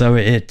 Yeah, so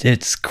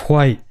it's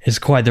quite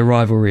the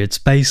rivalry. It's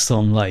based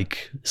on,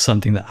 like,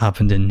 something that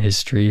happened in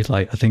history.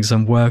 Like, I think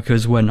some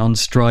workers went on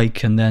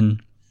strike, and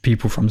then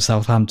people from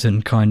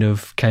Southampton kind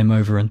of came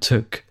over and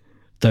took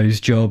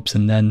those jobs,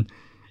 and then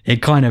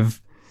it kind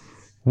of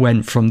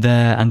went from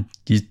there. And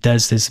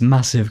there's this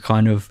massive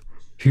kind of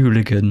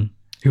hooliganism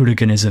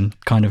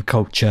kind of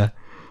culture,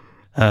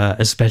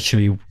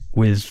 especially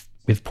with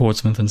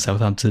Portsmouth and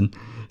Southampton.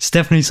 It's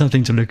definitely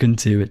something to look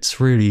into. It's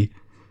really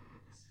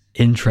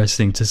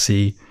interesting to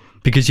see,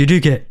 because you do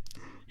get,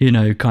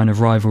 kind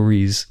of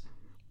rivalries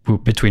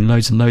between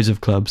loads and loads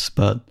of clubs,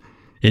 but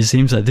it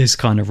seems that this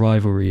kind of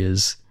rivalry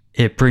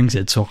it brings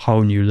it to a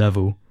whole new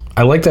level.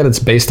 I like that it's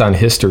based on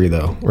history,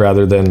 though,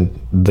 rather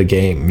than the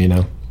game,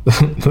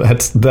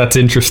 That's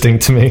interesting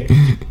to me.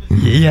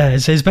 Yeah,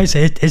 it's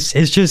basically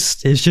it's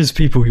just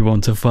people who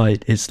want to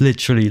fight. It's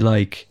literally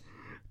like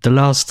the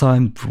last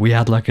time we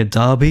had, like, a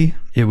derby,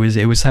 it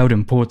was held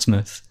in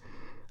Portsmouth,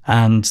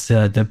 and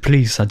the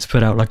police had to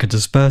put out, like, a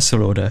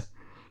dispersal order.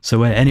 So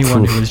where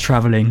anyone who was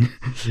travelling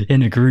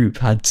in a group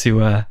had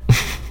to,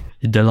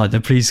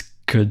 the police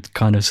could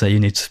kind of say, you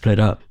need to split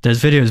up.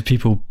 There's videos of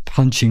people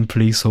punching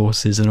police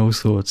horses and all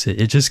sorts.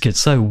 It just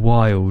gets so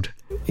wild.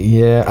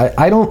 Yeah,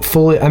 I don't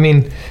fully. I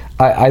mean,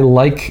 I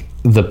like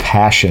the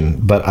passion,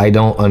 but I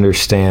don't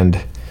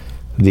understand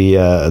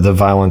the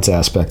violence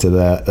aspect of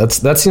that.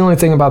 That's the only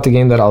thing about the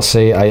game that I'll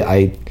say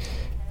I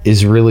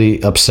is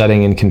really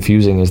upsetting and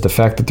confusing, is the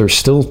fact that there's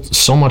still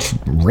so much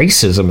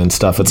racism and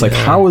stuff. It's like,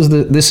 how is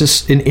this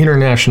is an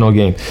international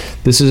game.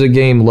 This is a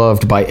game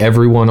loved by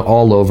everyone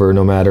all over,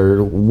 no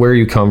matter where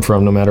you come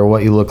from, no matter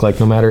what you look like,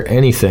 no matter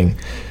anything.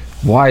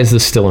 Why is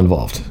this still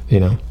involved?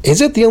 Is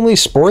it the only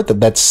sport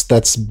that's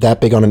that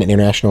big on an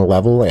international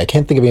level? Like, I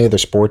can't think of any other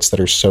sports that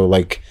are so,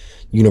 like,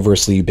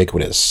 universally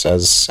ubiquitous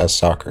as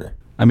soccer.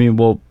 I mean,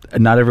 well,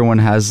 not everyone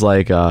has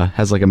like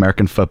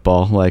American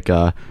football, like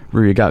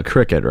where you got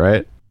cricket,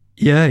 right?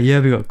 Yeah,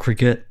 we got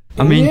cricket.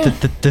 I mean,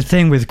 the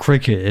thing with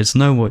cricket is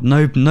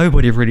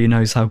nobody really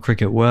knows how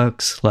cricket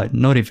works. Like,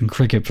 not even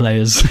cricket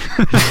players.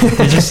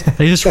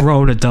 they just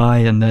roll a die,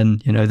 and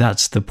then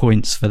that's the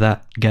points for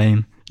that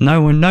game.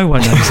 No one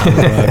knows how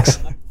it works.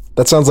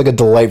 That sounds like a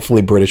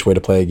delightfully British way to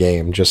play a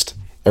game. Just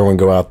everyone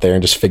go out there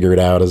and just figure it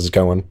out as it's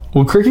going.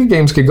 Well, cricket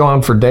games could go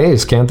on for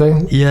days, can't they?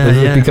 Yeah, Is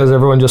it because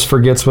everyone just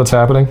forgets what's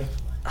happening?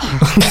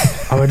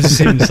 I would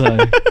assume so.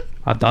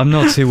 I'm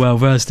not too well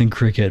versed in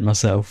cricket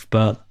myself,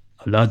 but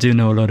I do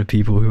know a lot of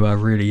people who are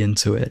really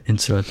into it,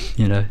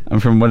 you know.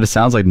 And from what it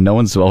sounds like, no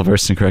one's well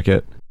versed in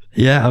cricket.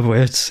 Yeah,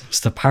 it's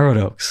the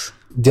paradox.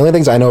 The only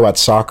things I know about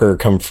soccer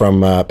come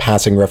from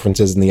passing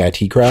references in the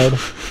IT crowd,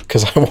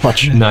 because I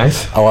watch a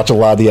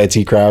lot of the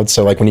IT crowd.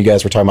 So like when you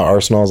guys were talking about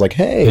Arsenal, I was like,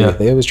 hey,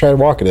 they always try to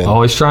walk it in.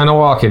 Always trying to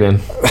walk it in.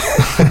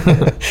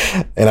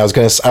 And I was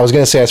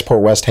gonna say I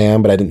support West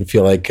Ham, but I didn't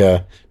feel like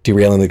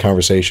derailing the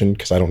conversation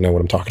because I don't know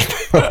what I'm talking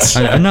about.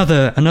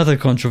 Another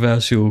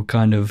controversial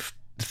kind of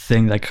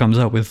thing that comes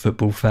up with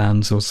football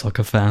fans or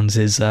soccer fans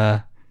is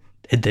the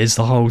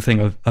whole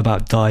thing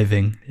about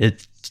diving.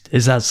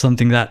 Is that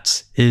something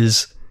that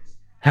is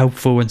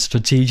helpful and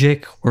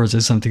strategic, or is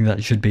it something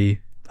that should be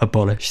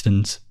abolished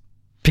and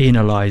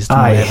penalized?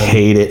 I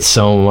hate it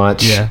so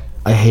much. Yeah,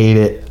 I hate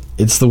it.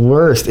 It's the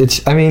worst.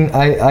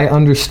 I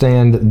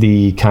understand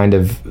the kind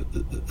of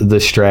the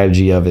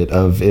strategy of it,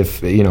 of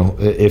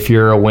if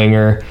you're a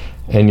winger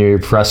and you're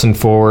pressing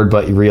forward,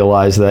 but you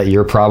realize that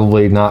you're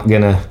probably not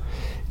gonna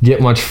get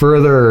much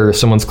further, or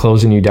someone's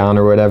closing you down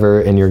or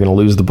whatever, and you're going to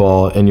lose the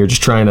ball, and you're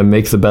just trying to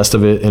make the best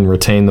of it and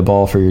retain the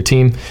ball for your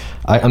team.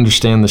 I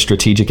understand the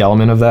strategic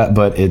element of that,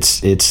 but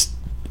it's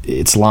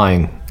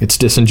lying. It's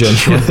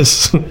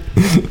disingenuous.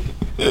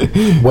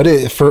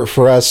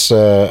 For us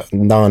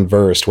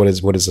non-versed, what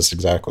is this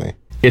exactly?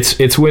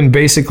 It's when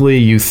basically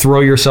you throw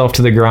yourself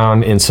to the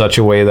ground in such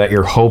a way that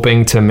you're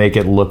hoping to make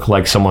it look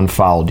like someone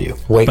fouled you.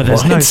 Wait, but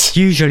there's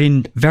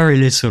usually very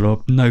little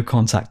or no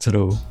contact at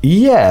all.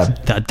 Yeah,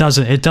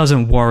 it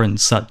doesn't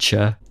warrant such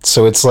a.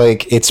 So it's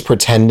like it's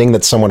pretending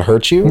that someone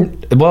hurt you.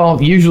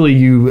 Well,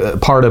 usually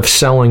part of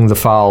selling the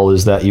foul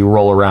is that you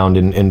roll around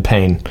in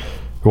pain.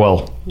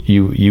 Well,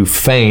 you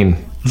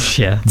feign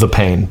the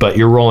pain, but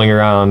you're rolling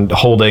around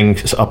holding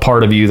a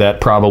part of you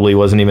that probably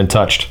wasn't even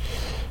touched.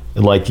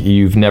 Like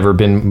you've never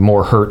been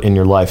more hurt in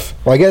your life.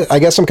 Well, I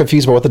guess I'm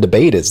confused about what the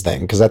debate is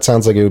then, because that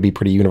sounds like it would be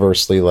pretty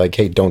universally like,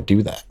 hey, don't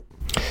do that.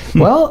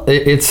 Well,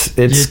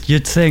 it's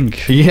you'd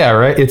think. Yeah,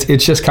 right.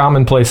 It's just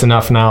commonplace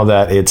enough now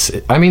that it's.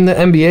 I mean, the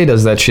NBA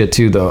does that shit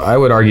too, though. I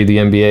would argue the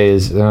NBA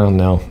is.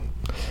 No,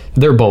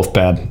 they're both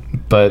bad,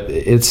 but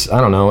it's.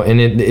 I don't know, and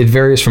it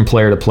varies from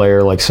player to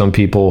player. Like some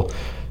people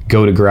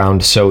go to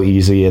ground so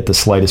easy at the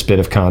slightest bit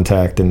of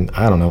contact, and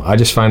I don't know. I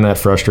just find that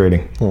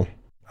frustrating.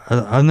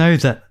 I know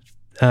that.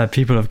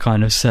 People have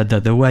kind of said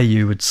that the way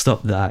you would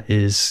stop that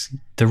is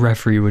the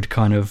referee would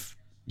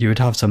you would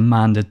have to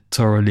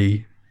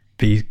mandatorily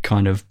be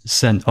kind of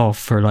sent off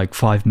for like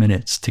 5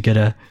 minutes to get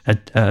a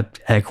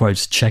air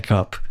quotes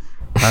checkup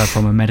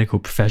from a medical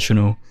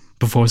professional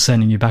before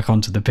sending you back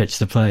onto the pitch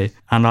to play.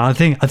 And I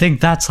think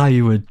that's how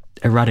you would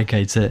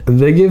eradicate it.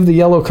 They give the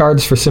yellow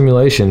cards for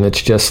simulation.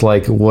 It's just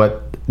like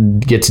what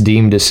gets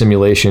deemed as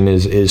simulation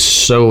is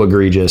so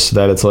egregious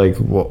that it's like,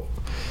 well,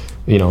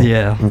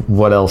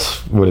 what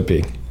else would it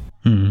be?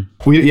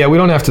 We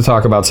don't have to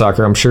talk about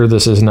soccer. I'm sure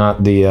this is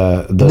not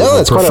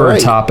the preferred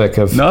topic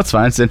of. No, it's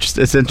fine. It's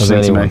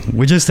interesting to me.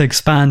 We're just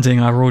expanding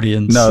our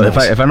audience. No, if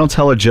I don't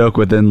tell a joke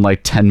within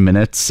like 10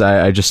 minutes,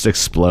 I just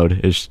explode.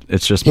 It's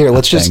just here.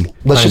 Let's just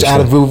add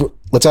a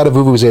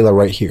vuvuzela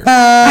right here.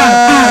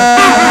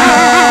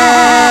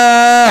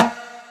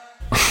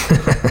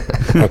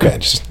 Okay,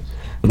 just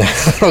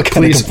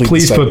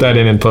please put that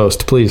in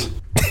post, please.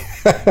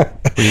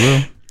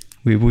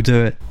 We will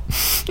do it.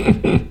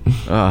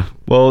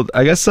 Well,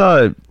 I guess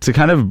to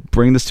kind of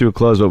bring this to a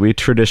close, what we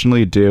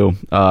traditionally do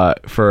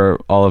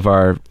for all of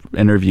our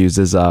interviews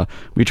is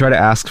we try to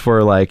ask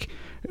for like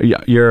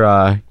your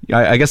I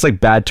guess like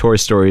bad tour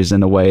stories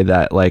in a way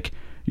that like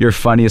your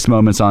funniest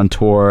moments on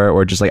tour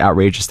or just like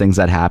outrageous things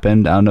that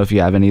happened. I don't know if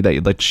you have any that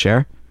you'd like to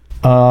share.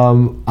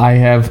 I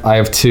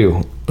have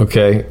two.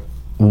 Okay,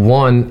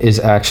 one is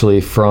actually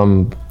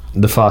from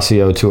the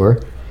Fascio tour.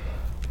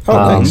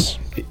 Oh, nice.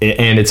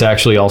 And it's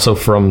actually also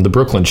from the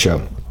Brooklyn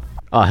show.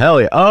 Oh, hell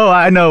yeah. Oh,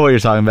 I know what you're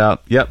talking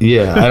about. Yep.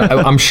 Yeah,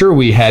 I'm sure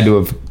we had to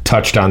have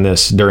touched on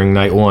this during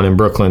night one in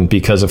Brooklyn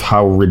because of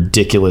how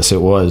ridiculous it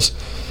was.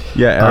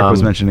 Yeah, Eric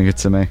was mentioning it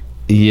to me.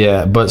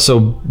 Yeah, but so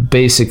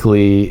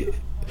basically,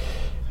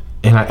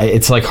 and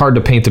it's like hard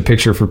to paint the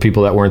picture for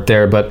people that weren't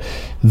there, but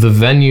the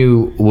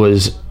venue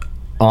was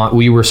on,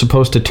 we were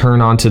supposed to turn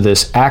onto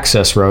this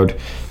access road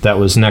that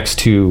was next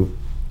to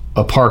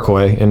a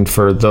parkway. And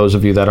for those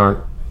of you that aren't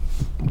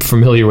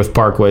familiar with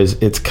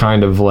parkways, it's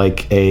kind of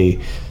like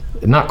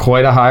not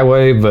quite a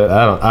highway, but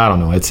I don't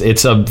know.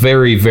 It's a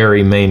very,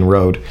 very main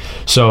road.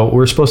 So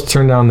we're supposed to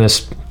turn down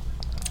this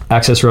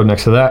access road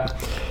next to that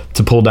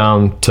to pull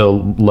down to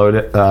load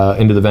it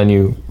into the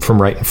venue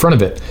from right in front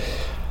of it.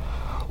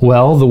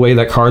 Well, the way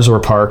that cars were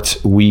parked,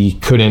 we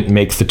couldn't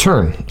make the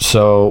turn.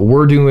 So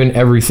we're doing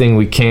everything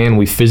we can.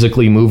 We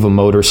physically move a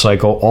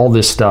motorcycle, all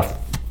this stuff.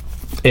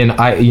 And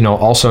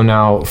also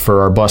now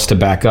for our bus to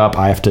back up,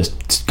 I have to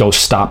go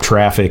stop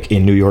traffic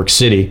in New York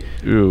City,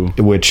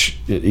 which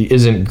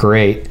isn't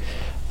great.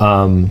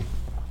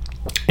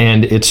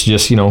 And it's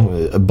just,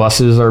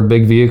 buses are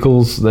big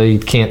vehicles. They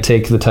can't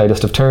take the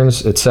tightest of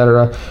turns,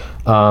 etc.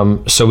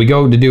 So we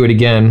go to do it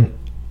again,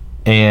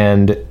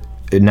 and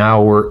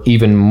now we're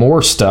even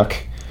more stuck.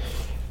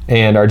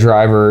 And our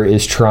driver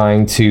is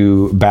trying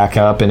to back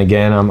up, and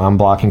again, I'm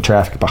blocking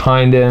traffic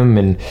behind him,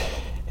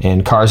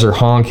 and cars are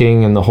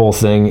honking, and the whole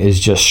thing is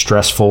just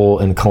stressful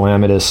and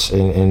calamitous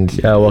and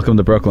yeah. Welcome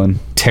to Brooklyn.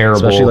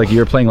 Terrible. Especially like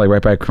you're playing like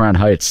right by Crown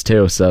Heights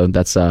too, so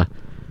that's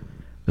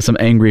some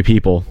angry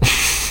people.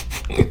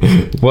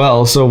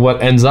 Well, so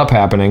what ends up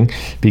happening,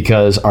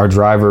 because our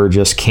driver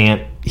just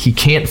can't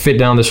fit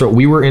down this road.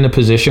 We were in a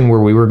position where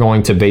we were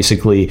going to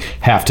basically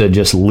have to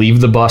just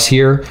leave the bus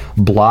here,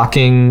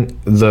 blocking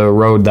the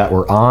road that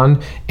we're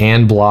on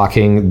and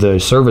blocking the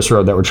service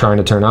road that we're trying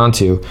to turn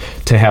onto,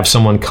 to have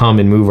someone come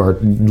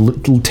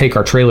and take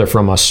our trailer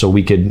from us so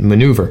we could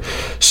maneuver.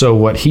 So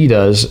what he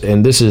does,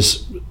 and this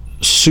is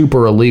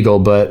super illegal,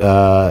 but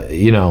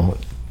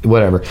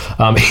whatever.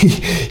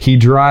 He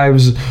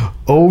drives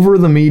over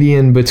the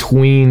median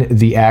between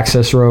the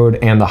access road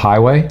and the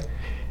highway,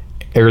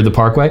 or the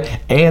parkway,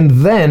 and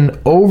then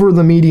over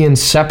the median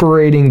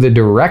separating the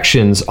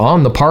directions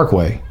on the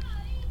parkway,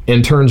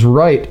 and turns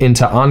right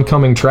into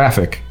oncoming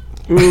traffic.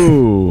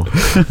 Ooh.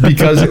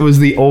 Because it was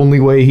the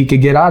only way he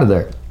could get out of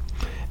there.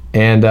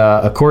 And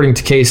according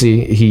to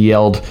Casey, he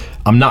yelled,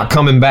 "I'm not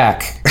coming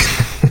back."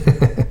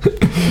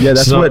 Yeah,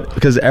 that's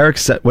because Eric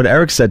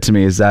said to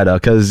me is that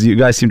because you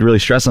guys seemed really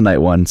stressed on night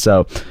one,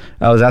 so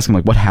I was asking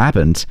like what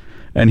happened,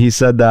 and he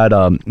said that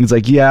he's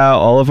like, yeah,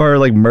 all of our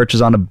like merch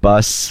is on a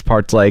bus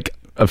parked like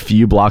a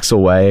few blocks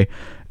away,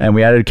 and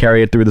we had to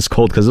carry it through this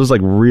cold because it was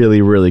like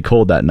really, really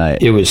cold that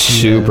night. It was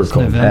super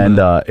cold.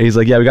 November. And he's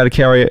like, yeah, we got to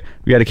carry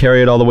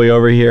it all the way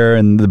over here,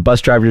 and the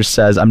bus driver just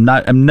says, I'm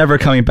never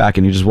coming back,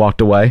 and he just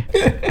walked away.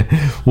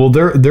 Well,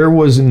 there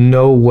was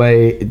no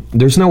way.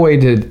 There's no way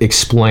to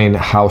explain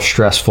how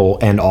stressful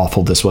and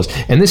awful this was.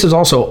 And this is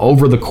also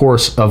over the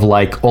course of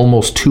like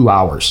almost 2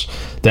 hours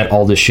that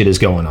all this shit is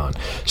going on.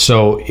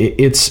 So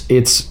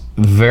it's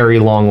very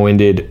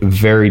long-winded,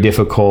 very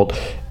difficult.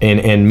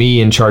 And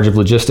me in charge of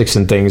logistics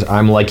and things,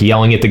 I'm like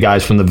yelling at the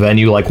guys from the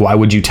venue, like, why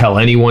would you tell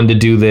anyone to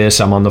do this?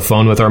 I'm on the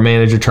phone with our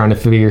manager trying to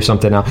figure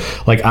something out.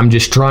 Like, I'm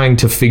just trying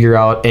to figure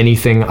out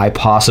anything I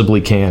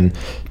possibly can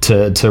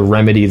to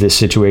remedy this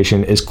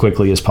situation as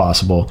quickly as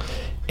possible.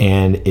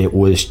 And it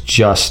was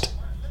just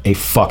a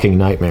fucking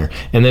nightmare.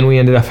 And then we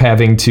ended up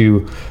having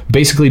to,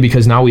 basically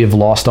because now we have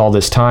lost all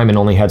this time and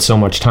only had so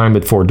much time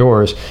before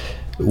doors,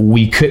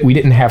 we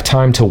didn't have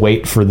time to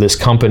wait for this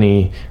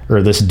company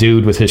or this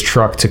dude with his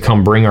truck to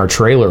come bring our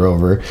trailer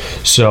over.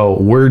 So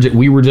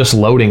we were just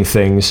loading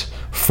things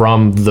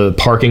from the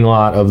parking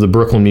lot of the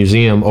Brooklyn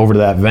Museum over to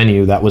that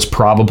venue. That was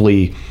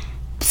probably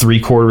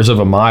 3/4 of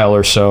a mile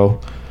or so.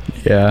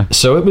 Yeah.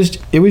 So it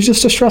was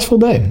just a stressful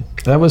day.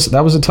 That was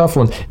a tough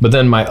one. But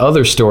then my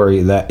other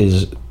story that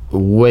is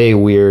way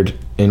weird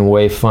and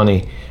way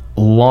funny,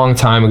 long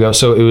time ago.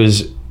 So it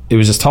was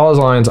As Tall as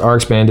Lions,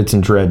 RX Bandits,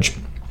 and Dredge.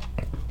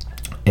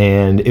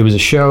 And it was a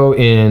show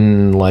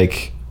in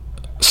like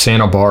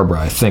Santa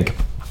Barbara, I think.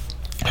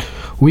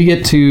 We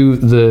get to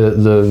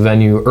the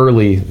venue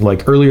early,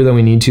 like earlier than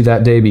we need to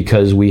that day,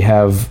 because we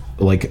have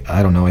like,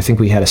 I don't know, I think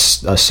we had a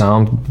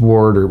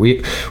soundboard, or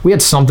we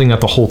had something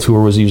that the whole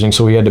tour was using,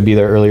 so we had to be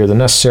there earlier than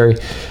necessary.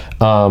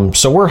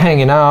 So we're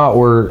hanging out,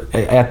 we're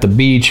at the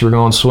beach, we're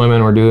going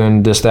swimming, we're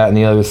doing this, that, and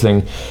the other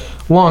thing.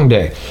 Long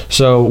day.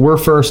 So we're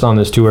first on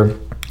this tour.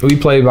 We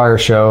played by our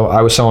show.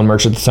 I was selling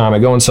merch at the time. I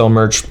go and sell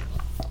merch.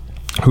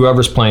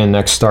 Whoever's playing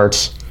next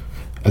starts.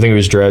 I think it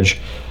was Dredge.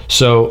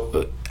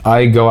 So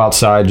I go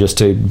outside just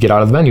to get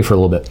out of the venue for a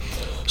little bit.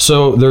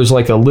 So there's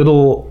like a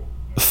little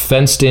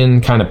fenced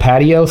in kind of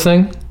patio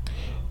thing,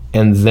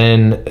 and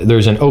then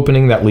there's an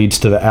opening that leads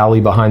to the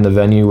alley behind the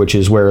venue, which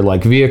is where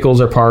like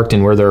vehicles are parked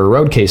and where there are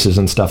road cases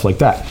and stuff like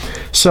that.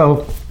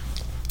 So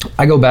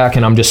I go back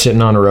and I'm just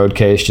sitting on a road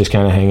case, just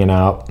kind of hanging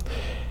out.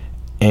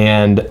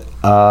 And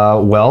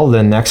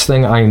the next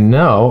thing I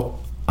know,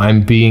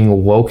 I'm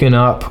being woken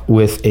up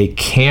with a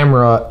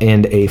camera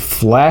and a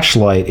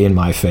flashlight in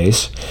my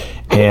face.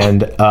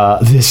 And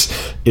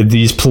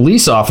these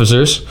police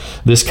officers,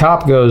 this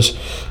cop goes,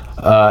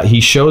 he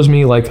shows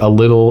me like a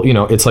little,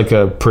 it's like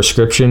a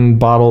prescription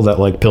bottle that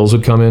like pills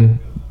would come in,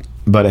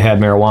 but it had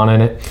marijuana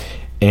in it.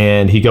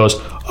 And he goes,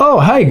 "Oh,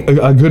 hi,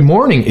 good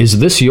morning. Is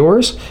this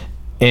yours?"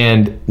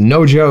 And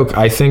no joke,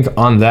 I think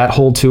on that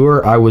whole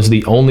tour, I was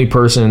the only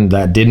person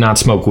that did not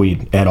smoke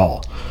weed at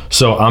all.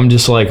 So I'm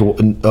just like,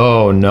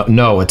 oh,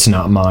 no, it's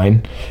not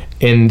mine.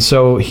 And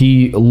so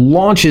he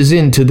launches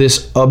into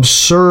this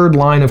absurd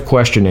line of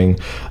questioning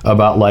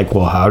about like,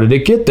 well, how did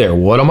it get there?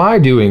 What am I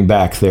doing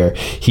back there?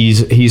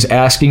 He's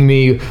asking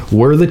me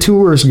where the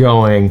tour is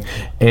going.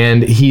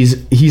 And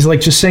he's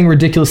like just saying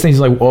ridiculous things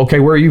like, okay,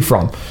 where are you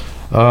from?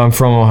 I'm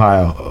from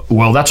Ohio.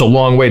 Well, that's a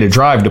long way to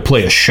drive to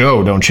play a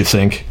show, don't you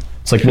think?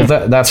 It's like,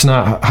 well, that's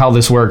not how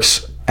this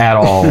works at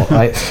all.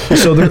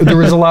 So there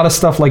was a lot of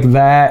stuff like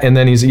that. And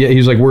then he's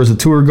like, where's the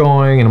tour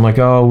going? And I'm like,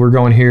 oh, we're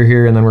going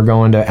here. And then we're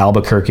going to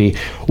Albuquerque.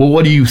 Well,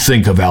 what do you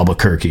think of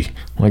Albuquerque?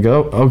 I'm like,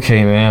 oh,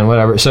 okay, man,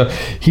 whatever. So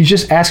he's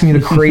just asking me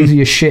the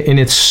craziest shit. And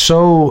it's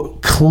so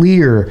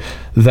clear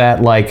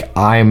that like,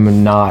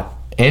 I'm not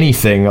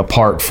anything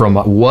apart from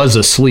was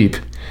asleep,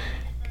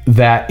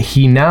 that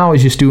he now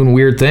is just doing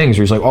weird things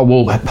where he's like, oh,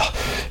 well,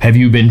 have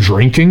you been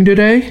drinking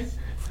today?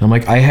 I'm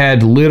like, I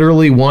had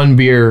literally one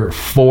beer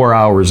 4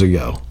 hours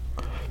ago.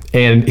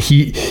 And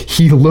he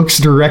looks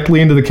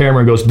directly into the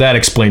camera and goes, that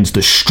explains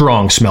the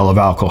strong smell of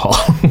alcohol.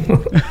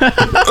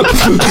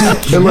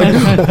 And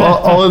like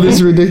all of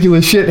this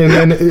ridiculous shit. And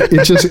then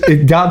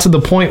it got to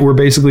the point where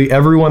basically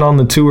everyone on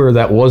the tour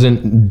that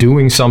wasn't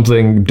doing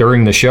something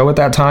during the show at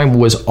that time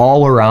was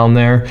all around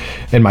there.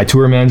 And my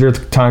tour manager at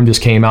the time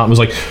just came out and was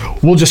like,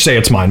 we'll just say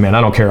it's mine, man.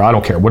 I don't care.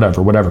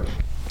 Whatever.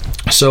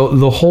 So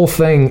the whole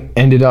thing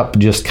ended up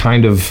just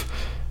kind of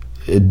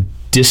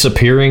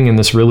disappearing in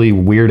this really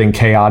weird and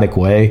chaotic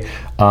way.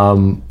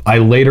 I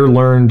later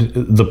learned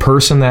the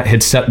person that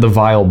had set the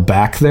vial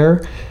back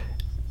there,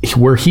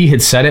 where he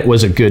had set it,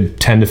 was a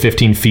good 10 to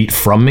 15 feet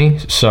from me.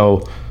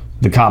 So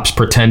the cops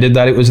pretended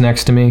that it was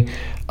next to me.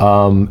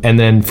 And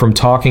then from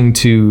talking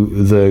to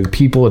the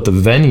people at the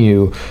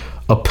venue,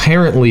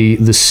 apparently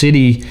the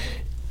city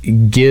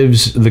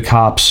gives the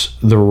cops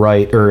the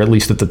right, or at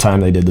least at the time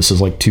they did, this is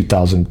like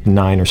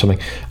 2009 or something,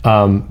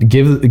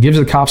 gives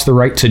the cops the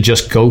right to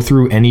just go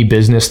through any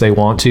business they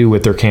want to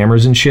with their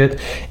cameras and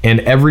shit. And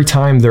every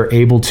time they're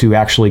able to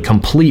actually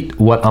complete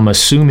what I'm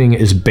assuming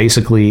is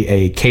basically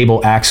a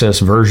cable access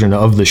version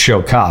of the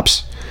show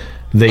Cops,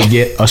 they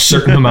get a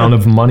certain amount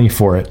of money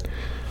for it.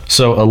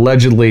 So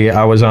allegedly,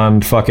 I was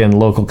on fucking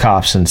local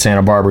Cops in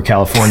Santa Barbara,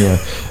 California,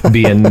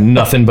 being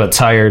nothing but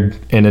tired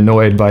and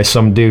annoyed by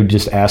some dude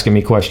just asking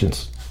me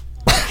questions.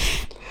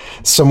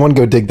 Someone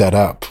go dig that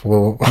up.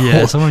 Well,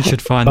 yeah, someone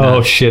should find that.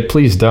 Oh shit!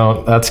 Please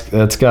don't.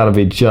 That's got to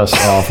be just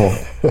awful.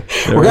 We're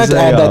gonna have to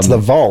add that to the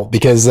vault,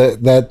 because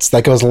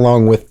that goes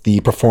along with the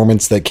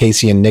performance that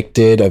Casey and Nick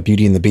did of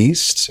Beauty and the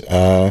Beast.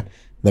 Then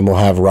we'll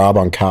have Rob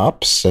on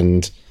Cops,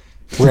 and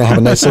we're gonna have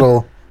a nice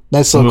little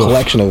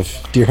collection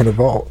of Deer Hunter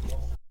Vault.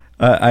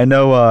 I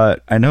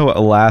know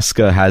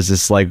Alaska has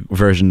this like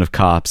version of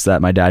Cops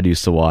that my dad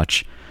used to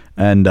watch,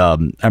 and I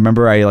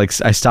remember I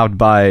stopped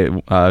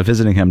by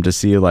visiting him to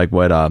see like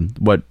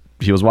what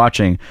he was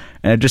watching,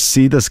 and I just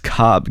see this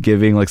cop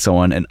giving like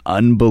someone an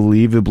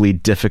unbelievably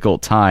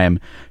difficult time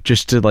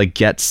just to like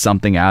get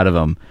something out of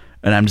him,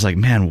 and I'm just like,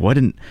 man, what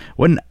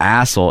an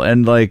asshole.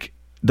 And like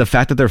the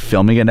fact that they're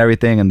filming it and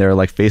everything, and their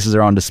like faces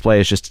are on display,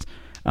 is just,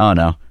 I don't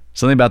know,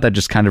 something about that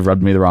just kind of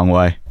rubbed me the wrong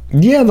way.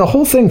 Yeah, the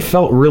whole thing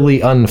felt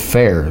really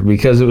unfair,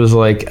 because it was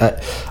like,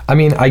 I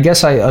mean, I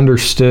guess I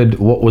understood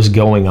what was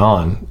going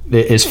on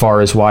as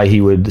far as why he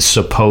would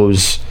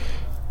suppose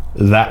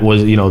that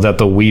was, that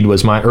the weed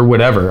was mine or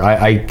whatever.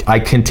 I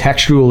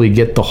contextually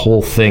get the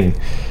whole thing,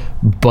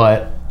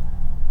 but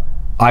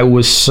I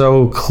was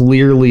so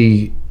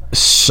clearly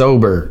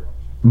sober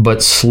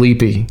but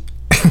sleepy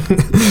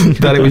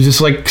that it was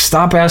just like,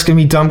 stop asking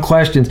me dumb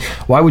questions.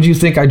 Why would you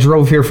think I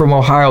drove here from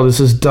Ohio? This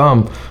is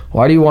dumb.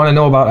 Why do you want to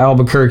know about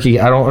Albuquerque?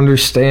 I don't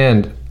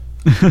understand.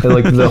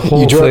 Like the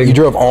whole thing. You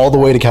drove all the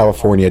way to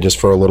California just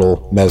for a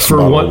little medicine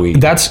bottle of weed.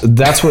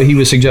 That's what he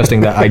was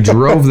suggesting, that I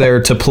drove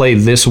there to play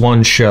this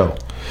one show.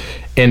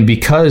 And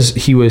because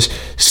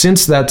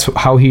since that's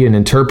how he had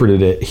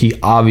interpreted it, he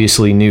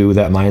obviously knew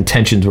that my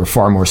intentions were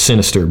far more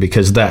sinister,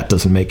 because that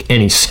doesn't make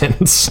any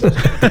sense.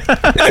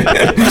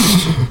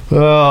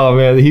 Oh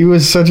man, he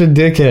was such a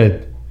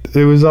dickhead.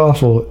 It was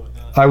awful.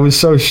 I was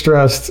so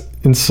stressed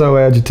and so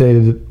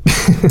agitated.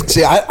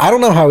 See, I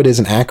don't know how it is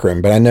in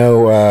Akron, but I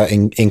know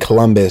in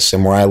Columbus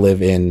and where I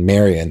live in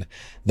Marion,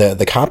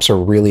 the cops are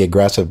really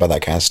aggressive by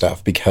that kind of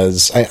stuff,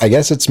 because I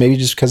guess it's maybe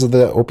just because of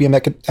the opium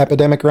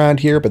epidemic around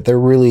here, but they're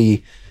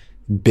really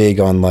big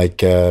on like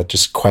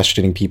just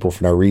questioning people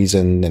for no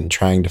reason and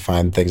trying to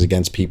find things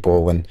against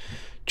people and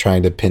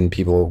trying to pin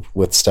people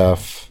with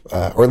stuff,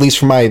 or at least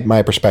from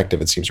my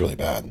perspective, it seems really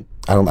bad.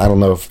 I don't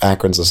know if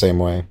Akron's the same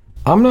way.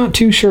 I'm not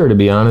too sure, to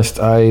be honest.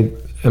 I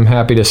am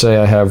happy to say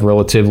I have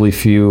relatively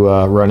few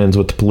run-ins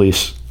with the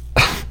police.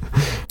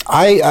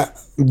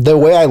 The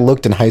way I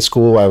looked in high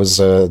school, I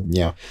was a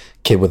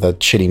kid with a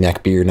shitty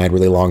neck beard, and I had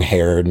really long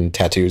hair and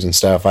tattoos and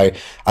stuff. I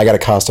got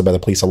accosted by the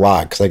police a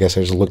lot because I guess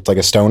I just looked like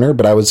a stoner,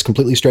 but I was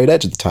completely straight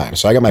edge at the time.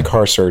 So I got my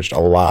car searched a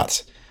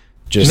lot.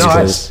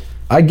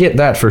 I get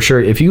that for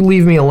sure. If you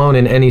leave me alone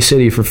in any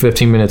city for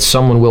 15 minutes,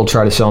 someone will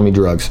try to sell me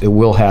drugs. It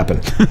will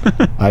happen.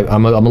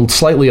 I'm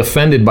slightly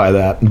offended by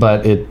that,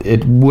 but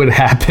it would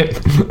happen.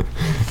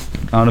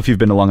 I don't know if you've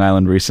been to Long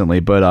Island recently,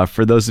 but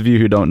for those of you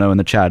who don't know in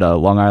the chat,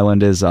 Long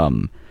Island is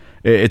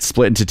it's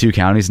split into two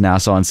counties,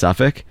 Nassau and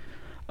Suffolk.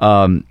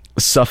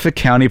 Suffolk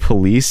County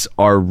police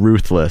are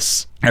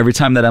ruthless. Every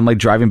time that I'm like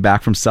driving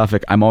back from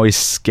Suffolk, I'm always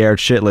scared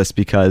shitless,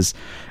 because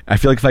I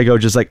feel like if I go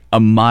just like a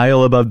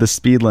mile above the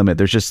speed limit,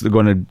 they're just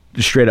going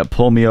to straight up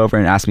pull me over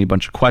and ask me a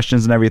bunch of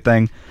questions and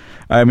everything.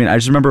 I mean, I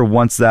just remember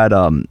once that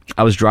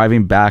I was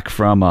driving back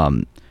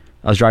from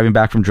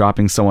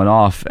dropping someone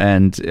off,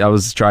 and I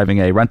was driving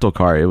a rental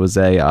car. It was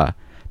I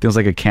think it was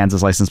like a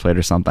Kansas license plate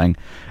or something.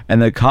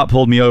 And the cop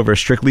pulled me over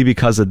strictly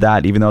because of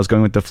that, even though I was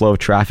going with the flow of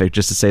traffic,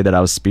 just to say that I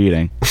was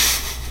speeding.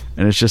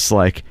 And it's just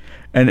like,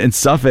 and in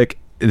Suffolk,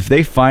 if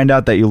they find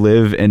out that you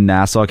live in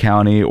Nassau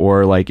County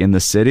or like in the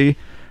city,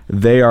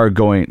 they are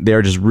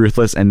just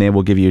ruthless, and they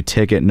will give you a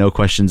ticket, no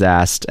questions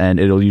asked, and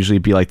it'll usually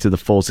be like to the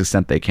fullest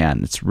extent they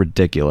can. It's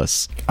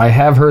ridiculous. I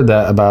have heard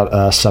that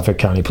about Suffolk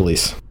County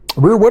Police.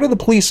 What are the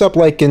police up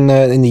like in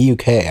the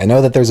UK? I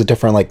know that there's a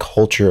different like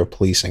culture of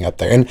policing up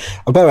there, and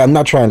I'm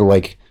not trying to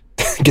like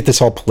get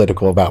this all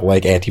political about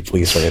like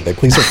anti-police or anything.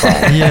 Police are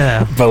fine.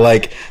 Yeah, but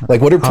like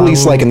what are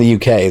police like in the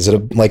UK? Is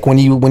it like when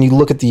you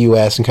look at the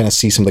US and kind of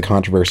see some of the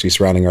controversy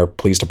surrounding our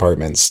police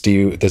departments?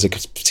 Does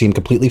it seem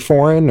completely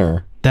foreign,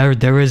 or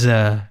there is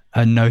a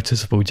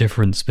noticeable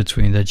difference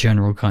between the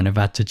general kind of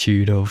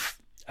attitude of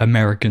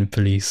American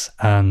police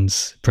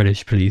and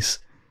British police?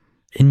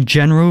 In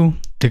general,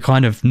 the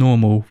kind of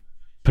normal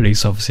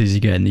police officers you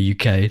get in the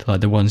UK,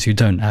 like the ones who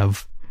don't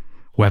have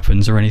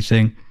weapons or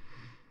anything,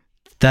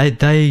 they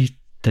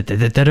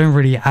don't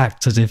really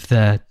act as if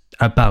they're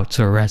about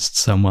to arrest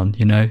someone,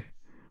 you know?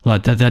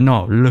 Like they're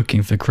not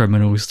looking for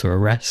criminals to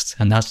arrest,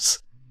 and that's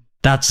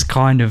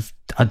kind of,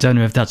 I don't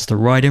know if that's the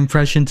right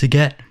impression to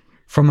get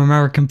from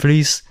American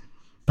police,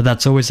 but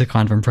that's always the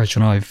kind of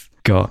impression I've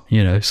got,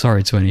 you know.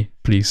 Sorry to any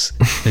police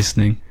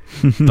listening,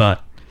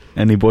 but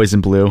any boys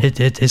in blue,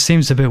 it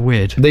seems a bit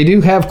weird. They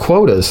do have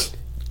quotas.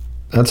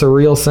 That's a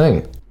real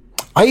thing.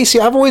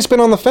 I've always been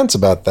on the fence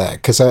about that,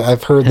 because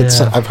I've heard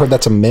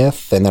that's a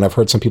myth, and then I've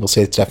heard some people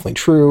say it's definitely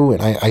true,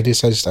 and I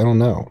just don't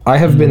know. I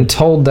have been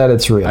told that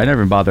it's real. I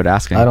never bothered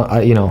asking. I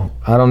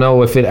don't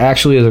know if it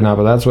actually is or not,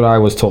 but that's what I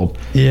was told.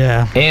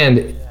 Yeah.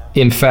 And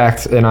in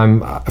fact, and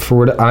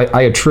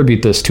I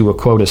attribute this to a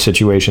quota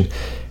situation.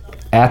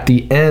 At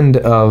the end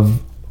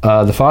of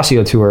the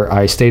Fazio tour,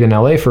 I stayed in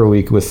LA for a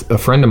week with a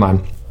friend of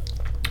mine.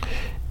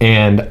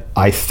 And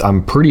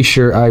I'm pretty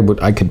sure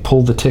I could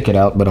pull the ticket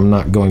out, but I'm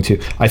not going to.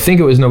 I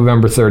think it was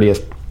November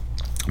 30th.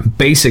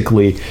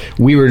 Basically,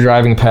 we were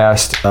driving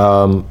past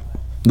the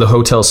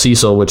Hotel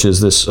Cecil, which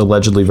is this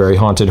allegedly very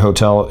haunted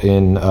hotel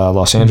in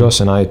Los Angeles,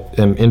 and I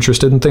am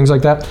interested in things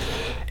like that.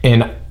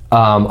 And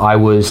I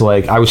was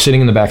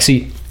sitting in the back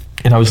seat,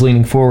 and I was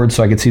leaning forward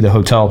so I could see the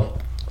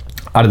hotel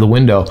out of the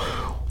window.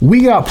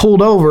 We got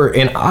pulled over,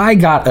 and I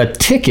got a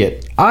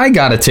ticket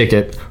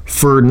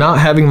for not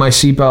having my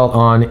seatbelt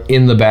on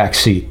in the back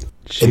seat.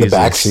 Jesus. In the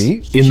back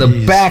seat? In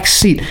the back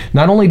seat.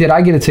 Not only did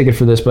I get a ticket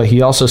for this, but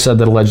he also said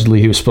that allegedly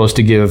he was supposed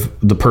to give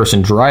the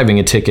person driving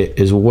a ticket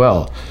as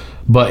well.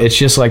 But it's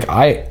just like,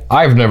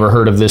 I've never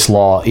heard of this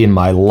law in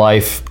my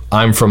life.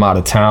 I'm from out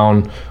of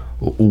town.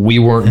 We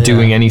weren't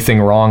doing anything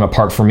wrong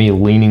apart from me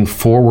leaning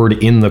forward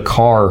in the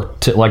car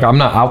to, like, I'm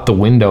not out the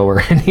window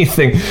or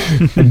anything,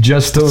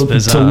 just to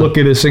look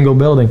at a single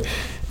building.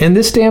 And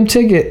this damn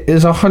ticket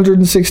is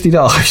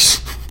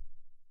 $160.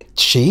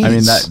 Jeez. I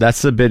mean,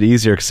 that's a bit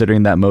easier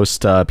considering that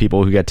most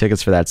people who get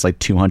tickets for that, it's like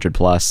 200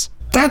 plus.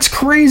 That's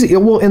crazy.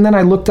 Well, and then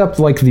I looked up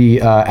like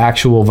the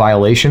actual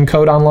violation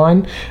code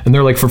online, and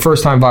they're like, for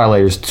first time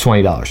violators,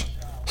 $20.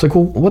 It's like,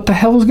 well, what the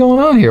hell is going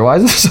on here? Why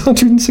is this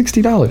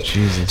 $160?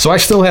 Jesus. So I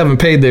still haven't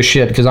paid this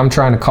shit because I'm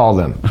trying to call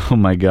them. Oh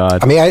my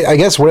God. I mean, I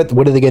guess what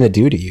are they going to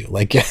do to you?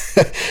 Like,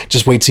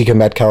 just wait till you come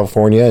back to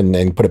California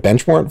and put a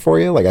bench warrant for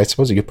you? Like, I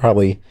suppose you could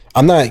probably.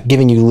 I'm not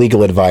giving you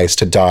legal advice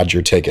to dodge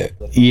your ticket.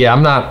 Yeah,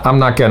 I'm not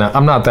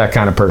that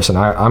kind of person.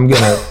 I'm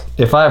gonna.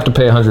 If I have to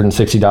pay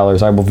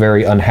 $160, I will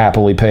very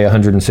unhappily pay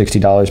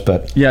 $160.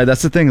 But yeah,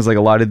 that's the thing, is like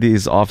a lot of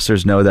these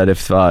officers know that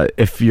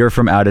if you're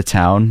from out of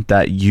town,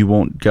 that you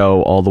won't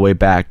go all the way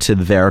back to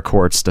their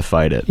courts to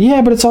fight it.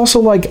 Yeah, but it's also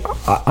like,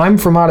 I'm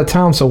from out of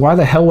town, so why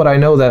the hell would I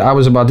know that I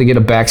was about to get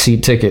a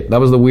backseat ticket?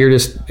 That was the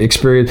weirdest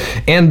experience.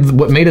 And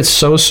what made it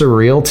so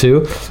surreal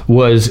too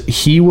was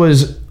he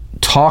was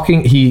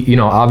talking.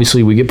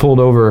 Obviously we get pulled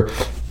over.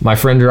 My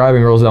friend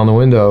driving rolls down the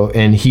window,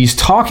 and he's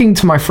talking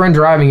to my friend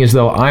driving as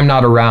though I'm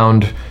not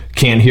around,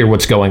 can't hear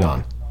what's going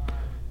on.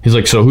 He's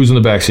like, so who's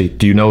in the backseat?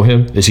 Do you know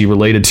him? Is he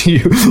related to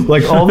you?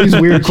 Like, all these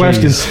weird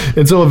questions.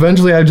 And so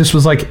eventually I just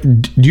was like,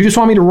 do you just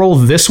want me to roll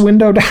this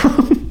window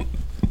down?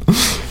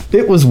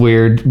 It was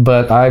weird,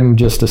 but I'm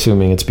just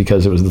assuming it's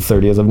because it was the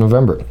 30th of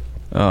November.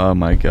 Oh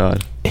my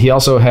God. He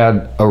also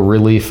had a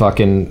really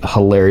fucking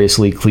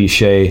hilariously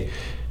cliche,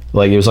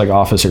 like it was like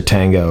Officer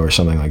Tango or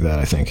something like that,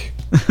 I think.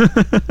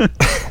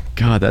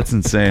 God, that's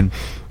insane.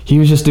 He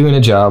was just doing a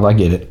job. I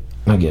get it.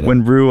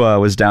 When Rue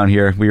was down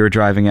here, we were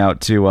driving out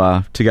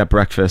to get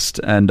breakfast,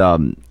 and I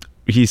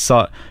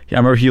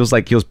remember he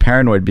was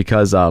paranoid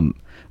because I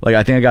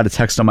think I got a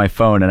text on my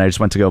phone, and I just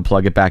went to go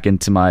plug it back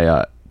into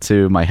my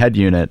to my head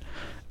unit,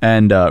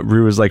 and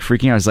Rue was like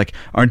freaking out. I was like,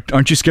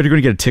 aren't you scared you're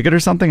going to get a ticket or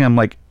something? I'm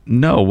like,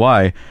 no,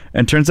 why?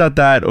 And turns out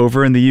that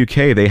over in the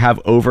UK they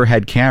have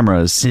overhead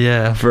cameras.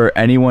 Yeah. For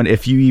anyone,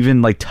 if you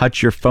even like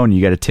touch your phone,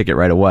 you get a ticket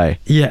right away.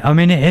 Yeah, I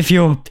mean, if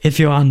you're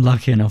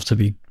unlucky enough to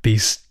be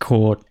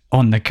caught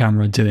on the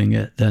camera doing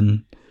it,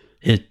 then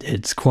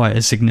it's quite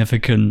a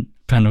significant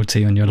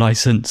penalty on your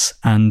license.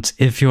 And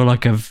if you're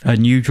like a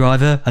new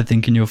driver, I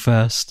think in your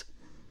first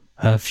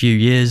few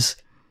years,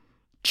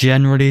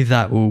 generally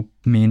that will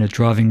mean a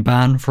driving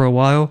ban for a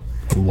while.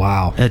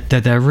 Wow.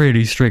 They're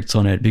really strict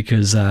on it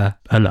because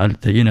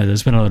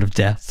there's been a lot of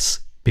deaths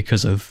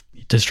because of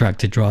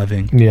distracted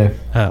driving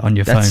on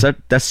your phone.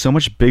 That's so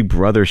much Big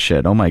Brother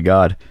shit. Oh my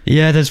god.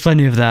 Yeah, there's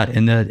plenty of that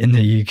in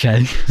the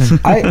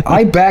UK.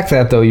 I back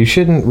that though. You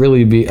shouldn't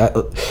really be.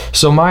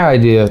 So my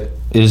idea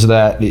is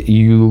that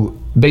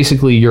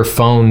basically your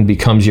phone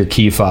becomes your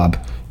key fob,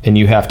 and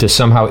you have to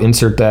somehow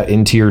insert that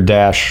into your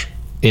dash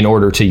in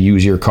order to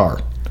use your car.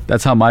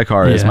 That's how my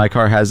car is. My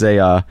car has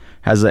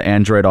an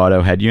Android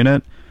Auto head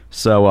unit.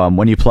 So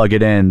when you plug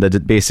it in,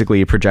 that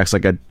basically projects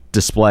like a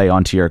display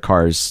onto your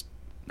car's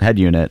head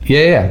unit.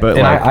 Yeah. But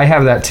and I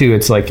have that too.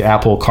 It's like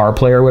Apple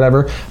CarPlay or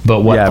whatever.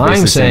 But what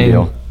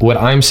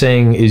I'm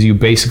saying is you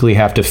basically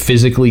have to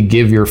physically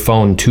give your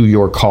phone to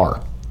your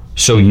car,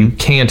 so you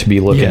can't be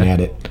looking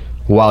at it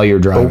while you're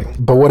driving.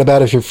 But what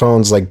about if your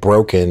phone's like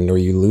broken or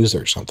you lose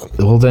it or something?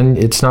 Well, then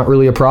it's not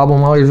really a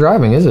problem while you're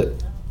driving, is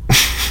it?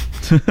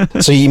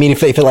 So you mean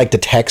if it like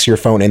detects your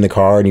phone in the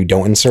car and you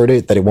don't insert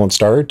it, that it won't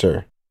start?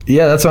 Or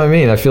yeah, that's what I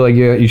mean. I feel like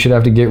you should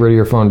have to get rid of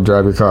your phone to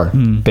drive your car,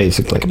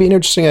 basically. That could be an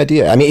interesting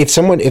idea. I mean, if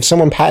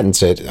someone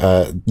patents it,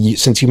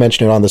 since you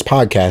mentioned it on this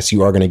podcast,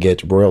 you are going to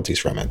get royalties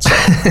from it. So.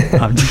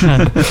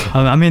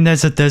 I mean,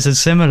 there's a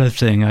similar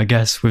thing, I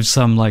guess, with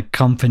some like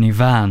company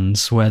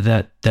vans where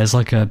there's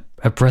like a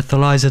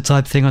breathalyzer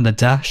type thing on the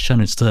dash,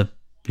 and it's to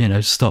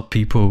stop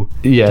people.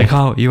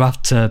 Yeah, you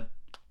have to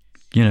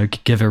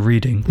give a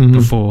reading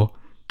before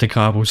the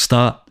car will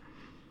start.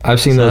 I've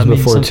seen those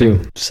before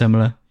too.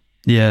 Similar,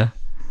 yeah.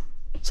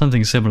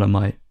 Something similar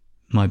might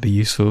be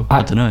useful.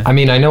 I don't know. I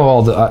mean, I know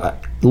all the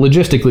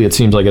logistically, it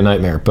seems like a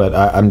nightmare, but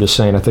I'm just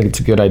saying, I think it's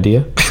a good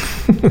idea.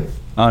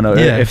 Oh no!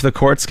 Yeah. If the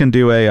courts can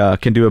do a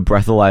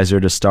breathalyzer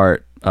to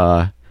start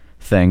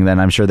thing, then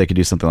I'm sure they could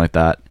do something like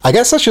that. I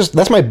guess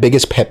that's my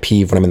biggest pet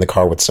peeve when I'm in the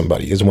car with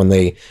somebody is when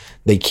they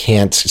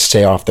can't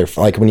stay off their,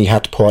 like when you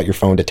have to pull out your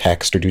phone to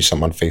text or do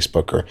something on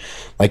Facebook, or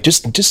like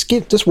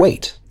just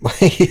wait.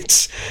 Like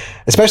it's,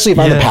 especially if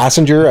I'm the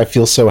passenger, I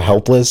feel so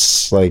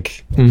helpless.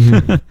 Like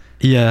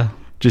yeah,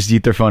 just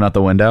yeet their phone out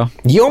the window.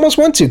 You almost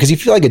want to, because you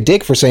feel like a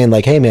dick for saying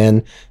like, hey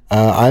man,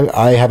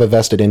 I have a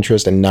vested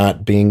interest in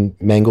not being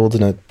mangled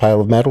in a pile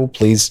of metal.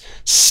 Please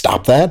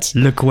stop that.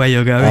 Look where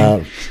you're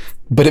going.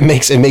 But it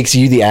makes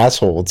you the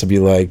asshole to be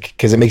like,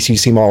 because it makes you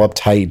seem all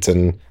uptight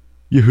and.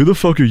 Yeah, who the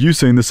fuck are you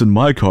saying this in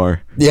my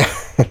car? Yeah.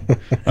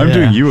 I'm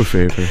doing you a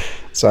favor.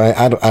 So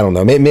I don't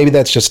know. Maybe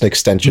that's just an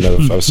extension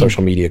of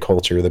social media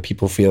culture, that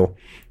people feel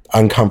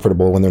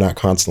uncomfortable when they're not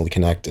constantly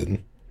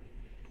connected.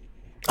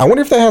 I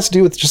wonder if that has to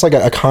do with just like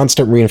a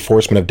constant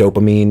reinforcement of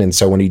dopamine. And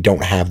so when you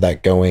don't have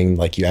that going,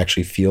 like you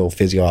actually feel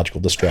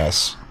physiological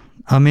distress.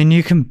 I mean,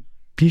 you can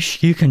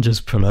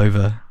just pull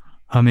over.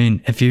 I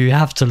mean, if you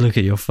have to look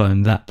at your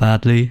phone that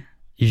badly,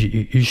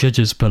 you should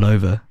just pull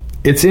over.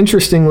 It's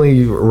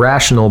interestingly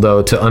rational,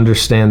 though, to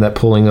understand that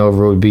pulling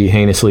over would be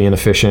heinously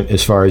inefficient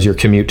as far as your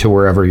commute to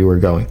wherever you were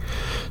going.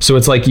 So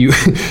it's like you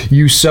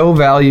so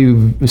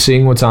value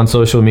seeing what's on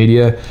social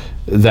media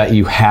that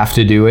you have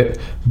to do it,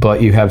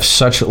 but you have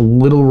such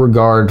little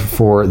regard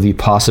for the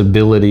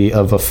possibility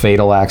of a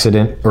fatal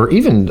accident, or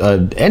even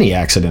any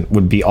accident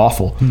would be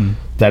awful,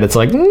 that it's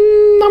like,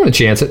 I'm going to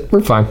chance it.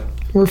 We're fine.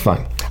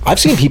 I've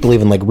seen people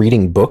even like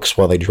reading books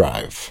while they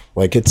drive.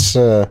 Like it's...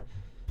 that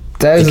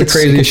is the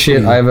craziest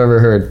shit I've ever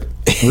heard.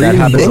 That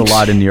happens a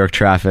lot in New York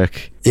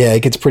traffic. Yeah,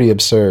 it gets pretty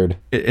absurd.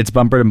 It's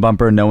bumper to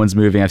bumper. No one's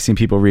moving. I've seen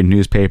people read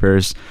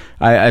newspapers.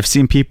 I've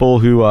seen people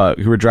who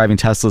were driving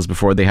Teslas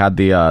before they had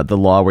the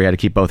law where you had to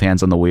keep both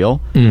hands on the wheel,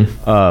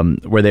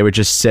 where they would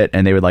just sit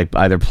and they would like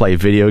either play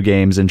video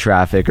games in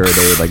traffic or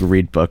they would like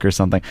read book or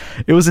something.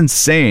 It was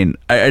insane.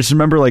 I just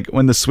remember like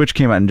when the Switch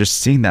came out and just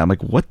seeing that, I'm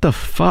like, what the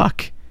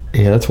fuck?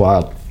 Yeah, that's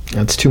wild.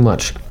 That's too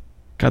much.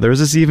 God, there was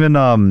this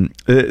even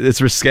it's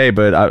risque,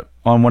 but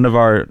on one of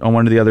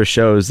the other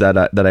shows that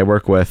I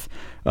work with,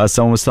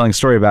 someone was telling a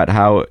story about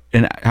how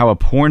a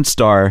porn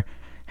star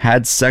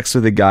had sex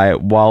with a guy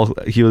while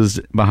he was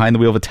behind the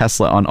wheel of a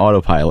Tesla on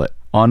autopilot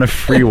on a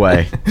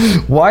freeway.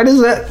 Why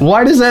does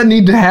that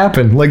need to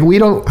happen? Like we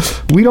don't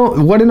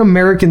what an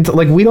American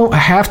like we don't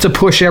have to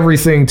push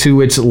everything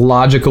to its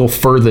logical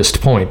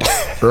furthest point,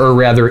 or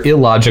rather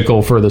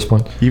illogical furthest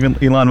point. Even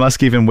Elon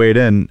Musk even weighed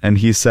in and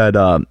he said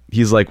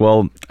he's like,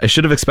 well, I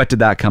should have expected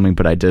that coming,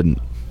 but I didn't.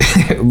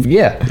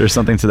 Yeah, there's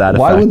something to that effect.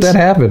 Why would that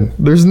happen?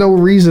 There's no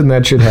reason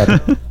that should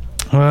happen.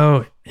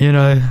 Well,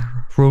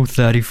 Rule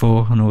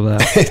 34 and all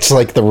that. It's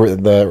like the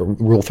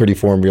Rule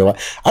 34 in real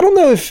life. I don't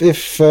know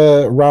if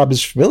Rob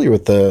is familiar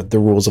with the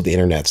rules of the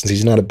internet, since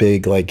he's not a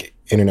big like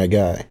internet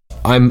guy.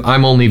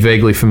 I'm only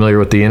vaguely familiar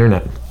with the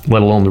internet,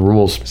 let alone the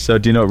rules. So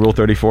do you know what Rule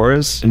 34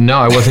 is? No,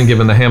 I wasn't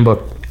given the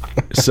handbook.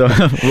 So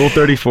Rule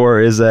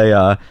 34 is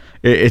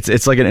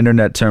it's like an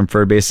internet term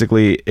for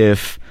basically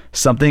if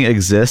something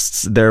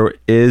exists, there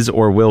is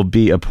or will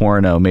be a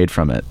porno made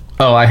from it.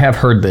 Oh, I have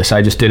heard this.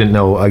 I just didn't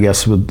know, I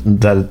guess,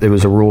 that it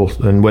was a rule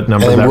and what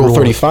number And that rule rule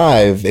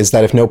 35 is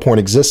that if no porn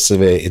exists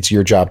of it, it's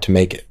your job to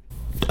make it.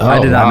 I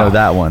did not know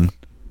that one.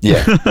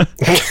 Yeah.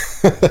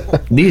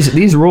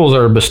 These rules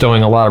are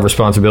bestowing a lot of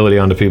responsibility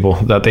onto people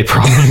that they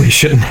probably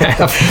shouldn't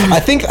have. I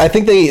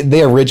think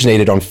they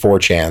originated on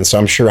 4chan, so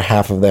I'm sure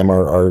half of them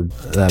are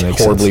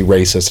horribly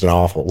racist and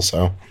awful.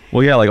 So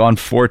Well, yeah, like on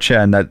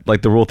 4chan, that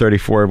like the Rule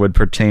 34 would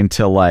pertain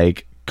to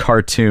like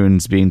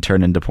cartoons being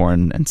turned into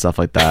porn and stuff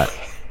like that.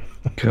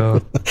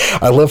 God.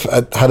 I love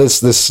how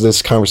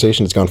this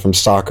conversation has gone from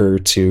soccer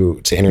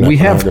to internet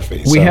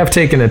pornography. We have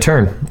taken a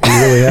turn. We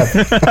really have.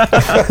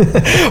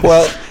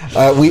 Well,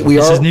 we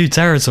This are is new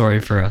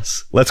territory for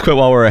us. Let's quit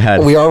while we're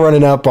ahead. we are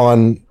running up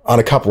on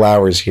a couple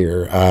hours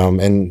here,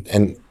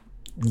 and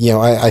you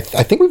know, I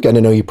think we've gotten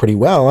to know you pretty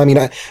well. I mean,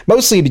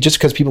 mostly just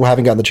because people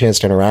haven't gotten the chance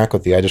to interact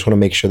with you. I just want to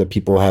make sure that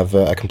people have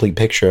a complete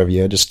picture of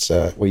you, just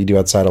what you do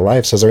outside of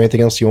life. So is there anything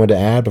else you wanted to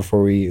add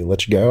before we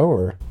let you go?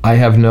 Or I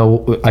have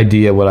no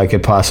idea what I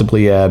could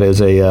possibly add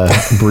as a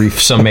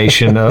brief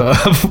summation of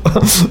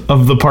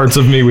the parts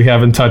of me we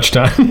haven't touched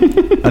on.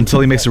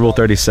 Until he makes a Rule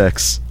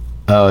 36.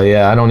 Oh,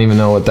 yeah. I don't even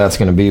know what that's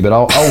going to be, but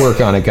I'll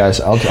work on it,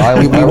 guys.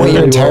 we want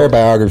your entire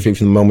biography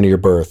from the moment of your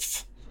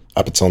birth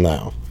up until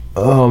now.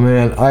 Oh,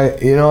 man. I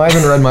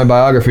haven't read my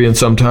biography in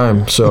some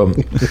time, so...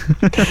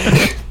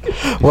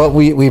 Well,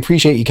 we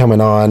appreciate you coming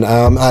on.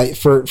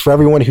 For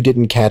everyone who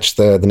didn't catch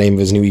the name of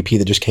his new EP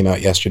that just came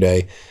out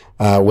yesterday,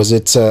 was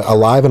it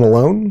Alive and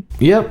Alone?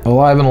 Yep,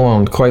 Alive and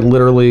Alone. Quite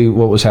literally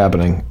what was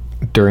happening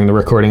during the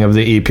recording of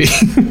the EP.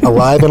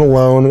 Alive and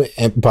Alone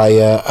by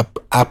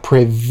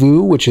Apres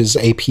Vous, which is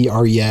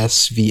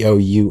APRESVOUS,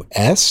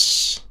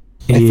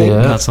 I think.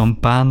 Yeah. That's on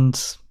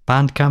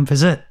Bandcamp,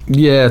 is it?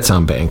 Yeah, it's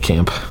on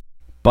Bandcamp.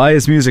 Buy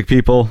his music,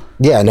 people.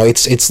 Yeah, no,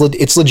 it's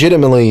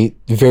legitimately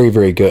very,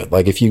 very good.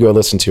 Like, if you go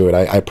listen to it,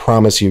 I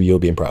promise you'll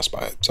be impressed by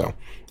it. So,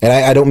 and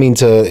I don't mean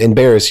to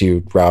embarrass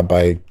you, Rob,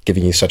 by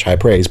giving you such high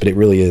praise, but it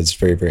really is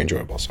very, very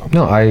enjoyable. So,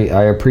 No, I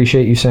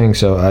appreciate you saying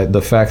so.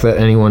 The fact that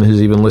anyone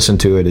has even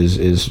listened to it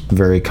is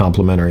very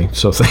complimentary.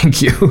 So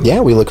thank you. yeah,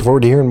 we look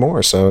forward to hearing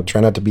more. So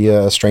try not to be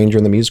a stranger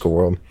in the musical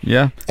world.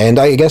 Yeah. And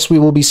I guess we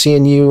will be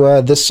seeing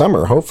you this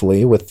summer,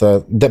 hopefully. By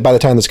the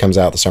time this comes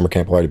out, the summer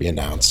camp will already be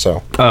announced.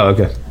 So, Oh,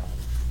 okay.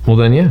 Well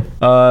then, yeah.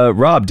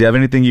 Rob, do you have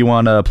anything you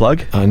want to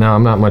plug? No,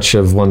 I'm not much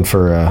of one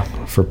for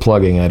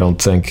plugging. I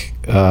don't think.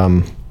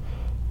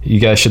 You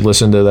guys should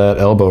listen to that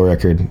Elbow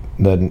record.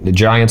 The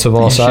Giants of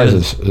All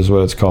Sizes is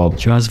what it's called.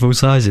 Giants of All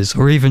Sizes,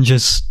 or even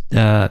just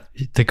the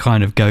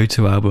kind of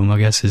go-to album, I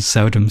guess, is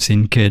Seldom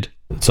Seen Kid.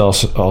 It's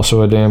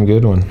also a damn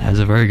good one. That's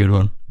a very good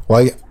one.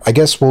 well, I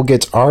guess we'll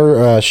get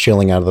our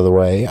shilling out of the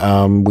way.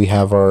 We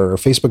have our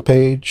Facebook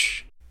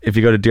page. If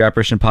you go to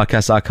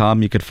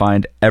dearapparitionpodcast.com, you could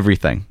find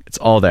everything. It's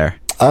all there.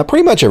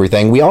 Pretty much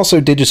everything. We also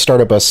did just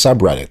start up a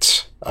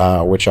subreddit,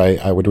 which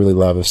I would really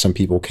love if some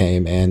people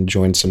came and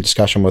joined some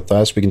discussion with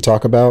us. We can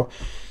talk about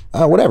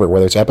whatever,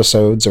 whether it's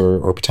episodes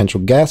or potential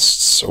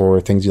guests or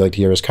things you'd like to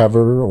hear us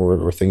cover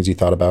or things you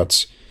thought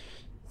about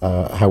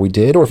how we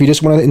did, or if you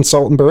just want to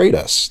insult and berate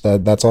us,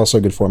 that's also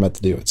a good format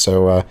to do it.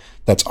 So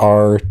that's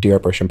our Dear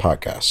Apparition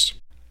podcast.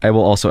 I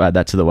will also add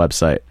that to the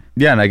website.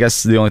 Yeah, and I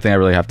guess the only thing I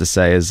really have to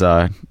say is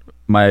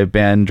my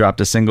band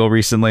dropped a single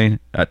recently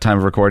at time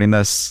of recording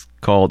this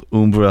called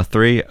Ombre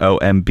 3,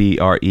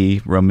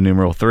 O-M-B-R-E, Roman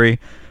numeral 3.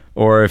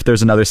 Or if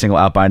there's another single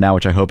out by now,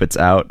 which I hope it's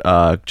out,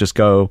 just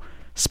go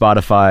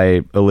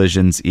Spotify,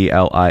 Elisions,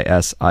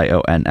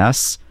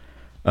 E-L-I-S-I-O-N-S.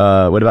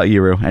 What about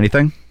you, Rue?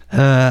 Anything?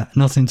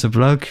 Nothing to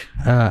plug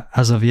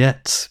as of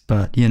yet,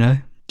 but,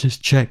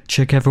 just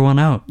check everyone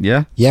out.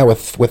 Yeah? Yeah,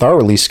 with our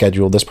release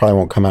schedule, this probably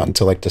won't come out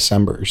until like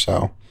December,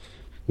 so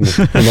who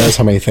knows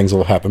how many things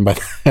will happen by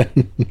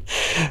then.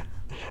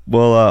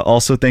 Well,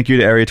 also thank you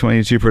to Area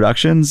 22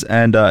 Productions,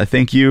 and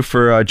thank you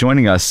for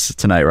joining us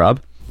tonight,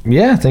 Rob.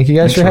 Yeah, thank you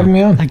guys for having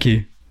me on. Thank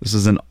you. This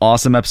is an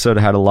awesome episode.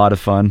 I had a lot of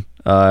fun.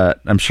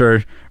 I'm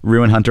sure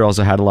Rue and Hunter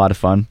also had a lot of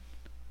fun.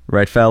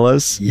 Right,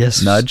 fellas?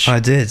 Yes, Nudge? I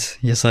did.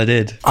 Yes, I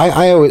did.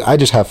 I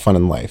just have fun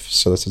in life,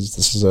 so this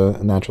is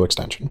a natural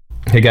extension.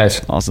 Hey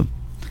guys, Awesome.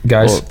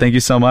 guys, Well, thank you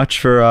so much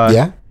for...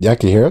 Yeah,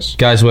 can you hear us?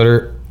 guys, what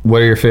are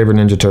your favorite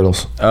Ninja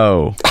Turtles?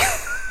 Oh,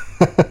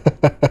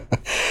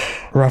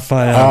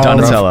 Raphael.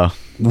 Donatello.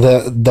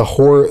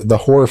 The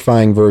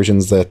horrifying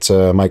versions that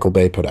Michael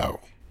Bay put out.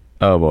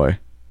 Oh, boy.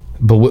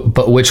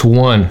 But which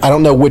one? I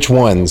don't know which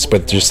ones,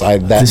 but just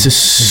that. This is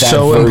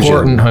so version.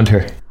 important,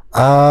 Hunter.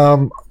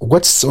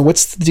 What's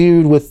the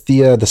dude with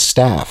the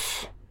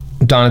staff?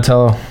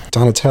 Donatello.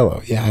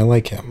 Donatello. Yeah, I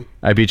like him.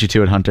 I beat you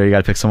to it, Hunter. You got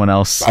to pick someone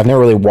else. I've never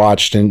really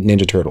watched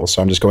Ninja Turtles,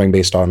 so I'm just going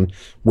based on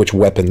which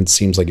weapon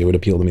seems like it would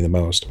appeal to me the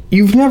most.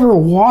 You've never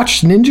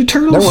watched Ninja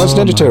Turtles? Never watched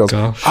Ninja my Turtles.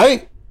 gosh.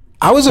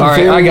 I was a All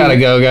right, very... I gotta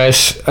go,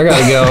 guys. I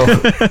gotta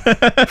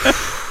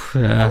go.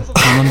 Yeah.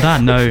 And on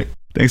that note,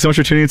 Thanks so much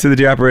for tuning into the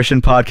Dear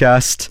Apparition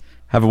podcast.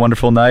 Have a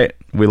wonderful night.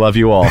 We love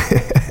you all.